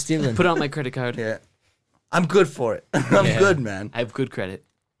inheritance. Stealing. put on my credit card. Yeah. I'm good for it. I'm Yeah. good, man. I have good credit.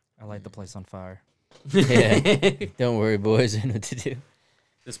 I light the place on fire. Yeah. Don't worry, boys. I know what to do.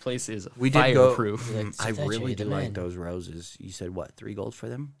 This place is We did go. fireproof. Like, I that's really actually do the like man. those roses. You said what? 3 gold for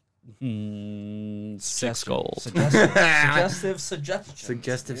them? 6 gold. Suggestive suggestion.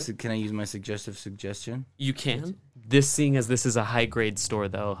 Suggestive. Can I use my suggestive suggestion? You can. Seeing as this is a high-grade store,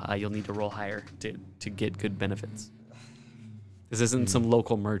 though, you'll need to roll higher to get good benefits. This isn't some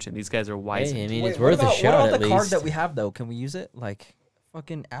local merchant. These guys are wise. Hey, I mean, Wait, it's worth a shot What at about the card least. that we have though? Can we use it? Like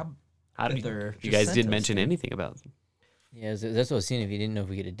fucking How did They're you just guys sent didn't us, mention dude. anything about them. Yeah, that's what I was seeing. If you didn't know if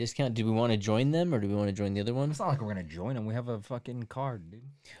we get a discount, do we want to join them or do we want to join the other one? It's not like we're gonna join them. We have a fucking card, dude.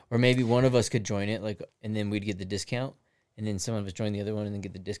 Or maybe one of us could join it, like, and then we'd get the discount, and then some of us join the other one and then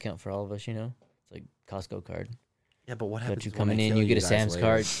get the discount for all of us. You know, it's like Costco card. Yeah, but what Got happens you when coming I in, kill you get a guys Sam's later?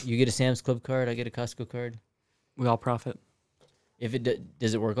 card, you get a Sam's Club card, I get a Costco card. We all profit. If it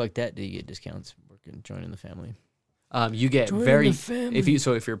does it work like that? Do you get discounts working joining the family? You get Join very the family.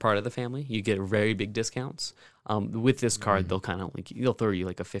 if you're part of the family, you get very big discounts. With this card, they'll kind of they'll throw you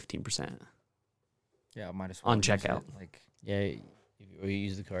like a 15%. Yeah, I might as well On use checkout. it, like Yeah, or you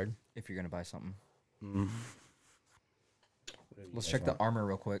use the card. if you're gonna buy something. Mm. Let's check the armor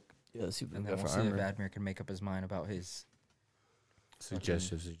real quick, Yeah, let's see what and we then got we'll for see if armor. Admir can make up his mind about his.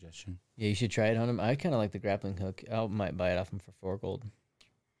 Suggestive suggestion. Yeah, you should try it on him. I kind of like the grappling hook. I might buy it off him for 4 gold.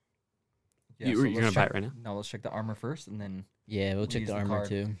 Yeah, You're let's gonna buy check- it right now? No, let's check the armor first, and then Yeah, we'll We'll check use the the armor card.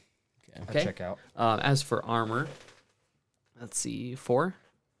 too. Okay. check out. As for armor, let's see, 4.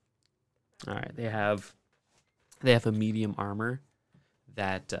 All right, they have a medium armor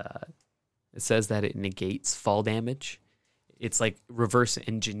that it says that it negates fall damage. It's like reverse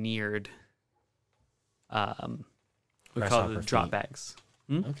engineered. We call Grasshopper it feet. drop bags.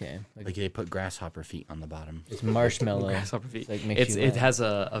 Okay, Like they put grasshopper feet on the bottom. it's marshmallow. Grasshopper feet. It's like makes you It laugh. has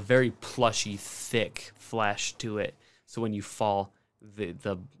a very plushy, thick flesh to it. So when you fall,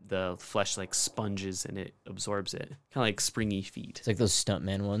 the flesh like sponges and it absorbs it, kind of like springy feet. It's like those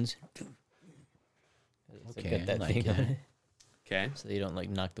stuntman ones. It's Okay, got that I like thing on it. it, Okay. so you don't like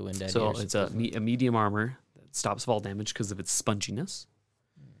knock the wind out. So of your it's a medium armor that stops fall damage because of its sponginess.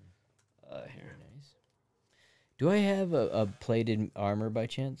 Here. Nice. Do I have a plated armor by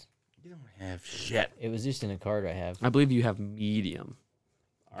chance? You don't have shit. It was just in a card I have. I believe you have medium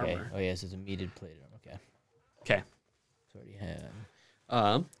Okay. armor. Oh yes, it's a meated plated armor. Okay. Okay. So I already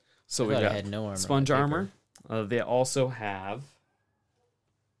had. So I we thought I got had no armor on sponge my paper. armor. They also have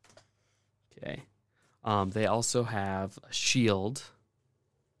They also have a shield.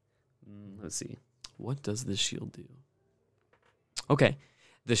 Let's see. What does this shield do? Okay.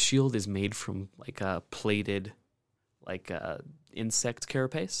 The shield is made from like a plated insect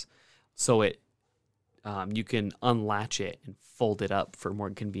carapace. So it you can unlatch it and fold it up for more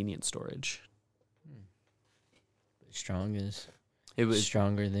convenient storage. Strong as It was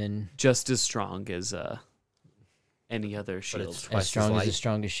stronger than just as strong as any other But shield. it's as twice strong as light. the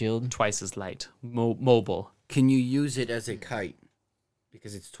strongest shield. Twice as light. Mobile. Can you use it as a kite?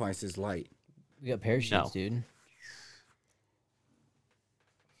 Because it's twice as light. We got parachutes, No. dude.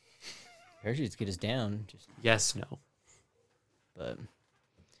 Parachutes get us down, Yes, no. but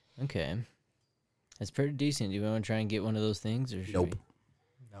okay, that's pretty decent. Do you want to try and get one of those things, or should Nope.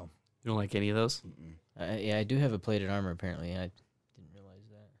 You don't like any of those? Yeah, I do have a plated armor. Apparently, I didn't realize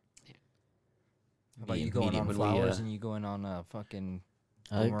that. How about Be you going immediate on when we, flowers and you going on a fucking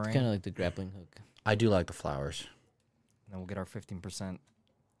I boomerang? kind of like the grappling hook. I do like the flowers. And then we'll get our 15%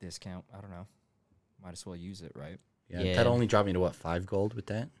 discount. I don't know. Might as well use it, right? Yeah, Yeah. that only dropped me to what, 5 gold with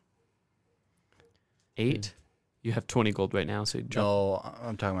that? 8? You have 20 gold right now, so you drop. No,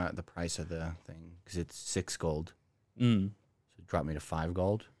 I'm talking about the price of the thing because it's 6 gold. Mm, So it dropped me to 5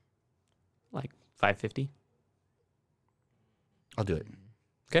 gold. like 550. I'll do it.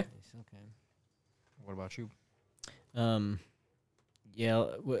 Okay. What about you? Yeah,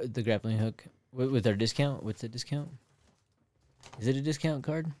 the grappling hook with our discount. What's the discount? Is it a discount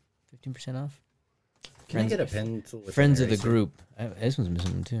card? 15% off. Can I get a pencil? With Friends an of the eraser? group. This one's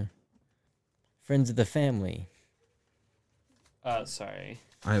missing one too. Friends of the family. Sorry.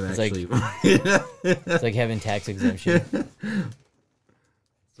 I'm It's like- actually. It's like having tax exemption.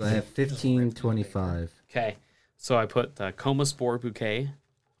 So I have 1525. Okay, so I put the coma spore bouquet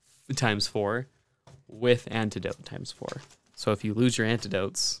times 4 with antidote times 4. So if you lose your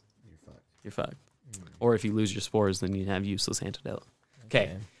antidotes, you're fucked. Or if you lose your spores, then you have useless antidote.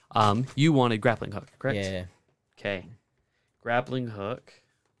 Okay. You wanted grappling hook, correct? Yeah. Okay. Grappling hook.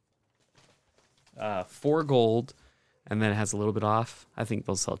 4 gold, and then it has a little bit off. I think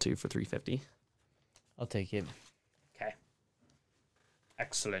they'll sell to you for 350. I'll take it. Okay.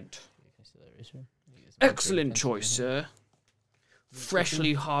 Excellent. Can I see that eraser? Excellent choice, sir.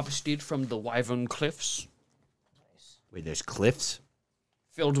 Freshly harvested from the Wyvern Cliffs. Wait, there's cliffs?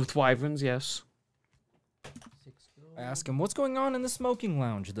 Filled with wyverns, yes. I ask him, what's going on in the smoking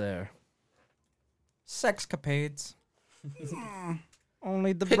lounge there? Sexcapades.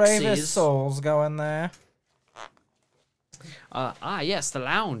 Only the Pixies. bravest souls go in there. Yes, the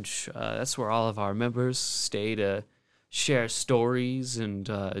lounge. That's where all of our members stay to share stories and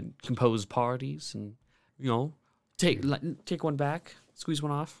compose parties and, take one back, squeeze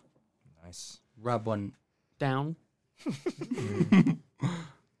one off, Nice. Rub one. down.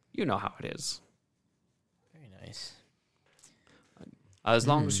 You know how it is. Very nice. As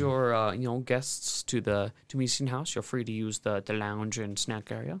long as you're, guests to the Meeting House, you're free to use the lounge and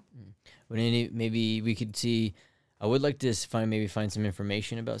snack area. Maybe we could see. I would like to find some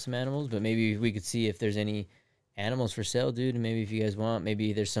information about some animals, but maybe we could see if there's any animals for sale, dude. And maybe if you guys want,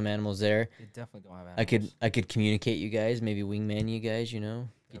 maybe there's some animals there. They definitely don't have animals. I could communicate you guys, maybe wingman you guys, get you a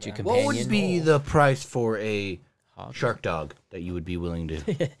What companion. What would be the price for a Hawk? shark dog that you would be willing to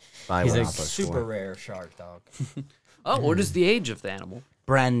buy He's one like, off us Super for? rare shark dog. Oh, what is the age of the animal?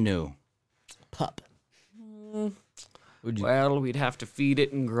 Brand new. pup? Would you? Well, we'd have to feed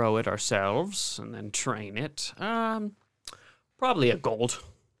it and grow it ourselves and then train it. Probably a gold.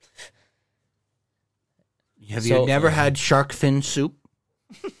 Have So- you never had shark fin soup?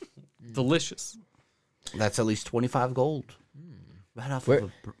 Delicious. That's at least 25 gold. Right off Where-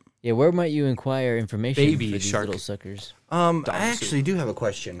 of a Yeah, where might you inquire information Baby for these shark. little suckers? I Dog actually do have a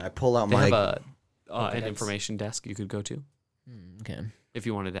question. I pull out They my. have an information desk you could go to Okay. if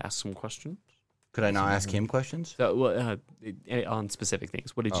you wanted to ask some questions. Could I not ask him questions? So, on specific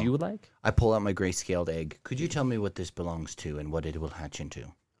things. What did you like? I pull out my gray-scaled egg. Could you tell me what this belongs to and what it will hatch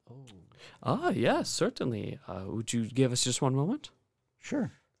into? Yes, certainly. Would you give us just one moment?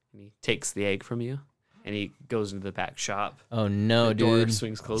 Sure. And he takes the egg from you, and he goes into the back shop. Oh no, The door dude!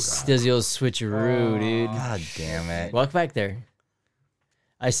 swings closed. Does the old switcheroo, dude? God damn it. Walk back there.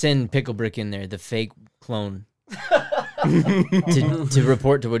 I send Pickle Brick in there, the fake clone, to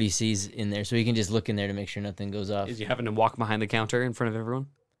report to what he sees in there, so he can just look in there to make sure nothing goes off. Is you having to walk behind the counter in front of everyone?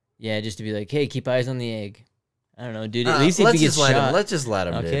 Yeah, just to be like, hey, keep eyes on the egg. I don't know, dude. At least if let's he gets just let shot. him. Let's just let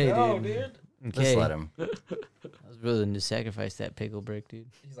him. Okay, Dude. dude. Let's Okay. let him. I was willing to sacrifice that Pickle Brick, dude.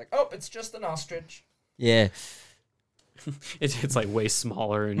 He's like, oh, it's just an ostrich. Yeah. It's like way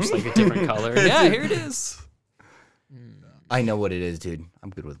smaller and just like a different color. Yeah, here it is. I know what it is, dude. I'm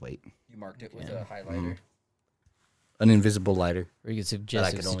good with weight. You marked it with a highlighter. An invisible lighter. Or you could That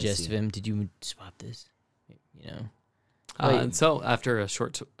I could only suggest see. to him, did you swap this? You know? And so after a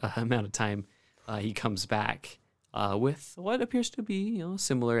short amount of time, he comes back with what appears to be, a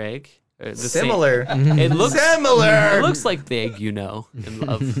similar egg. Similar. It looks Similar. It looks like the egg you know and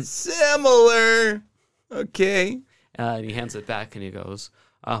love. Similar. Okay. And he hands it back and he goes,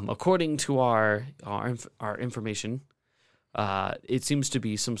 according to our information, it seems to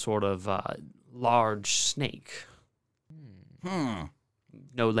be some sort of large snake.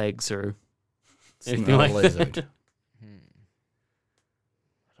 No legs or anything like lizard. that.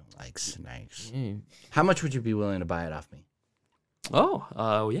 I don't like snakes. Mm. How much would you be willing to buy it off me?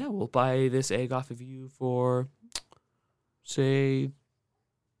 Oh, yeah, we'll buy this egg off of you for, say,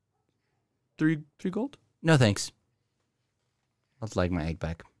 three gold. No, thanks. I'd like my egg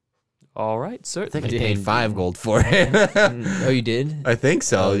back. All right, I think certainly. I paid 5 gold for it. Oh, you did? I think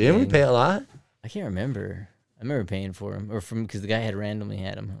so. Oh, Didn't we dang. pay a lot? I can't remember. I remember paying for him, or because the guy had randomly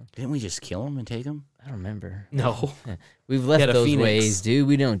had him. Huh? Didn't we just kill him and take him? I don't remember. No. We've left Get a those phoenix. ways, dude.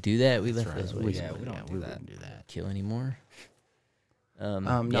 We don't do that. We left those We ways. don't, we don't do we that. wouldn't do that. Kill anymore. No,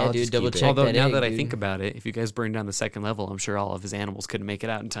 Yeah, I'll dude. just Double keep it. check Although that now egg, that I dude. think about it, if you guys burn down the second level, I'm sure all of his animals couldn't make it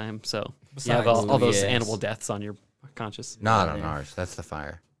out in time. So you Besides, have all those yes. animal deaths on your conscience. Not on Yeah. ours. That's the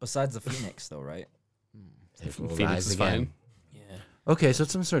fire. Besides the phoenix, though, right? It will Phoenix rise is again. fine. Yeah. Okay, so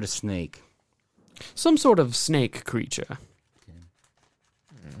it's some sort of snake. Some sort of snake creature.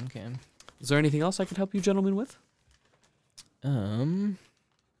 Okay. Is there anything else I could help you gentlemen with? I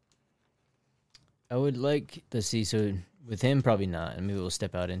would like to see. So with him, probably not. And maybe we'll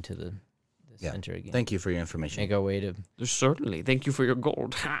step out into the Yeah. center again. Thank you for your information. Make our way to. Certainly. Thank you for your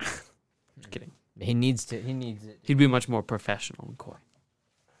gold. Just kidding. He needs to. He needs it. He'd be much more professional and coy.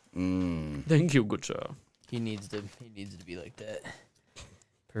 Mm. Thank you, good sir. He needs to. He needs to be like that.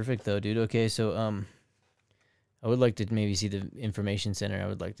 Perfect though, dude. Okay, so I would like to maybe see the information center. I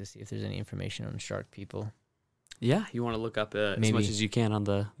would like to see if there's any information on shark people. Yeah, you want to look up as Maybe. much as you can on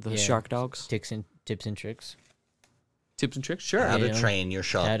the Yeah. shark dogs? Tips and tricks. Tips and tricks? Sure. How Yeah. to train your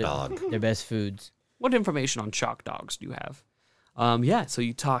How shark to- dog. Their best foods. What information on shark dogs do you have? Yeah, so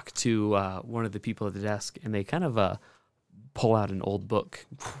you talk to one of the people at the desk, and they kind of pull out an old book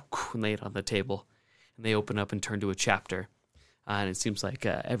and lay it on the table. And they open up and turn to a chapter. And it seems like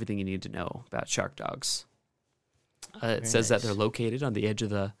everything you need to know about shark dogs. It says that nice. they're located on the edge of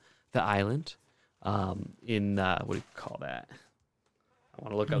the island in, what do you call that? I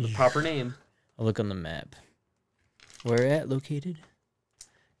want to look up the proper name. I'll look on the map. Where at located?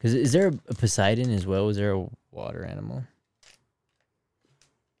 Because is there a Poseidon as well? Is there a water animal?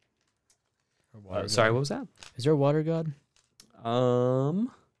 Or water Sorry, god? what was that? Is there a water god?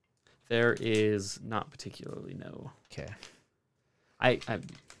 There is not particularly, no. Okay.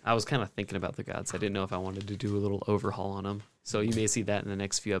 I was kind of thinking about the gods. I didn't know if I wanted to do a little overhaul on them. So you may see that in the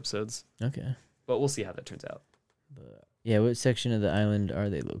next few episodes. Okay. But we'll see how that turns out. But yeah, what section of the island are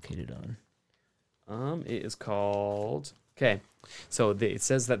they located on? It is called... Okay, so it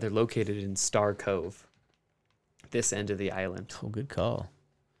says that they're located in Star Cove, this end of the island. Oh, good call.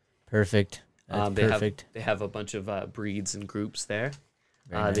 Perfect. That's perfect. They have a bunch of breeds and groups there.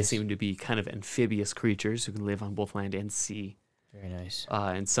 Very They nice. seem to be kind of amphibious creatures who can live on both land and sea. Very nice.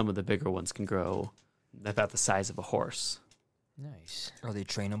 And some of the bigger ones can grow about the size of a horse. Nice. Are they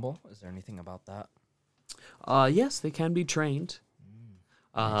trainable? Is there anything about that? Yes, they can be trained.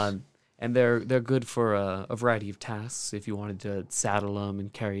 Nice. And they're good for a variety of tasks. If you wanted to saddle them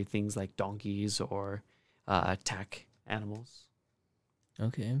and carry things like donkeys or attack animals.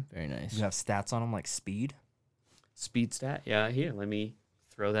 Okay. Very nice. Do you have stats on them like speed? Speed stat? Yeah, here, let me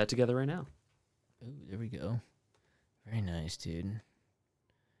throw that together right now. Ooh, there we go. Very nice, dude.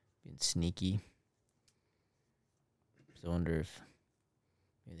 Being sneaky. So I wonder if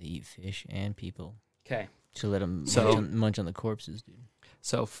maybe they eat fish and people. Okay. To let them So- munch on the corpses, dude.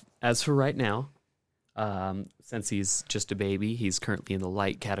 So as for right now, since he's just a baby, he's currently in the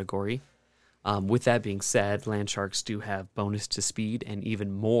light category. With that being said, land sharks do have bonus to speed and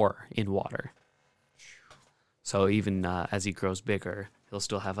even more in water. So even as he grows bigger, he'll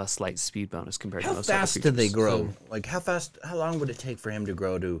still have a slight speed bonus compared to How most other fast do they creatures. grow? Like how long would it take for him to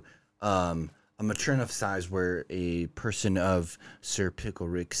grow to a mature enough size where a person of Sir Pickle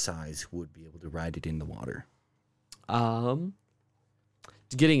Rick's size would be able to ride it in the water?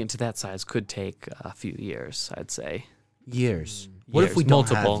 Getting into that size could take a few years, I'd say. Years. What if Years. we don't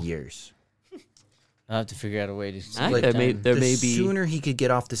Multiple. have years? I'll have to figure out a way to Alright, split there may- time. there the may be- sooner he could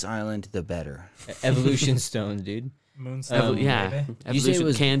get off this island, the better. Evolution stones, dude. Moonstone. Um, Yeah, You say it evolution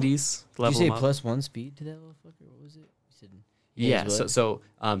was- candies. Did you Level say them up. +1 speed to that motherfucker? What was it? You said Yeah. Is what? So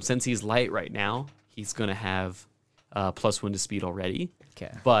since he's light right now, he's gonna have +1 to speed already.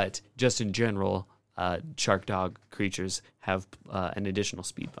 Okay. But just in general, shark dog creatures have an additional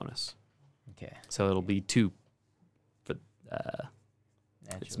speed bonus. Okay. So it'll be 2 for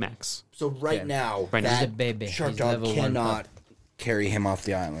its max. So right Okay. now, Right now. that He's a baby. shark He's dog level 1 cannot carry him off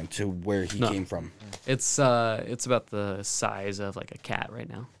the island to where he No. came from. It's about the size of like a cat right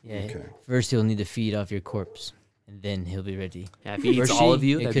now. Yeah. Okay. First, he'll need to feed off your corpse, and then he'll be ready. Yeah, if he Or eats all she. of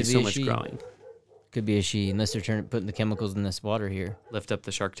you, It that'd could be be so a much she. growing. Could be a she, unless they're putting the chemicals in this water here. Lift up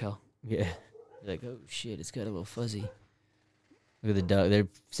the shark tail. Yeah. Like, oh shit, it's got a little fuzzy. Look at the dog. They're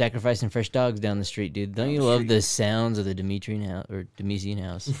sacrificing fresh dogs down the street, dude. Don't you love the sounds of the Demetrian house or Demesian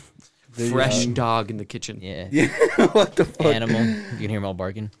house? Fresh dog in the kitchen Yeah. Yeah. What the fuck? Animal. You can hear them all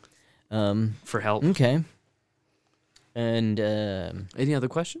barking. for help. Okay. And Any other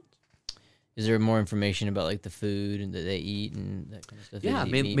questions? is there more information about like the food and that they eat and that kind of stuff? They Yeah,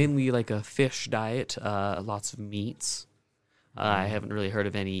 just eat meat? mainly like a fish diet, lots of meats. I Mm-hmm. haven't really heard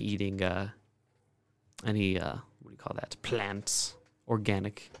of any eating any what do you call that? Plants,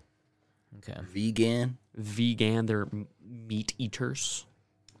 organic, Okay. Vegan. vegan. They're meat eaters.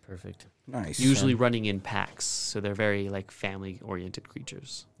 Perfect. Nice. Usually running in packs, so they're very like family-oriented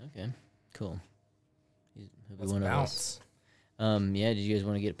creatures. Okay. Cool. He'll be What's one of bounce? us. Yeah. Did you guys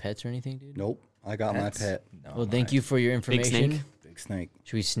want to get pets or anything, dude? Nope. I got Pets? my pet. No, Well, thank you for your Big information. snake. Big snake.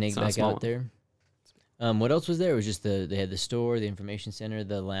 Should we snake It's not a back small out there? What else was there? It was just they had the store, the information center,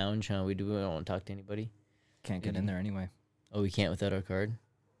 the lounge. Huh? We don't want to talk to anybody. Can't get in there anyway. Oh, we can't without our card.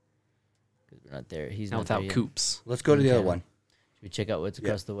 Because we're not there. He's Not not there without yet. coops. Let's go to the Okay. other one. Should we check out what's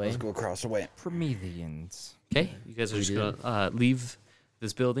across the way? Let's go across the way. Prometheans. Okay, you guys are We just do gonna leave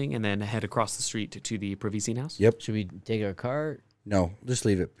this building and then head across the street to the Provision house. Yep. Should we take our car? No, just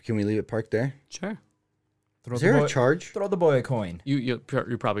leave it. Can we leave it parked there? Sure. Throw Is the there boy, a charge? throw the boy a coin. You're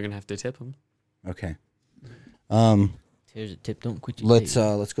probably gonna have to tip him. Okay. Here's a tip. Don't quit your Let's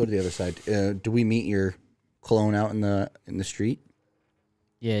day. let's go to the other side. Do we meet your clone out in the street?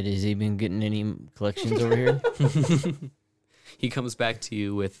 Yeah, has he been getting any collections over here? He comes back to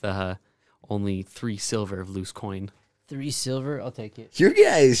you with only 3 silver of loose coin. 3 silver? I'll take it. Your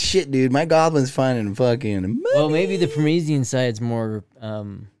guy is shit, dude. My goblin's finding fucking money. Well, maybe the Parmesian side's more,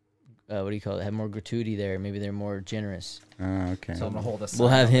 what do you call it? Have more gratuity there. Maybe they're more generous. Oh, okay. So I'm gonna hold a We'll sign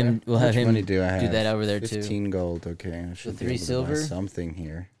have up him. there. We'll How have much him money do I have? do that over there too. 15 gold. Okay, I should be three able to buy silver? something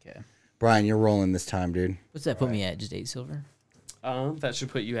here. Okay. Brian, you're rolling this time, dude. What's that put me at? Just 8 silver? That should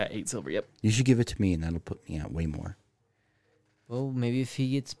put you at 8 silver. Yep. You should give it to me, and that'll put me at way more. Well, maybe if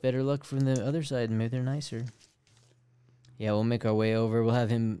he gets better luck from the other side, maybe they're nicer. Yeah, we'll make our way over. We'll have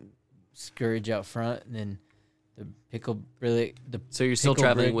him scourge out front, and then the pickle really So you're still Pickle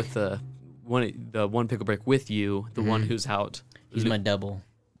traveling brick. with the one pickle brick with you, the one Mhm. who's out he's my double,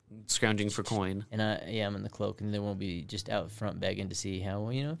 scrounging for coin. and I'm in the cloak, and they won't be just out front begging to see how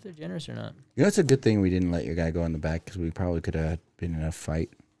if they're generous or not. You know, it's a good thing we didn't let your guy go in the back because we probably could have been in a fight.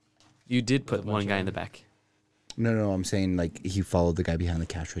 You did With put a one bunch guy of in the them. back. No, I'm saying like he followed the guy behind the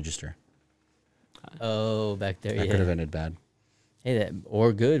cash register. Oh, back there, That yeah. could have ended bad. Hey, that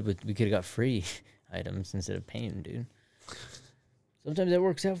or good, but we could have got free items instead of paying, dude. Sometimes that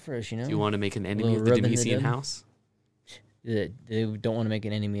works out for us, Do you want to make an enemy of the Little rubbing the Demesian dub. house? They don't want to make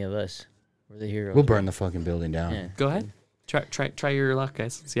an enemy of us. We're the heroes. We'll burn the fucking building down. Yeah. Go ahead. Try your luck,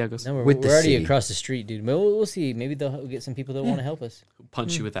 guys. See how it goes. No, we're With the already city. across the street, dude. But we'll see. Maybe they'll get some people that want to help us.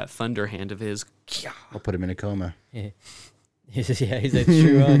 Punch you with that thunder hand of his. I'll put him in a coma. Yeah, he's like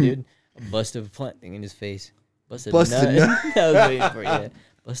true on, dude. A bust of plant thing in his face. Bust a Bust a nut. I was waiting for it, yeah.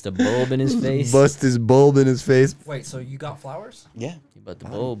 Bust a bulb in his face. Bust his bulb in his face. Wait, so you got flowers? Yeah. You bust the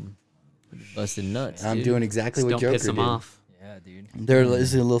bulb. Busted nuts. I'm dude. doing exactly Just what don't Joker piss him did. off. Yeah, dude. There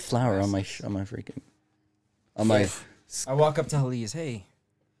is a little flower on my freaking on my. I walk up to Halise. Hey,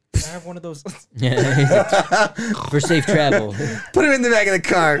 can I have one of those? Yeah, he's like, for safe travel. Put him in the back of the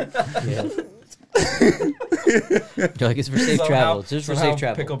car. Yeah. You're like, it's for safe travel. It's just for safe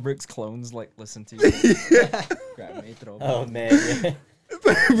travel. Pickle Bricks clones like listen to you. Grab me, throw me. Oh man, yeah.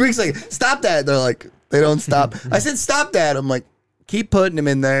 Rick's like, stop that. They're like, they don't stop. I said, stop that. I'm like, keep putting him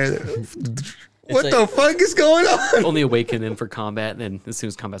in there. What like- the fuck is going on? Only awaken him for combat, and then as soon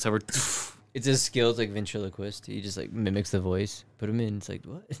as combat's over, It's his skills like ventriloquist. He just like mimics the voice. Put him in. It's like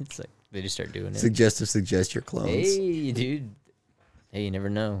what? It's like they just start doing it. Suggest your clones. Hey, dude. Hey, you never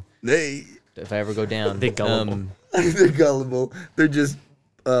know. They, If I ever go down, They gullible. they're gullible. They're just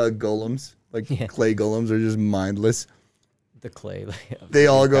golems. Like Yeah. clay golems are just mindless. The clay. Like, They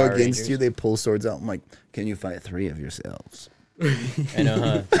all go Power against Rangers. you. They pull swords out. I'm like, can you fight 3 of yourselves? I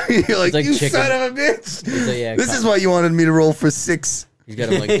know, huh? You're like, like you chicken. son of a bitch. He's like, yeah, This is why you wanted me to roll for 6. He's got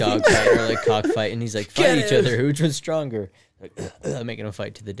him like dog fight or like cockfight, and he's like, fight each other. Which one's stronger? Like, making them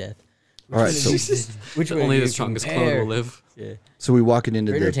fight to the death. All right, so Which one Only do the you strongest compare? clone will live. Yeah. so we walking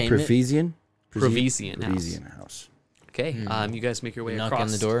into For the entertainment. Provisian house. Provisian house. Okay, you guys make your way Knock across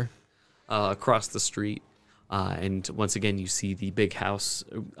on the door. Across the street, and once again you see the big house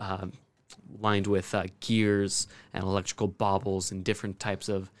lined with gears and electrical baubles and different types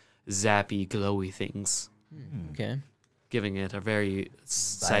of zappy, glowy things, Okay. giving it a very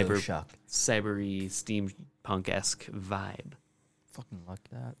Bioshock. cybery, steampunk-esque vibe. Fucking like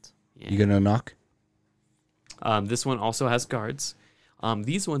that. Yeah. You gonna knock? This one also has guards.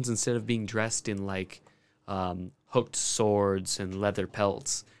 These ones, instead of being dressed in like hooked swords and leather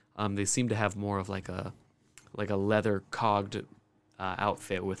pelts, they seem to have more of like a leather cogged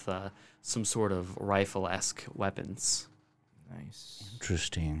outfit with some sort of rifle-esque weapons. Nice.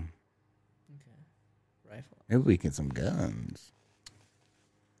 Interesting. Rifle. Maybe we get some guns.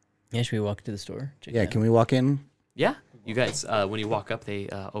 Yeah, should we walk to the store? Check Yeah, it out? can we walk in? Yeah, you guys. When you walk up, they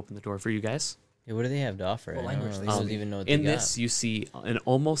open the door for you guys. Yeah, what do they have to offer? What I don't language know. they I don't speak? even know what In they this, you see an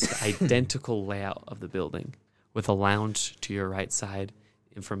almost identical layout of the building, with a lounge to your right side,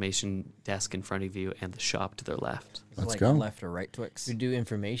 information desk in front of you, and the shop to their left. Is it Let's like go. left or right Twix? We do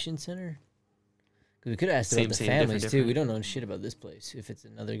information center? Because we could have asked Same, about the same, different, families, too. different. We don't know shit about this place. If it's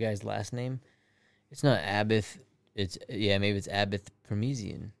another guy's last name, it's not Abath. Maybe it's Abath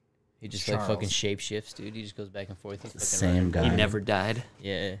Promesian. He just like fucking Charles. shape shifts, dude. He just goes back and forth. He's The fucking same running guy. He around. never died.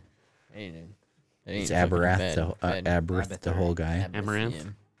 Yeah. Ain't it? That ain't It's fucking Abarath, bad. Aberth, the whole guy. Amaranth?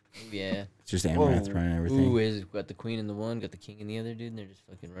 Yeah. It's just Amaranth Whoa. running everything. Ooh, is got the queen in the one, got the king in the other, dude, and they're just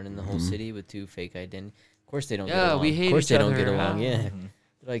fucking running the whole city with 2 fake identities. Of course they don't get Yeah, along. we hate Of course each they don't other. get along, Ah. yeah. Mhm.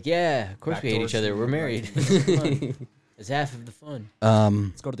 They're like, yeah, of course we hate Backdoors each other. to We're the married. right. It's fun. It's half of the fun.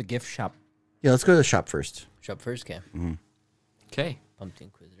 Let's go to the gift shop. Yeah, let's go to the shop first. Shop first, Cam. Okay. Pumped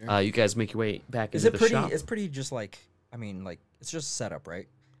Inquisitor. You guys make your way back Is into it the pretty? shop. It's pretty just like, I mean, like, it's just set up, right?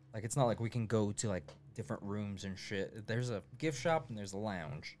 Like, it's not like we can go to like different rooms and shit. There's a gift shop and there's a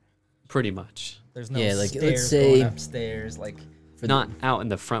lounge. Pretty much. There's no Yeah, like, stairs let's say- going upstairs. Like, For Not out in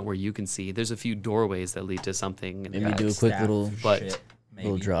the front where you can see. There's a few doorways that lead to something, and Maybe yeah, do a like quick staff little- But- shit,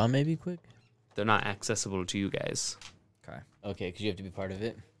 little maybe. draw, maybe quick? they're not accessible to you guys. Okay. Okay, because you have to be part of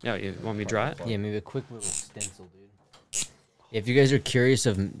it. Yeah, you want me to draw it? Yeah, maybe a quick little stencil, dude. If you guys are curious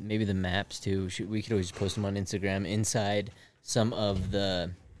of maybe the maps too, we could always post them on Instagram inside some of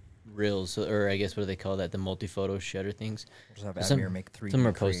the reels, or I guess what do they call that? The multi-photo shutter things. We'll just have Some- Admir make 3D some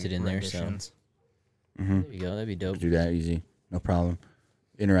are posted in there, so- renditions. Mm-hmm. There you go. That'd be dope. Do that easy. No problem.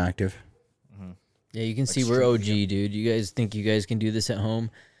 Interactive. Yeah, you can see Street we're OG, View. dude. You guys think you guys can do this at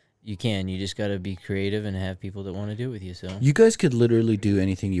home? You can. You just gotta be creative and have people that want to do it with you. So You guys could literally do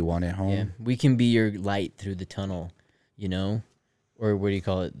anything you want at home. yeah, we can be your light through the tunnel, you know, or what do you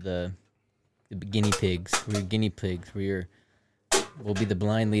call it? The guinea pigs. We're guinea pigs. We'll be the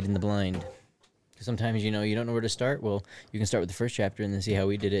blind leading the blind. 'Cause sometimes you don't know where to start. Well, you can start with the first chapter and then see how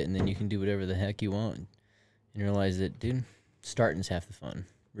we did it, and then you can do whatever the heck you want, and realize that, dude, starting's half the fun,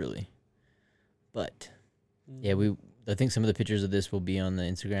 really. But yeah, I think some of the pictures of this will be on the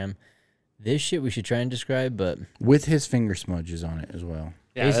Instagram. This shit we should try and describe, but With his finger smudges on it as well.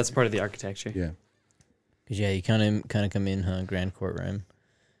 Yeah, that's part of the architecture. Yeah. because yeah, you kind of come in, huh? Grand courtroom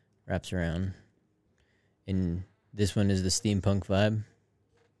wraps around, and this one is the steampunk vibe.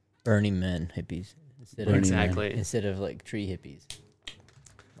 Burning Man hippies instead of Burning Man. Exactly. instead of like tree hippies,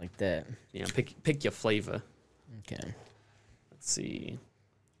 like that. Yeah, pick your flavor. Okay. Let's see.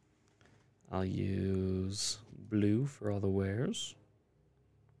 I'll use blue for all the wares.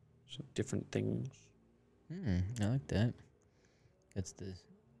 Some different things. I like that. That's the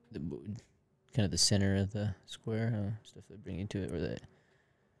kind of the center of the square, stuff that bring you to it, or that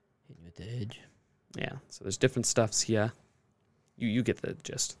hit you at the edge. Yeah, so there's different stuffs here. You get the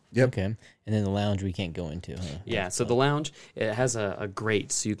gist. Yep. Okay. And then the lounge we can't go into, huh? Yeah, so the lounge, it has a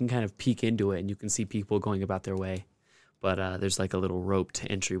grate, so you can kind of peek into it, and you can see people going about their way. But there's like a little roped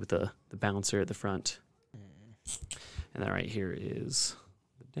entry with the bouncer at the front. And then right here is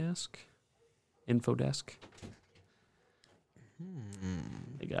the desk, info desk.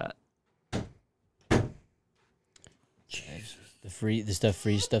 They got The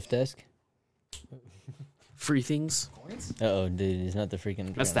free stuff desk. free things. Oh, dude, it's not the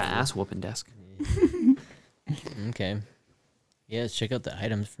freaking. That's the ground. ass whooping desk. Okay. Yeah, let's check out the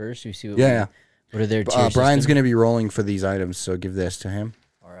items first. We see what. Yeah. What are their? Brian's going to be rolling for these items, so give this to him.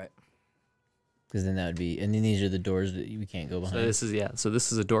 All right. Because then that would be, and then these are the doors that we can't go So behind.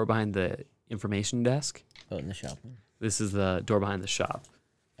 this is a door behind the information desk. Oh, in the shop. This is the door behind the shop.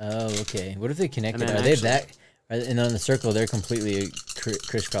 Oh, okay. What if they connected? then Are they that? And on the circle, they're completely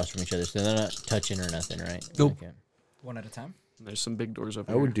crisscross from each other, so they're not touching or nothing, right? Nope. Okay. One at a time. And there's some big doors over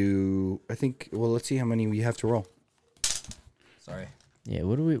I here. would do. I think. Well, let's see how many we have to roll. Sorry. Yeah.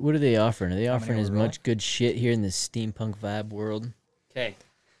 What are they offering? Are they How many offering are we as rolling? much good shit here in this steampunk vibe world? Okay.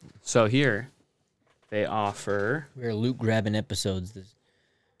 So here, they offer. We're loot grabbing episodes. Let's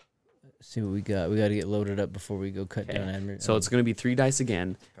see what we got. We got to get loaded up before we go cut Okay. down. So it's going to be 3 dice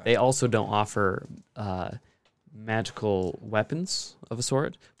again. They also don't offer magical weapons of a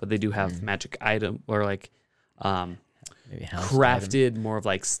sort, but they do have magic item or like maybe house crafted more of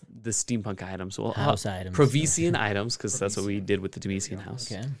like the steampunk items. Well, House items. Provisian items, because that's what we did with the Demesian house.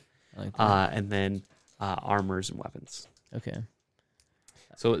 Okay. I like that. And then armors and weapons. Okay.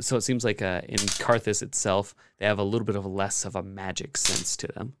 So it seems like in Karthus itself, they have a little bit of less of a magic sense to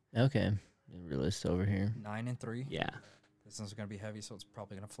them. Okay. Realist over here. 9 and 3. Yeah. This one's gonna be heavy, so it's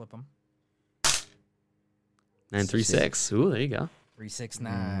probably gonna flip them. 9, 3, 6. Ooh, there you go. 3, 6,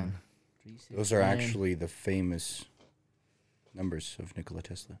 9. Those are actually the famous numbers of Nikola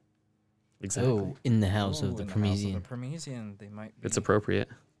Tesla. Exactly. Oh, in the house of the in the house of Promethean. the Promethean, they might be. It's appropriate.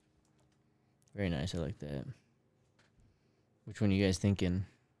 Very nice. I like that. Which one are you guys thinking?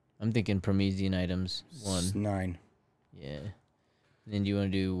 I'm thinking Promethean items. 1. 9. Yeah. And then do you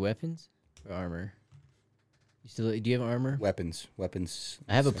want to do weapons or armor? Do you have armor? Weapons.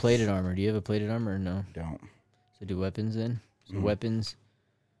 I have a 6. plated armor. Do you have a plated armor or no? Don't. So do weapons then. So weapons,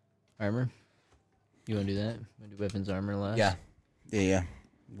 armor. You want to do that? Want to do weapons, armor last? Yeah.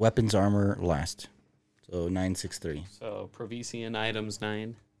 Weapons, armor, last. So 9, 6, 3. So Provisian items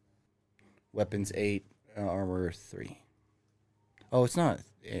 9. Weapons 8. Armor 3. Oh, it's not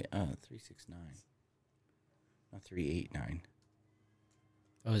 3, 6, 9. Not 3, 8, 9.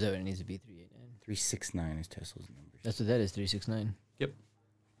 Oh, is that what it needs to be? 389. 3, 6, 9 is Tesla's numbers. That's what that is. 369.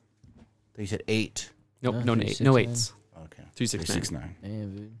 You said 8. Nope, No, no, 3, 8. 6, No 9. 8s. Okay. 3, 6, 9. 6, 9.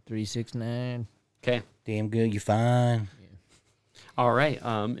 Damn, dude. 369. Okay. Damn good. You fine. All right.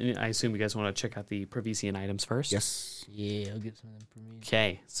 And I assume you guys want to check out the Provisian items first? Yes. Yeah, I'll get some of them for me.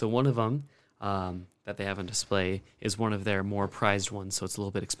 Okay. So one of them that they have on display is one of their more prized ones, so it's a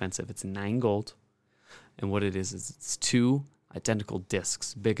little bit expensive. It's 9 gold. And what it is it's 2 identical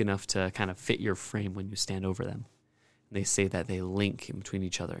discs, big enough to kind of fit your frame when you stand over them. And they say that they link in between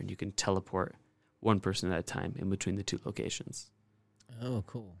each other, and you can teleport one person at a time in between the 2 locations. Oh,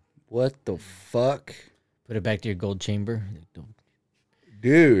 cool. What the fuck? Put it back to your gold chamber.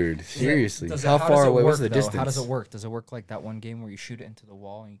 Dude, seriously. How far away was the distance? How does it work? Does it work like that one game where you shoot it into the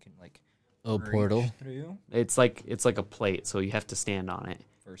wall and you can like Oh, reach portal. through It's like a plate, so you have to stand on it.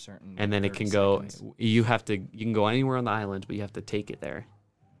 for a certain And then it 30 can go seconds. you can go anywhere on the island, but you have to take it there.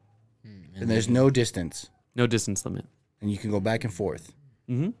 And there's no distance. No distance limit. And you can go back and forth.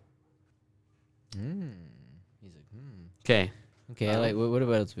 Mm-hmm. He's like, Okay. Okay, I like. What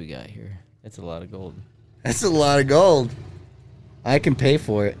about else we got here? That's a lot of gold. That's a lot of gold. I can pay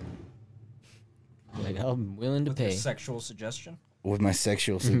for it Like, I'm willing to With your pay. sexual suggestion. with my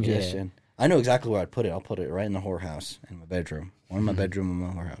sexual suggestion. I know exactly where I'd put it. I'll put it right in the whorehouse in my bedroom. One in my bedroom and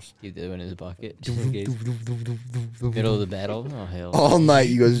my whorehouse. Keep the other one in his pocket. Just in case. Middle of the battle. Oh, hell. All night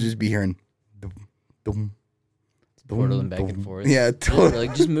you guys just be hearing dum, dum, Portaling back and dum. forth. Yeah, We're totally.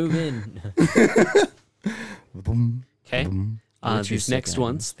 like, just move in. Boom, Okay. boom. What's your These next second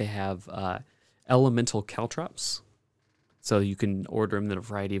item? ones, they have elemental caltrops. So you can order them in a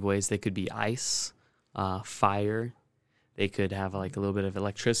variety of ways. They could be ice, fire. They could have like a little bit of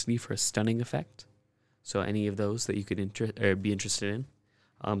electricity for a stunning effect. So any of those that you could be interested in.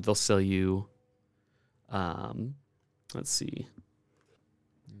 They'll sell you, let's see.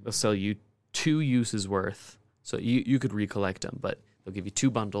 They'll sell you 2 uses worth. So you could recollect them, but they'll give you 2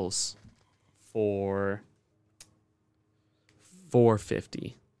 bundles for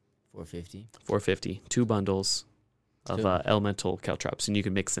 $450. 450. 450. 2 bundles of Cool. elemental caltrops, and you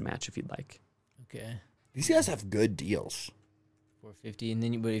can mix and match if you'd like. Okay. These guys have good deals. 450, and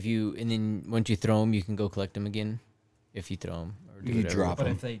then once you throw them, you can go collect them again. If you throw them, or do You whatever. drop But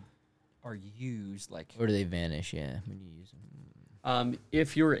 'em. if they are used, like Or do they vanish? Yeah, when you use them.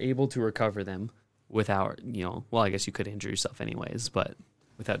 If you're able to recover them without, well, I guess you could injure yourself anyways, but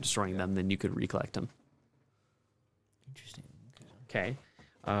without destroying them, then you could recollect them. Interesting. Okay.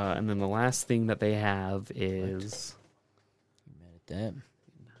 And then the last thing that they have is You mad at that?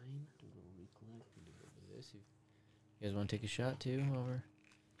 You guys want to take a shot too over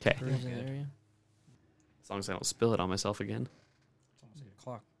okay. in the area? As long as I don't spill it on myself again. it's almost 8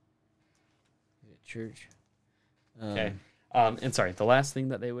 o'clock. At church. Okay. And sorry, the last thing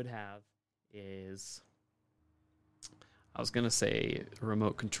that they would have is was gonna say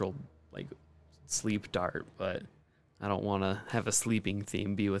remote control, like sleep dart, but I don't want to have a sleeping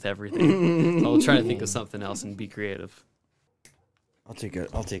theme be with everything. So I'll try to think of something else and be creative. I'll take.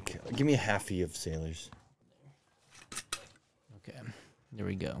 Give me a halfie of sailors. Okay, there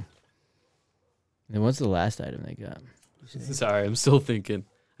we go. Then what's the last item they got? Sorry, I'm still thinking.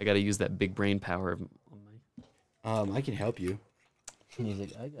 I got to use that big brain power. On my... I can help you. He's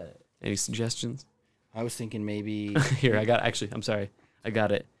like, I got it. Any suggestions? I was thinking maybe. Here, I'm sorry. I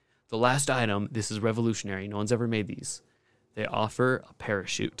got it. The last item, this is revolutionary. No one's ever made these. They offer a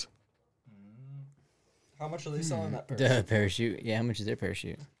parachute. How much are they selling that The parachute. Yeah, how much is their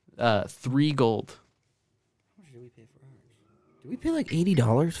parachute? 3 gold. How much did we pay for ours? Did we pay like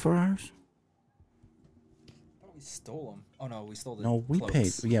 $80 for ours? I thought we stole them. Oh no, we stole the No, we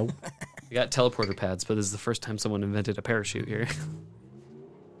cloaks. paid. Yeah. We got teleporter pads, but this is the first time someone invented a parachute here.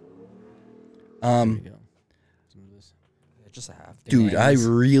 There we go. Some of this. Just a half. Dude, I Bananas.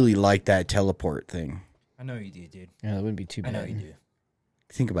 really like that teleport thing. I know you do, dude. Yeah, that wouldn't be too I bad. know you do.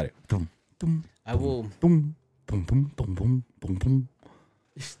 Think about it. Boom, boom, I will. boom, boom, boom, boom, boom, boom, boom.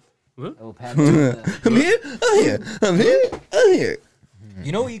 I will pass the, I'm here. I'm here. I'm here. I'm here.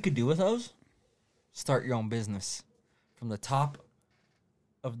 You know what you could do with those? Start your own business. From the top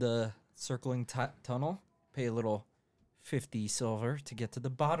of the circling tunnel, pay a little 50 silver to get to the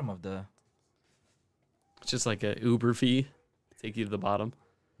bottom of the... It's just like a Uber fee. Take you to the bottom.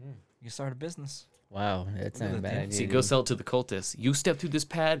 You can start a business. wow, that's not a bad idea. See, go sell it to the cultists. You step through this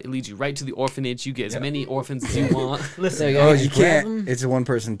pad, it leads you right to the orphanage. You get as many orphans as you want. Listen, Oh, you can't. It's one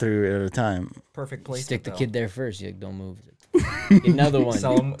person through at a time. Perfect place. stick the kid there first. You're like, don't move. Get another one.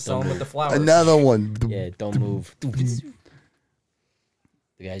 Sell them with the flowers. Another one. Yeah, don't move. The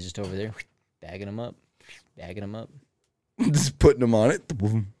guy's just over there, bagging them up. Just putting them on it.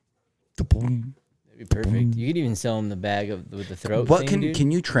 Boom. Boom. That'd be perfect. You could even sell him the bag with the throat. What thing, dude.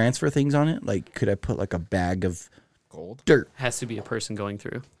 can you transfer things on it? Like, could I put like a bag of Gold. dirt? Has to be a person going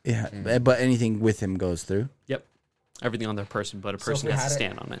through. Yeah, but anything with him goes through. Yep. Everything on their person, but a So if person we has to had it-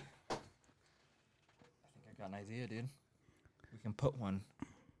 stand on it. I think I got an idea, dude. We can put one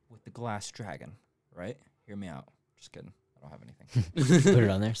with the glass dragon, right? Hear me out. Just kidding. I don't have anything. Put it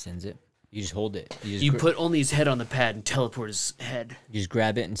on there, sends it. You just hold it. You just, You put only his head on the pad and teleport his head. you just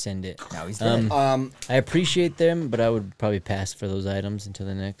grab it and send it. Now he's dead. I appreciate them, but I would probably pass for those items until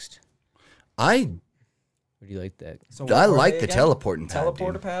the next. I Would you like that? So I what were like they the again? teleporting pad.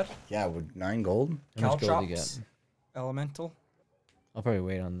 Teleporter Dude. pad, Yeah, with 9 gold. How much gold you caltrops, got? elemental. I'll probably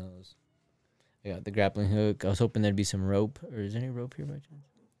wait on those. I got the grappling hook. I was hoping there'd be some rope. Or is there any rope here by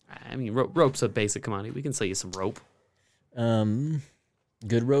chance? I mean, rope's a basic commodity. We can sell you some rope.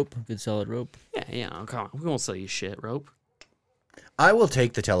 Good rope, good solid rope. Yeah, come on. We won't sell you shit, rope. I will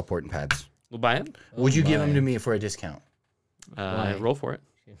take the teleporting pads. We'll buy it. Would you give them my. to me for a discount? Why? Roll for it.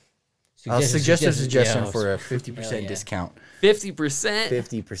 I'll suggest a suggestion yeah, for a Hell 50% yeah. discount. 50%.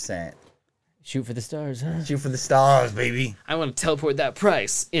 50%. Shoot for the stars, huh? Shoot for the stars, baby. I want to teleport that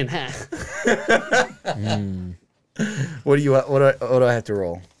price in half. What do I have to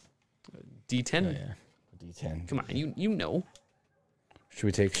roll? D10. Oh, yeah. D10. Come on, you know. Should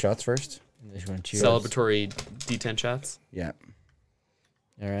we take shots first? Unless you want to cheers. Celebratory D10 shots. Yeah.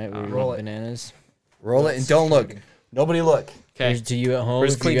 All right, we're Roll it. bananas. Roll it and don't look. Nobody look. Okay. Here's to you at home.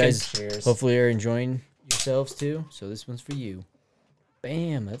 Where's If you clinking? guys Cheers. hopefully are enjoying yourselves too. So this one's for you.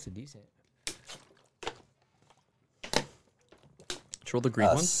 Bam, that's a decent. Let's roll the green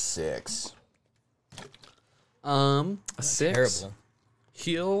one. 6. A 6. Terrible.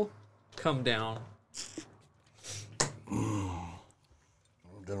 He'll come down. I'm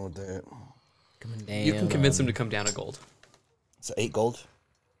done with that. Coming down. You can convince him to come down a gold. So 8 gold?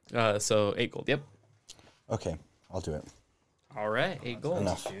 So 8 gold. Yep. Okay, I'll do it. All right, 8 gold.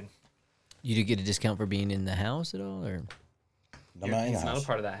 Enough. You did get a discount for being in the house at all, or I'm not in the He's not a house.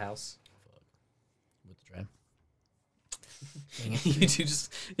 part of that house. with the drive? you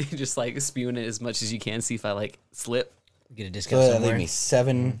just like spewing it as much as you can. See if I like slip. Get a So discount that somewhere. leave me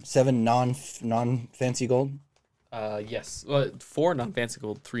 7 non fancy gold. Yes. Well, 4 non-fancy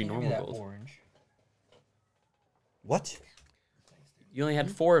gold, 3 Give me normal that gold. orange. What? You only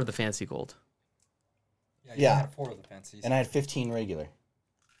had 4 of the fancy gold. You Yeah. had 4 of the fancies. And I had 15 regular.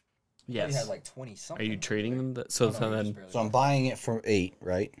 You Yes. had like 20 something. Are you trading them? So Oh, no, you then, just barely So I'm got buying it for 8,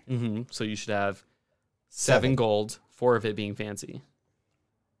 right? so you should have 7 7. gold, 4 of it being fancy.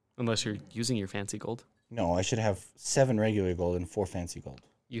 Unless you're using your fancy gold. No, I should have 7 regular gold and 4 fancy gold.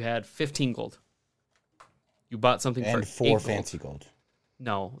 You had 15 gold. You bought something And for 4 8 gold. fancy gold.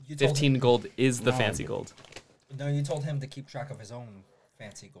 No, You told 15 gold is the No. fancy gold. No, you told him to keep track of his own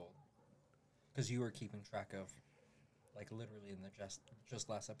fancy gold. Because you were keeping track of Like literally in the just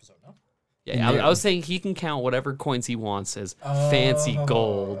last episode, no? Yeah, I was saying he can count whatever coins he wants as fancy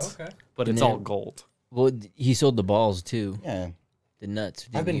gold, but it's all gold. Well, he sold the balls too. Yeah. The nuts.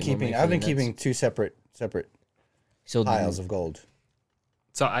 I've been keeping two separate piles of gold.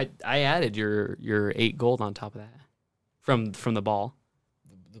 So I added your 8 gold on top of that from the ball.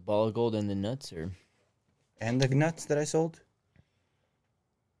 The ball of gold and the nuts, And the nuts that I sold?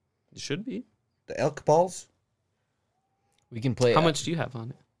 It should be. The elk balls? we can play. How much do you have on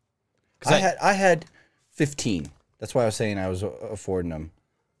it? I had 15. That's why I was saying I was affording them.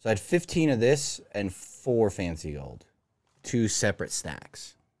 So I had 15 of this and 4 fancy gold. 2 separate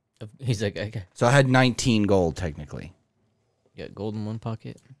stacks. He's like, okay. So I had 19 gold technically. You got gold in one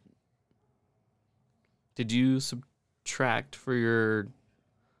pocket. Did you subtract for your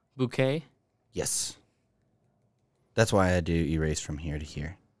bouquet? Yes. That's why I had to erase from here to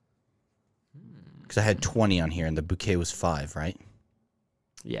here. Because I had 20 on here and the bouquet was 5, right?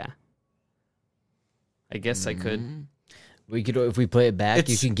 Yeah. I guess I could. We could, if we play it back,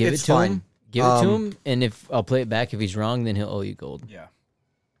 you can give it to fine. him. Give it to him, and if I'll play it back, if he's wrong, then he'll owe you gold. Yeah.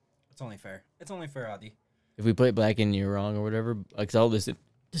 It's only fair. It's only fair, Adi. If we play it back and you're wrong or whatever, like I'll listen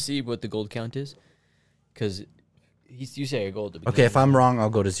to see what the gold count is, because you say your gold. Okay, if I'm wrong, I'll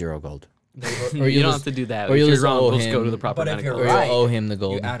go to 0 gold. Or you don't have to do that. or If you'll you're just wrong, owe we'll just go him. to the proper But if amount of you're gold. Or right, you'll owe him the You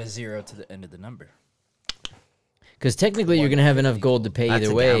gold. add a 0 to the end of the number. Because technically, you're gonna have enough gold to pay That's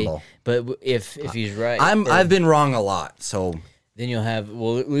either a way. gamble. But if he's right, I've been wrong a lot, so then you'll have.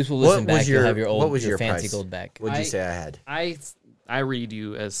 Well, at least we'll What listen back. was You'll your- have your old, what was your your fancy price? gold back. what'd you say I had? I read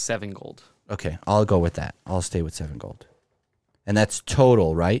you as 7 gold. Okay, I'll go with that. I'll stay with 7 gold. And that's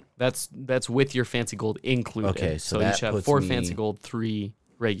total, right? That's with your fancy gold included. Okay, so you that each have puts 4 me- fancy gold, 3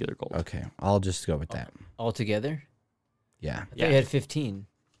 regular gold. Okay, I'll just go with that. All together, Yeah. I thought Yeah. you had 15.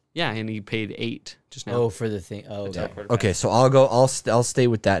 Yeah, and he paid 8 just now. Oh, for the thing. Oh, okay. Okay, so I'll go. I'll stay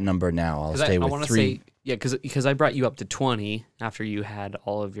with that number now. I'll 'Cause stay I with want to 3. say, yeah, because I brought you up to 20 after you had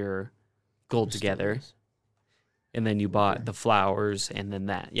all of your gold together, and then you bought the flowers and then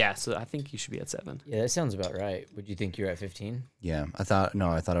that. Yeah, so I think you should be at 7. Yeah, that sounds about right. Would you think you're at 15? Yeah, I thought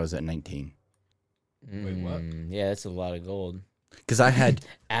I was at 19 Wait, what? Yeah, that's a lot of gold. because I had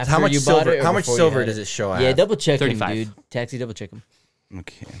After how much you silver? bought it or How much before you silver had does it show? I Yeah, have? double check 35. him, dude. Taxi, double check him.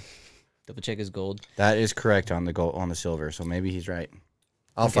 Okay, Double check his gold. that is correct on the gold on the silver. So maybe he's right.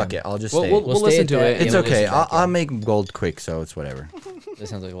 I'll fuck it. I'll just We'll- stay. we'll- stay listen at to that it. and It's we'll okay. just track I'll him. make gold quick, so it's whatever. That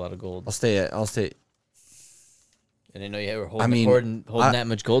sounds like a lot of gold. I'll stay. I didn't know you were holding, I mean, holding I- that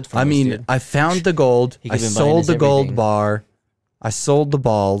much gold from I us, mean, dude. I found the gold. He I could've been buying sold us the gold everything. bar. I sold the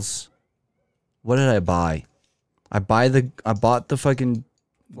balls. What did I buy? I bought the fucking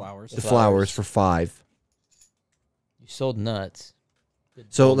Flowers. the flowers for 5. You sold nuts.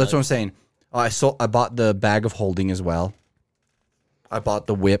 So Gold that's what I'm nuts. saying. I bought the bag of holding as well. I bought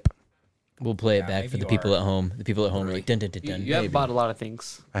the whip. We'll play it Yeah, back maybe for the you people are. at home. The people at home are like, dun dun dun dun. You have bought a lot of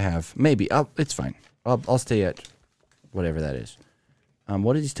things. I have maybe. It's fine. I'll stay at whatever that is.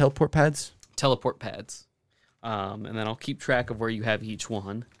 What are these teleport pads? Teleport pads. And then I'll keep track of where you have each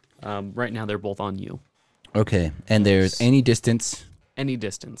one. Right now, they're both on you. Okay, and there's any distance. Any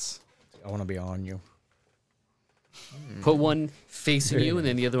distance. I want to be on you. Put one facing you and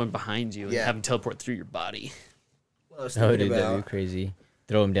then the other one behind you and have them teleport through your body. Oh, dude, that'd be crazy.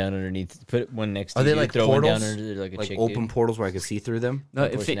 Throw him down underneath. Put one next to Are you. they like throw one down portals? under like a Like chick, open dude. portals where I can see through them? No,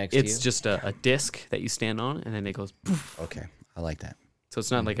 Of course, next to it's you. just a disc that you stand on and then it goes poof. Okay, I like that. So it's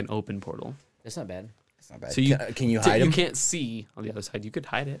not like an open portal. That's not bad. That's not bad. So you can you hide them? You can't see on the other side. You could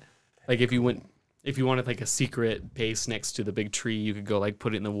hide it. Like if you wanted like a secret base next to the big tree, you could go like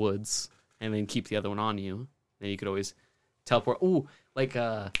put it in the woods and then keep the other one on you. Then you could always teleport. Ooh, like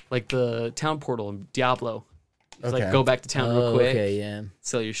the town portal in Diablo. Just Okay. like go back to town real quick, Okay, yeah.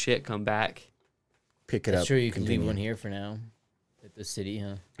 sell your shit, come back. Pick it That's up. true. You can leave continue. one here for now. At the city, huh? I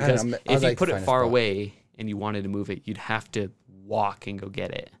don't Because know, I'd if you like to put it find a far spot. away and you wanted to move it, you'd have to walk and go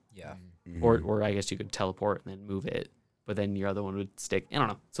get it. Yeah. Mm-hmm. Or I guess you could teleport and then move it. But then your other one would stick. I don't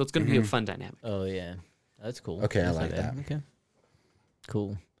know. So it's going to be a fun dynamic. Oh yeah, that's cool. Okay, I That's not like bad. that. Okay,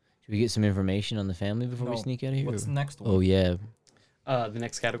 cool. Should we get some information on the family before we No, sneak out of here? What's or- the next one? Oh yeah, The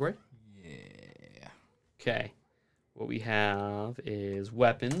next category. Yeah. Okay. What we have is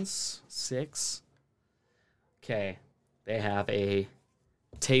weapons, 6. Okay. They have a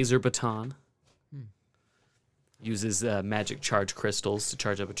taser baton. Uses magic charge crystals to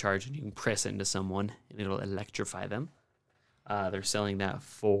charge up a charge, and you can press it into someone, and it'll electrify them. They're selling that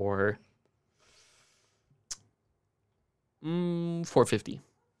for $450.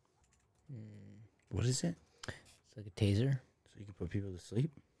 What is it? it's like a taser So you can put people to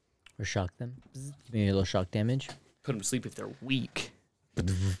sleep? or shock them. Give me a little shock damage. put them to sleep if they're weak.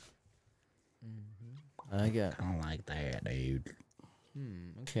 I got. I don't like that, dude.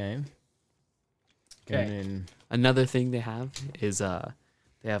 Okay. Okay. And then, Another thing they have is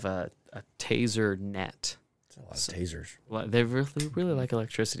they have a taser net. It's a lot of tasers. Well, they really like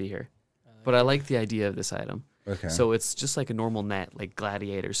electricity here, but I like the idea of this item. Okay. So it's just like a normal net, like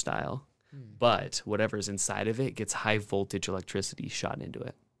gladiator style, but whatever's inside of it gets high voltage electricity shot into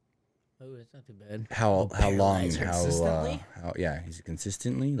it. oh, that's not too bad. how long? paralyzer How consistently? how? Yeah, is it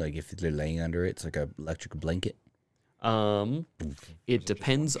consistently? Like if they're laying under it, it's like a electric blanket. It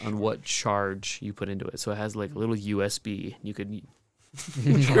depends on what charge you put into it. So it has like a little USB. You could you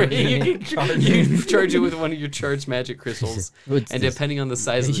can charge it with one of your charged magic crystals, What's and this? depending on the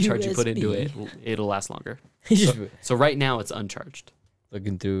size of the charge you put into it, USB. it'll last longer. He's just So right now it's uncharged.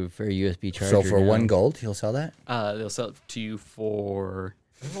 looking through for a USB charger. So for now. 1 gold, he'll sell that. They'll sell it to you for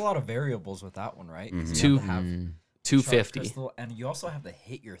There's a lot of variables with that one, right? 'Cause Two- you have to have charge $250. crystal, and you also have to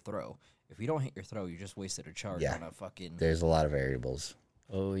hit your throw. If you don't hit your throw, you just wasted a charge Yeah. on a fucking. There's a lot of variables.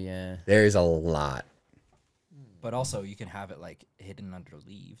 Oh yeah. There's a lot. But also, you can have it like hidden under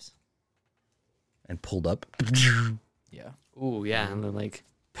leaves. And pulled up. Yeah. Ooh, yeah, and then like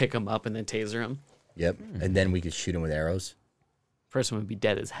pick them up and then taser them. Yep. And then we could shoot him with arrows. Person would be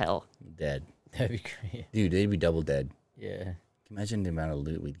dead as hell. Dead. That'd be great. Dude, they'd be double dead. Yeah. Imagine the amount of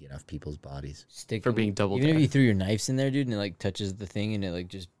loot we'd get off people's bodies. Stick For being double Even if dead. you threw your knives in there, dude, and it like touches the thing, and it like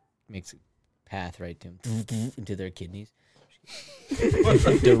just makes a path right to them into their kidneys.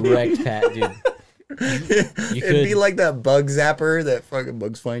 Direct path, dude. You It'd be could. like that bug zapper that fucking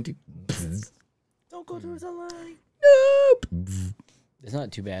bugs flying to. Don't go through the line. Nope. It's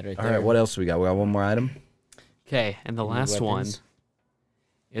not too bad right All there. right, what else we got? We got one more item. Okay, and the Any last one, weapons?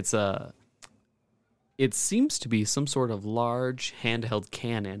 it's a. It seems to be some sort of large handheld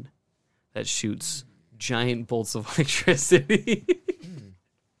cannon that shoots giant bolts of electricity.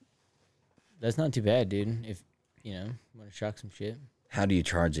 That's not too bad, dude. If you know, want to shock some shit. How do you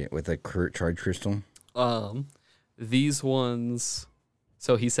charge it? With a charge crystal? These ones.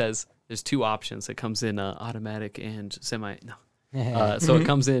 So he says there's 2 options. It comes in automatic and semi. No. So it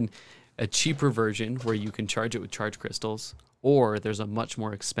comes in a cheaper version where you can charge it with charge crystals, or there's a much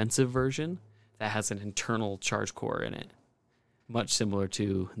more expensive version that has an internal charge core in it, much similar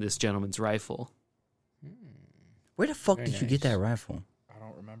to this gentleman's rifle. Where the fuck Very did you get nice. that rifle? I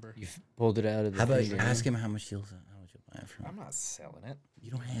don't remember. You pulled it out of the. How about thing, ask didn't him how much he'll buy it from? I'm not selling it.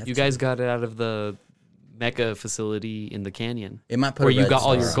 You don't have You to. guys got it out of the mecha facility in the canyon, It might put where a you red got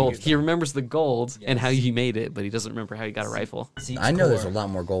all star your on gold. it. He remembers the gold and how Yes. he made it, but he doesn't remember how he got a rifle. I know there's a lot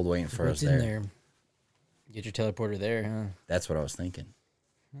more gold waiting for What's us in there. there? Get your teleporter there, huh? That's what I was thinking.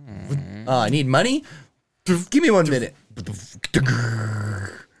 Oh, I need money? Give me 1 minute. It's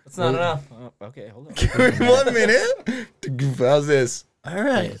not enough. Oh, okay, hold on. Give me 1 minute. How's this? All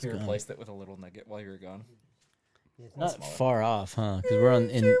right. You replaced it with a little nugget while you were gone. Not far off, huh? Because we're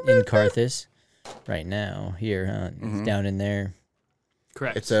in Carthus right now. Here, huh? It's down in there.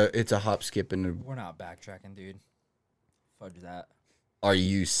 Correct. It's a hop, skip, and a... We're not backtracking, dude. Fudge that. Are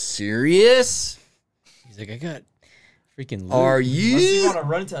you serious? He's like, I got freaking. Loot. Are Unless you you? want to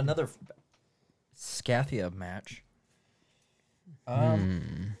run into another Scathia match.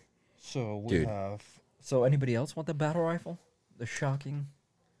 So we Dude. have. So anybody else want the battle rifle? The shocking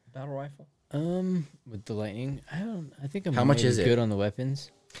battle rifle? With the lightning, I think I'm. How much is it? Good on the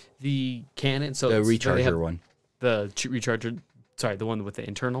weapons. the cannon. So The it's- they recharger have one. The recharger. Sorry, the one with the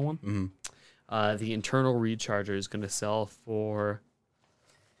internal one. Mm-hmm. The internal recharger is going to sell for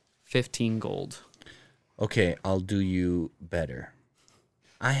 15 gold. Okay, I'll do you better.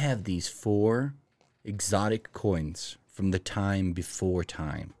 I have these 4 exotic coins from the time before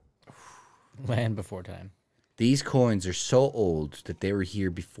time. Land before time. These coins are so old that they were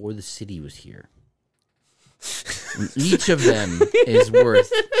here before the city was here. And each of them is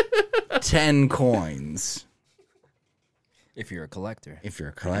worth 10 coins If you're a collector. if you're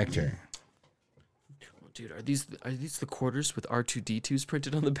a collector. Dude, are these the quarters with R2D2s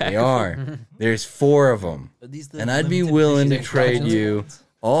printed on the back? They are. There's 4 of them. Are these the And I'd be limited willing to edition trade fraudulent you ones?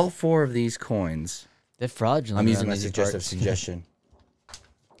 all 4 of these coins. They're fraudulent. I'm using around my these suggestive parts. suggestion.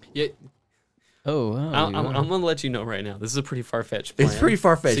 Yeah, Oh, I'm gonna let you know right now. This is a pretty far-fetched plan. It's pretty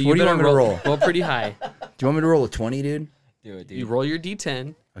far-fetched. So What do you better want me to roll? Roll pretty high. Do you want me to roll a 20, dude? Do it, dude. You roll your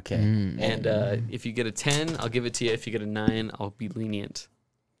D10, Okay. and if you get a 10, I'll give it to you. If you get a 9, I'll be lenient.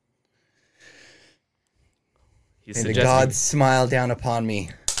 He's May the suggesting- gods smile down upon me.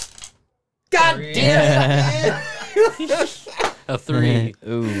 God damn it! a 3.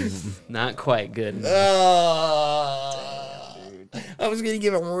 Ooh. Not quite good. I I was gonna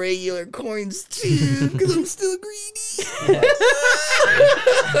give him regular coins too, because I'm still greedy.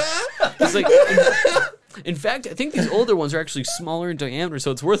 He's like, in fact, I think these older ones are actually smaller in diameter,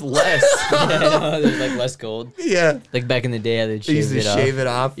 so it's worth less. I know, there's like less gold. Yeah. Like back in the day, how they'd They used shave to it off. shave it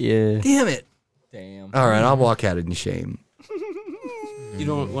off. Yeah. Damn it. Damn. All right, I'll walk out in shame. You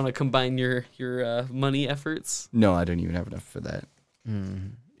don't want to combine your money efforts? No, I don't even have enough for that.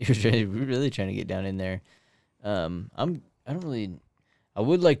 You're really trying to get down in there. I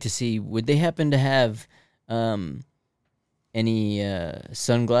would like to see, would they happen to have any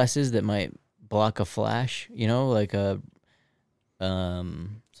sunglasses that might block a flash, you know, like a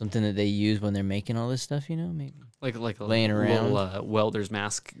something that they use when they're making all this stuff, you know, maybe Like a laying around. little welder's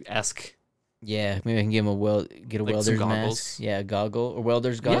mask-esque. Yeah, maybe I can give him get a Like welder's some mask. goggles? Yeah, a goggle or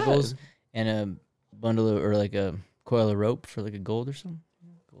welder's goggles and a bundle of, or like a coil of rope for like a gold or something.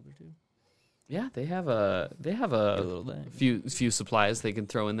 Gold or two. Yeah, they have Get a little bag. few supplies they can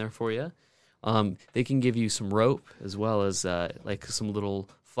throw in there for you. They can give you some rope as well as like some little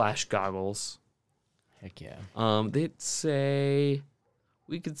flash goggles. Heck yeah. They'd say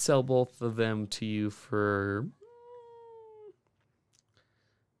we could sell both of them to you for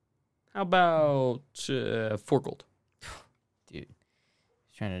how about 4 gold? Dude.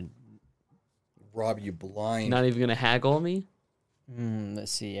 He's trying Rob you blind. Not even gonna haggle me. to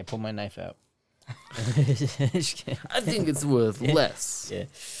let's see. I pull my knife out. I think it's worth less. Yeah.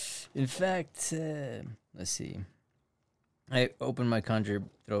 In fact, let's see. I open my conjure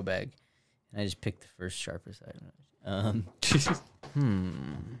throw bag, and I just pick the first sharpest item.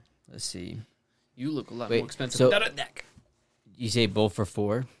 Let's see. You look a lot Wait, more expensive so- without a neck. You say both for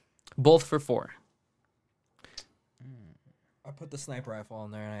 4? Both for 4. I put the sniper rifle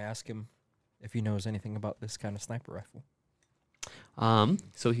on there and I ask him if he knows anything about this kind of sniper rifle.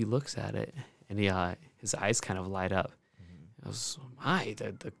 So he looks at it and his eyes kind of light up. I was,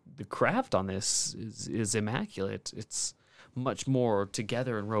 the craft on this is immaculate. It's much more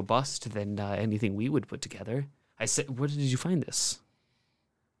together and robust than anything we would put together. I said, where did you find this?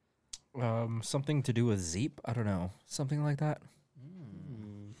 Something to do with Zeep? I don't know. Something like that.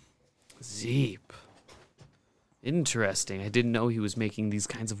 Zeep. Interesting. I didn't know he was making these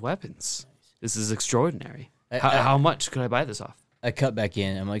kinds of weapons. This is extraordinary. How much could I buy this off? I cut back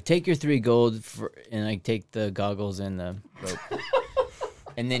in. I'm like, take your 3 gold, and I take the goggles and the rope.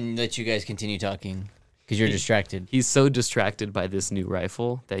 And then let you guys continue talking, because you're distracted. He's so distracted by this new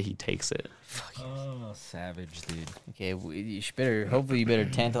rifle that he takes it. Oh, savage, dude. Okay, hopefully you better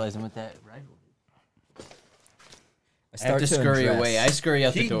tantalize him with that rifle. I have to scurry away. I scurry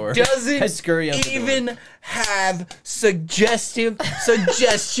out the door. Doesn't I scurry out the door. even have suggestion,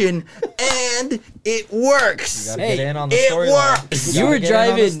 and it works. You gotta Hey, get in on the it storyline. works. You were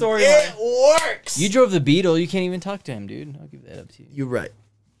driving. It works. You drove the Beetle. You can't even talk to him, dude. I'll give that up to you. You're right.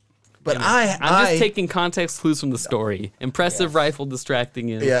 But I'm I just taking context clues from the story. Impressive rifle distracting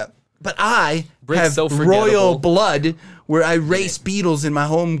you. yeah. But I Brick's have so forgettable. royal blood where I race beetles in my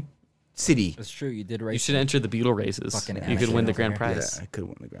home city. That's true. You did race. You should enter the Beetle races. Fucking You could amateur win the over grand here. prize. Yeah, I could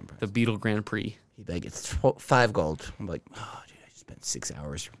win the grand prize. The Beetle Grand Prix. He'd be like, it's 5 gold. I'm like, oh, dude, I just spent 6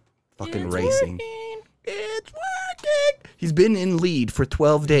 hours fucking racing. It's working. He's been in lead for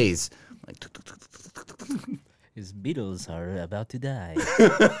 12 days. I'm like, His beetles are about to die.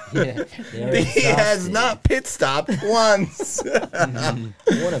 Yeah. he has not pit stopped once.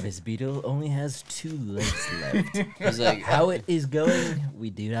 One of his beetle only has 2 legs left. He's like, How it is going, we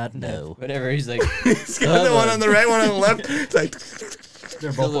do not know. whatever. He's like, He's got the one on the right, one on the left. It's like,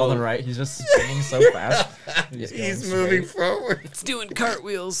 They're both on the right. He's just spinning so fast. he's moving forward. It's doing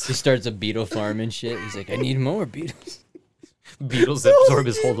cartwheels. he starts a beetle farm and shit. He's like, I need more beetles. Beetles absorb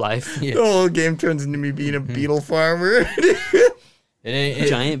his whole life. The whole game turns into me being a beetle farmer.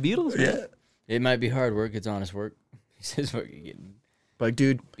 Giant beetles. Man. Yeah. It might be hard work. It's honest work. He says, "We're getting Like,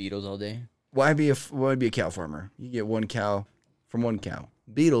 dude, beetles all day." why be a cow farmer? You get 1 cow from 1 cow.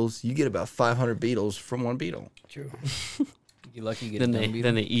 Beetles, you get about 500 beetles from 1 beetle. True. You lucky you get Then a dumb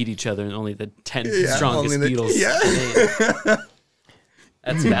beetle. they eat each other, and only the 10 Yeah, strongest only the- beetles. Yeah.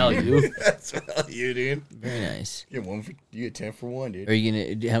 That's value. That's value, dude. Very nice. You get 10 for 1, dude. Are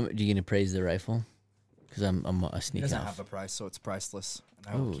you gonna praise the rifle? Because I'm a He sneak doesn't off. have a price, so it's priceless. And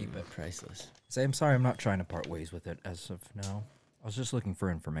I will Oh, keep it. priceless. Say, I'm sorry, I'm not trying to part ways with it as of now. I was just looking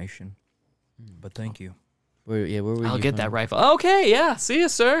for information. But thank you. Where were I'll you get from? that rifle. Okay, yeah. See you,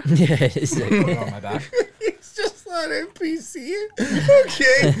 sir. Yeah, it's like, Put it on my back. It's just not NPC.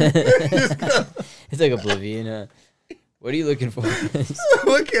 Okay. it's like Oblivion. What are you looking for?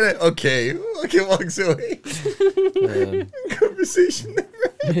 Look at it. Okay. Okay, walks away. Conversation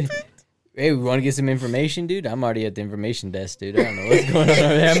never happened. Hey, we want to get some information, dude? I'm already at the information desk, dude. I don't know what's going on over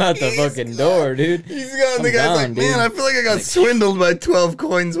there. I'm out the fucking door, dude. He's gone. The I'm guy's gone, like, dude. man, I feel like I got swindled by 12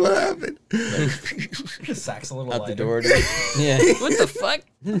 coins. What happened? The sack's a little Out the lighter. door, dude. Yeah. What the fuck?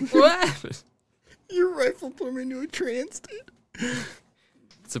 What happened? Your rifle put me into a trance, dude.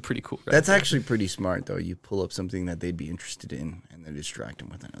 It's a pretty cool. That's actually pretty smart, though. You pull up something that they'd be interested in, and then distract them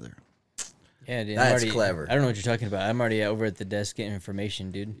with another. Yeah, dude. That's clever. I don't know what you're talking about. I'm already over at the desk getting information,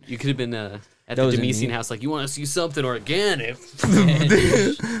 dude. You could have been at the That wasn't Demesian me. house, like, you want to see something organic?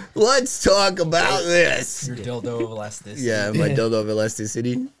 Let's talk about this. Your dildo of elasticity. Yeah, my dildo of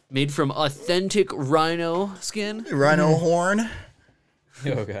elasticity. Made from authentic rhino skin. Rhino horn.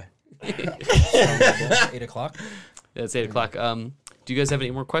 Okay. 8 o'clock. Yeah, it's 8 o'clock. Do you guys have any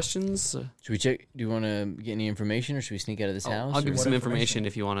more questions? Should we check? Do you want to get any information, or should we sneak out of this house? I'll give or you some what information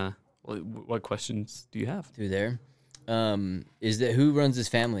if you want to. What questions do you have? through there. Is that who runs this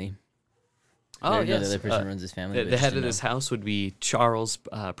family? Oh, Or, yeah, yes. the other person runs this family. The but head just of to this house would be Charles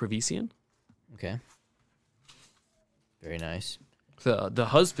Provisian, know. Okay. Very nice. the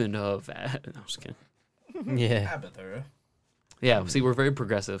husband of. No, I'm just kidding. Yeah. Abathur. Yeah, see, we're very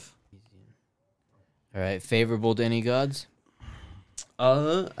progressive. All right. Favorable to any gods?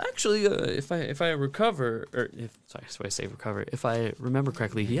 Actually, if I recover, or if I remember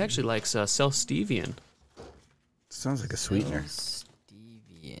correctly, he actually likes Celestivian. Sounds like a sweetener.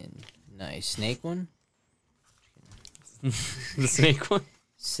 Stevian. Nice. Snake one? The snake one.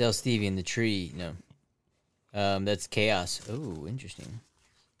 Celestivian, the tree. No. That's chaos. Oh, interesting.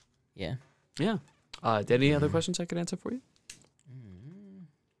 Yeah. Yeah. Any other questions I could answer for you?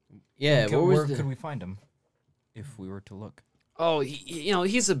 Yeah. What Where was the... could we find him if we were to look? Oh,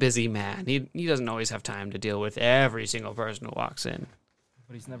 he's a busy man. He doesn't always have time to deal with every single person who walks in.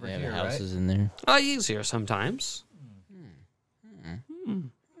 But he's never Yeah, here, the house right? is in there. He's here sometimes.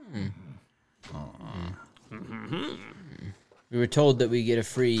 We were told that we get a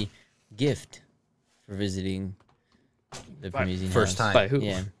free gift for visiting the Parmesan First house. time. By who?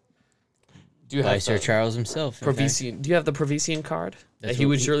 Yeah. Do you By have Sir the Charles himself. in fact. Provisian? Do you have the Provisian card That's that he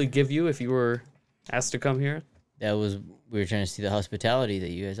what would he- surely give you if you were asked to come here? That was, we were trying to see the hospitality that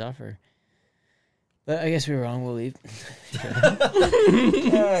you guys offer. But I guess we were wrong. We'll leave.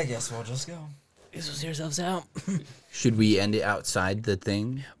 I guess we'll just go. Guess we'll see ourselves out. Should we end it outside the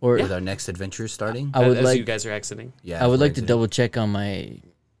thing Or with our next adventure starting? I would As like, you guys are exiting. Yeah, I would we're like to exiting. double check on my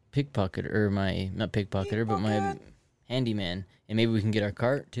pickpocketer, or my, not pickpocketer, but my handyman. And maybe we can get our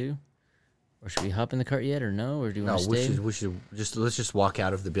cart too. Or should we hop in the cart yet, or no? Or do you No, want to we stay? should let's just walk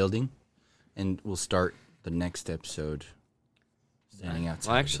out of the building, and we'll start the next episode. Standing outside.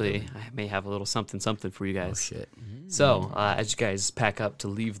 Well, of the actually, building. I may have a little something for you Oh guys. shit! So, as you guys pack up to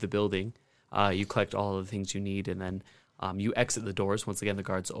leave the building, you collect all of the things you need, and then you exit the doors. Once again, the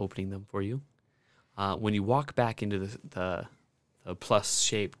guard's opening them for you. When you walk back into the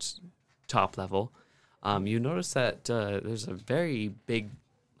plus-shaped top level, you notice that there's a very big,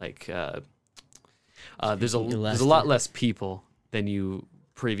 there's a lot less people than you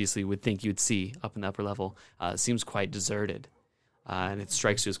previously would think you'd see up in the upper level. It seems quite deserted. And it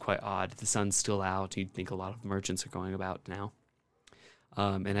strikes you as quite odd. The sun's still out. You'd think a lot of merchants are going about now.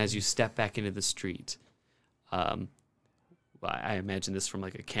 And as you step back into the street, I imagine this from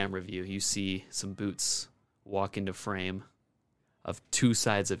like a camera view, you see some boots walk into frame of two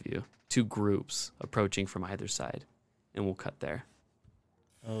sides of you, two groups approaching from either side. And we'll cut there.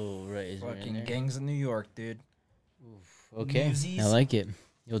 Oh, right. Is it right in Fucking there? gangs in New York, dude. Okay. Newsies. I like it.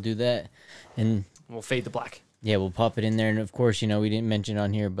 You'll do that. And We'll fade to black. yeah, we'll pop it in there. And of course, we didn't mention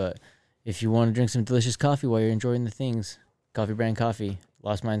on here, but if you want to drink some delicious coffee while you're enjoying the things, Coffee Brand Coffee,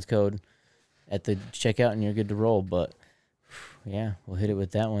 Lost Minds code at the checkout, and you're good to roll. But yeah, we'll hit it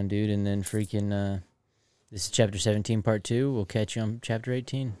with that one, dude. And then freaking, this is chapter 17, part 2. We'll catch you on chapter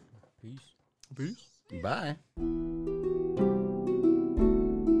 18. Peace. Bye.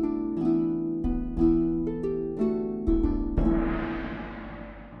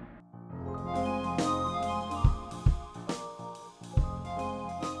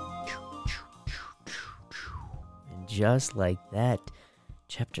 And just like that,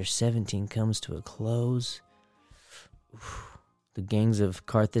 chapter 17 comes to a close. Oof. The gangs of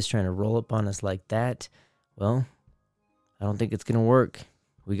Carthus trying to roll up on us like that. Well, I don't think it's going to work.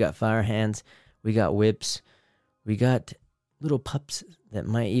 We got fire hands. We got whips. We got little pups that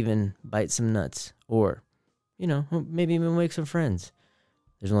might even bite some nuts. Or, maybe even make some friends.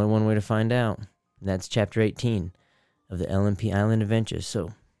 There's only one way to find out. And that's chapter 18 of the LMPee Island Adventures.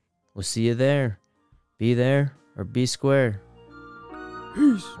 So, we'll see you there. Be there or be square.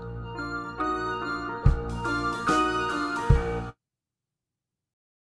 Peace.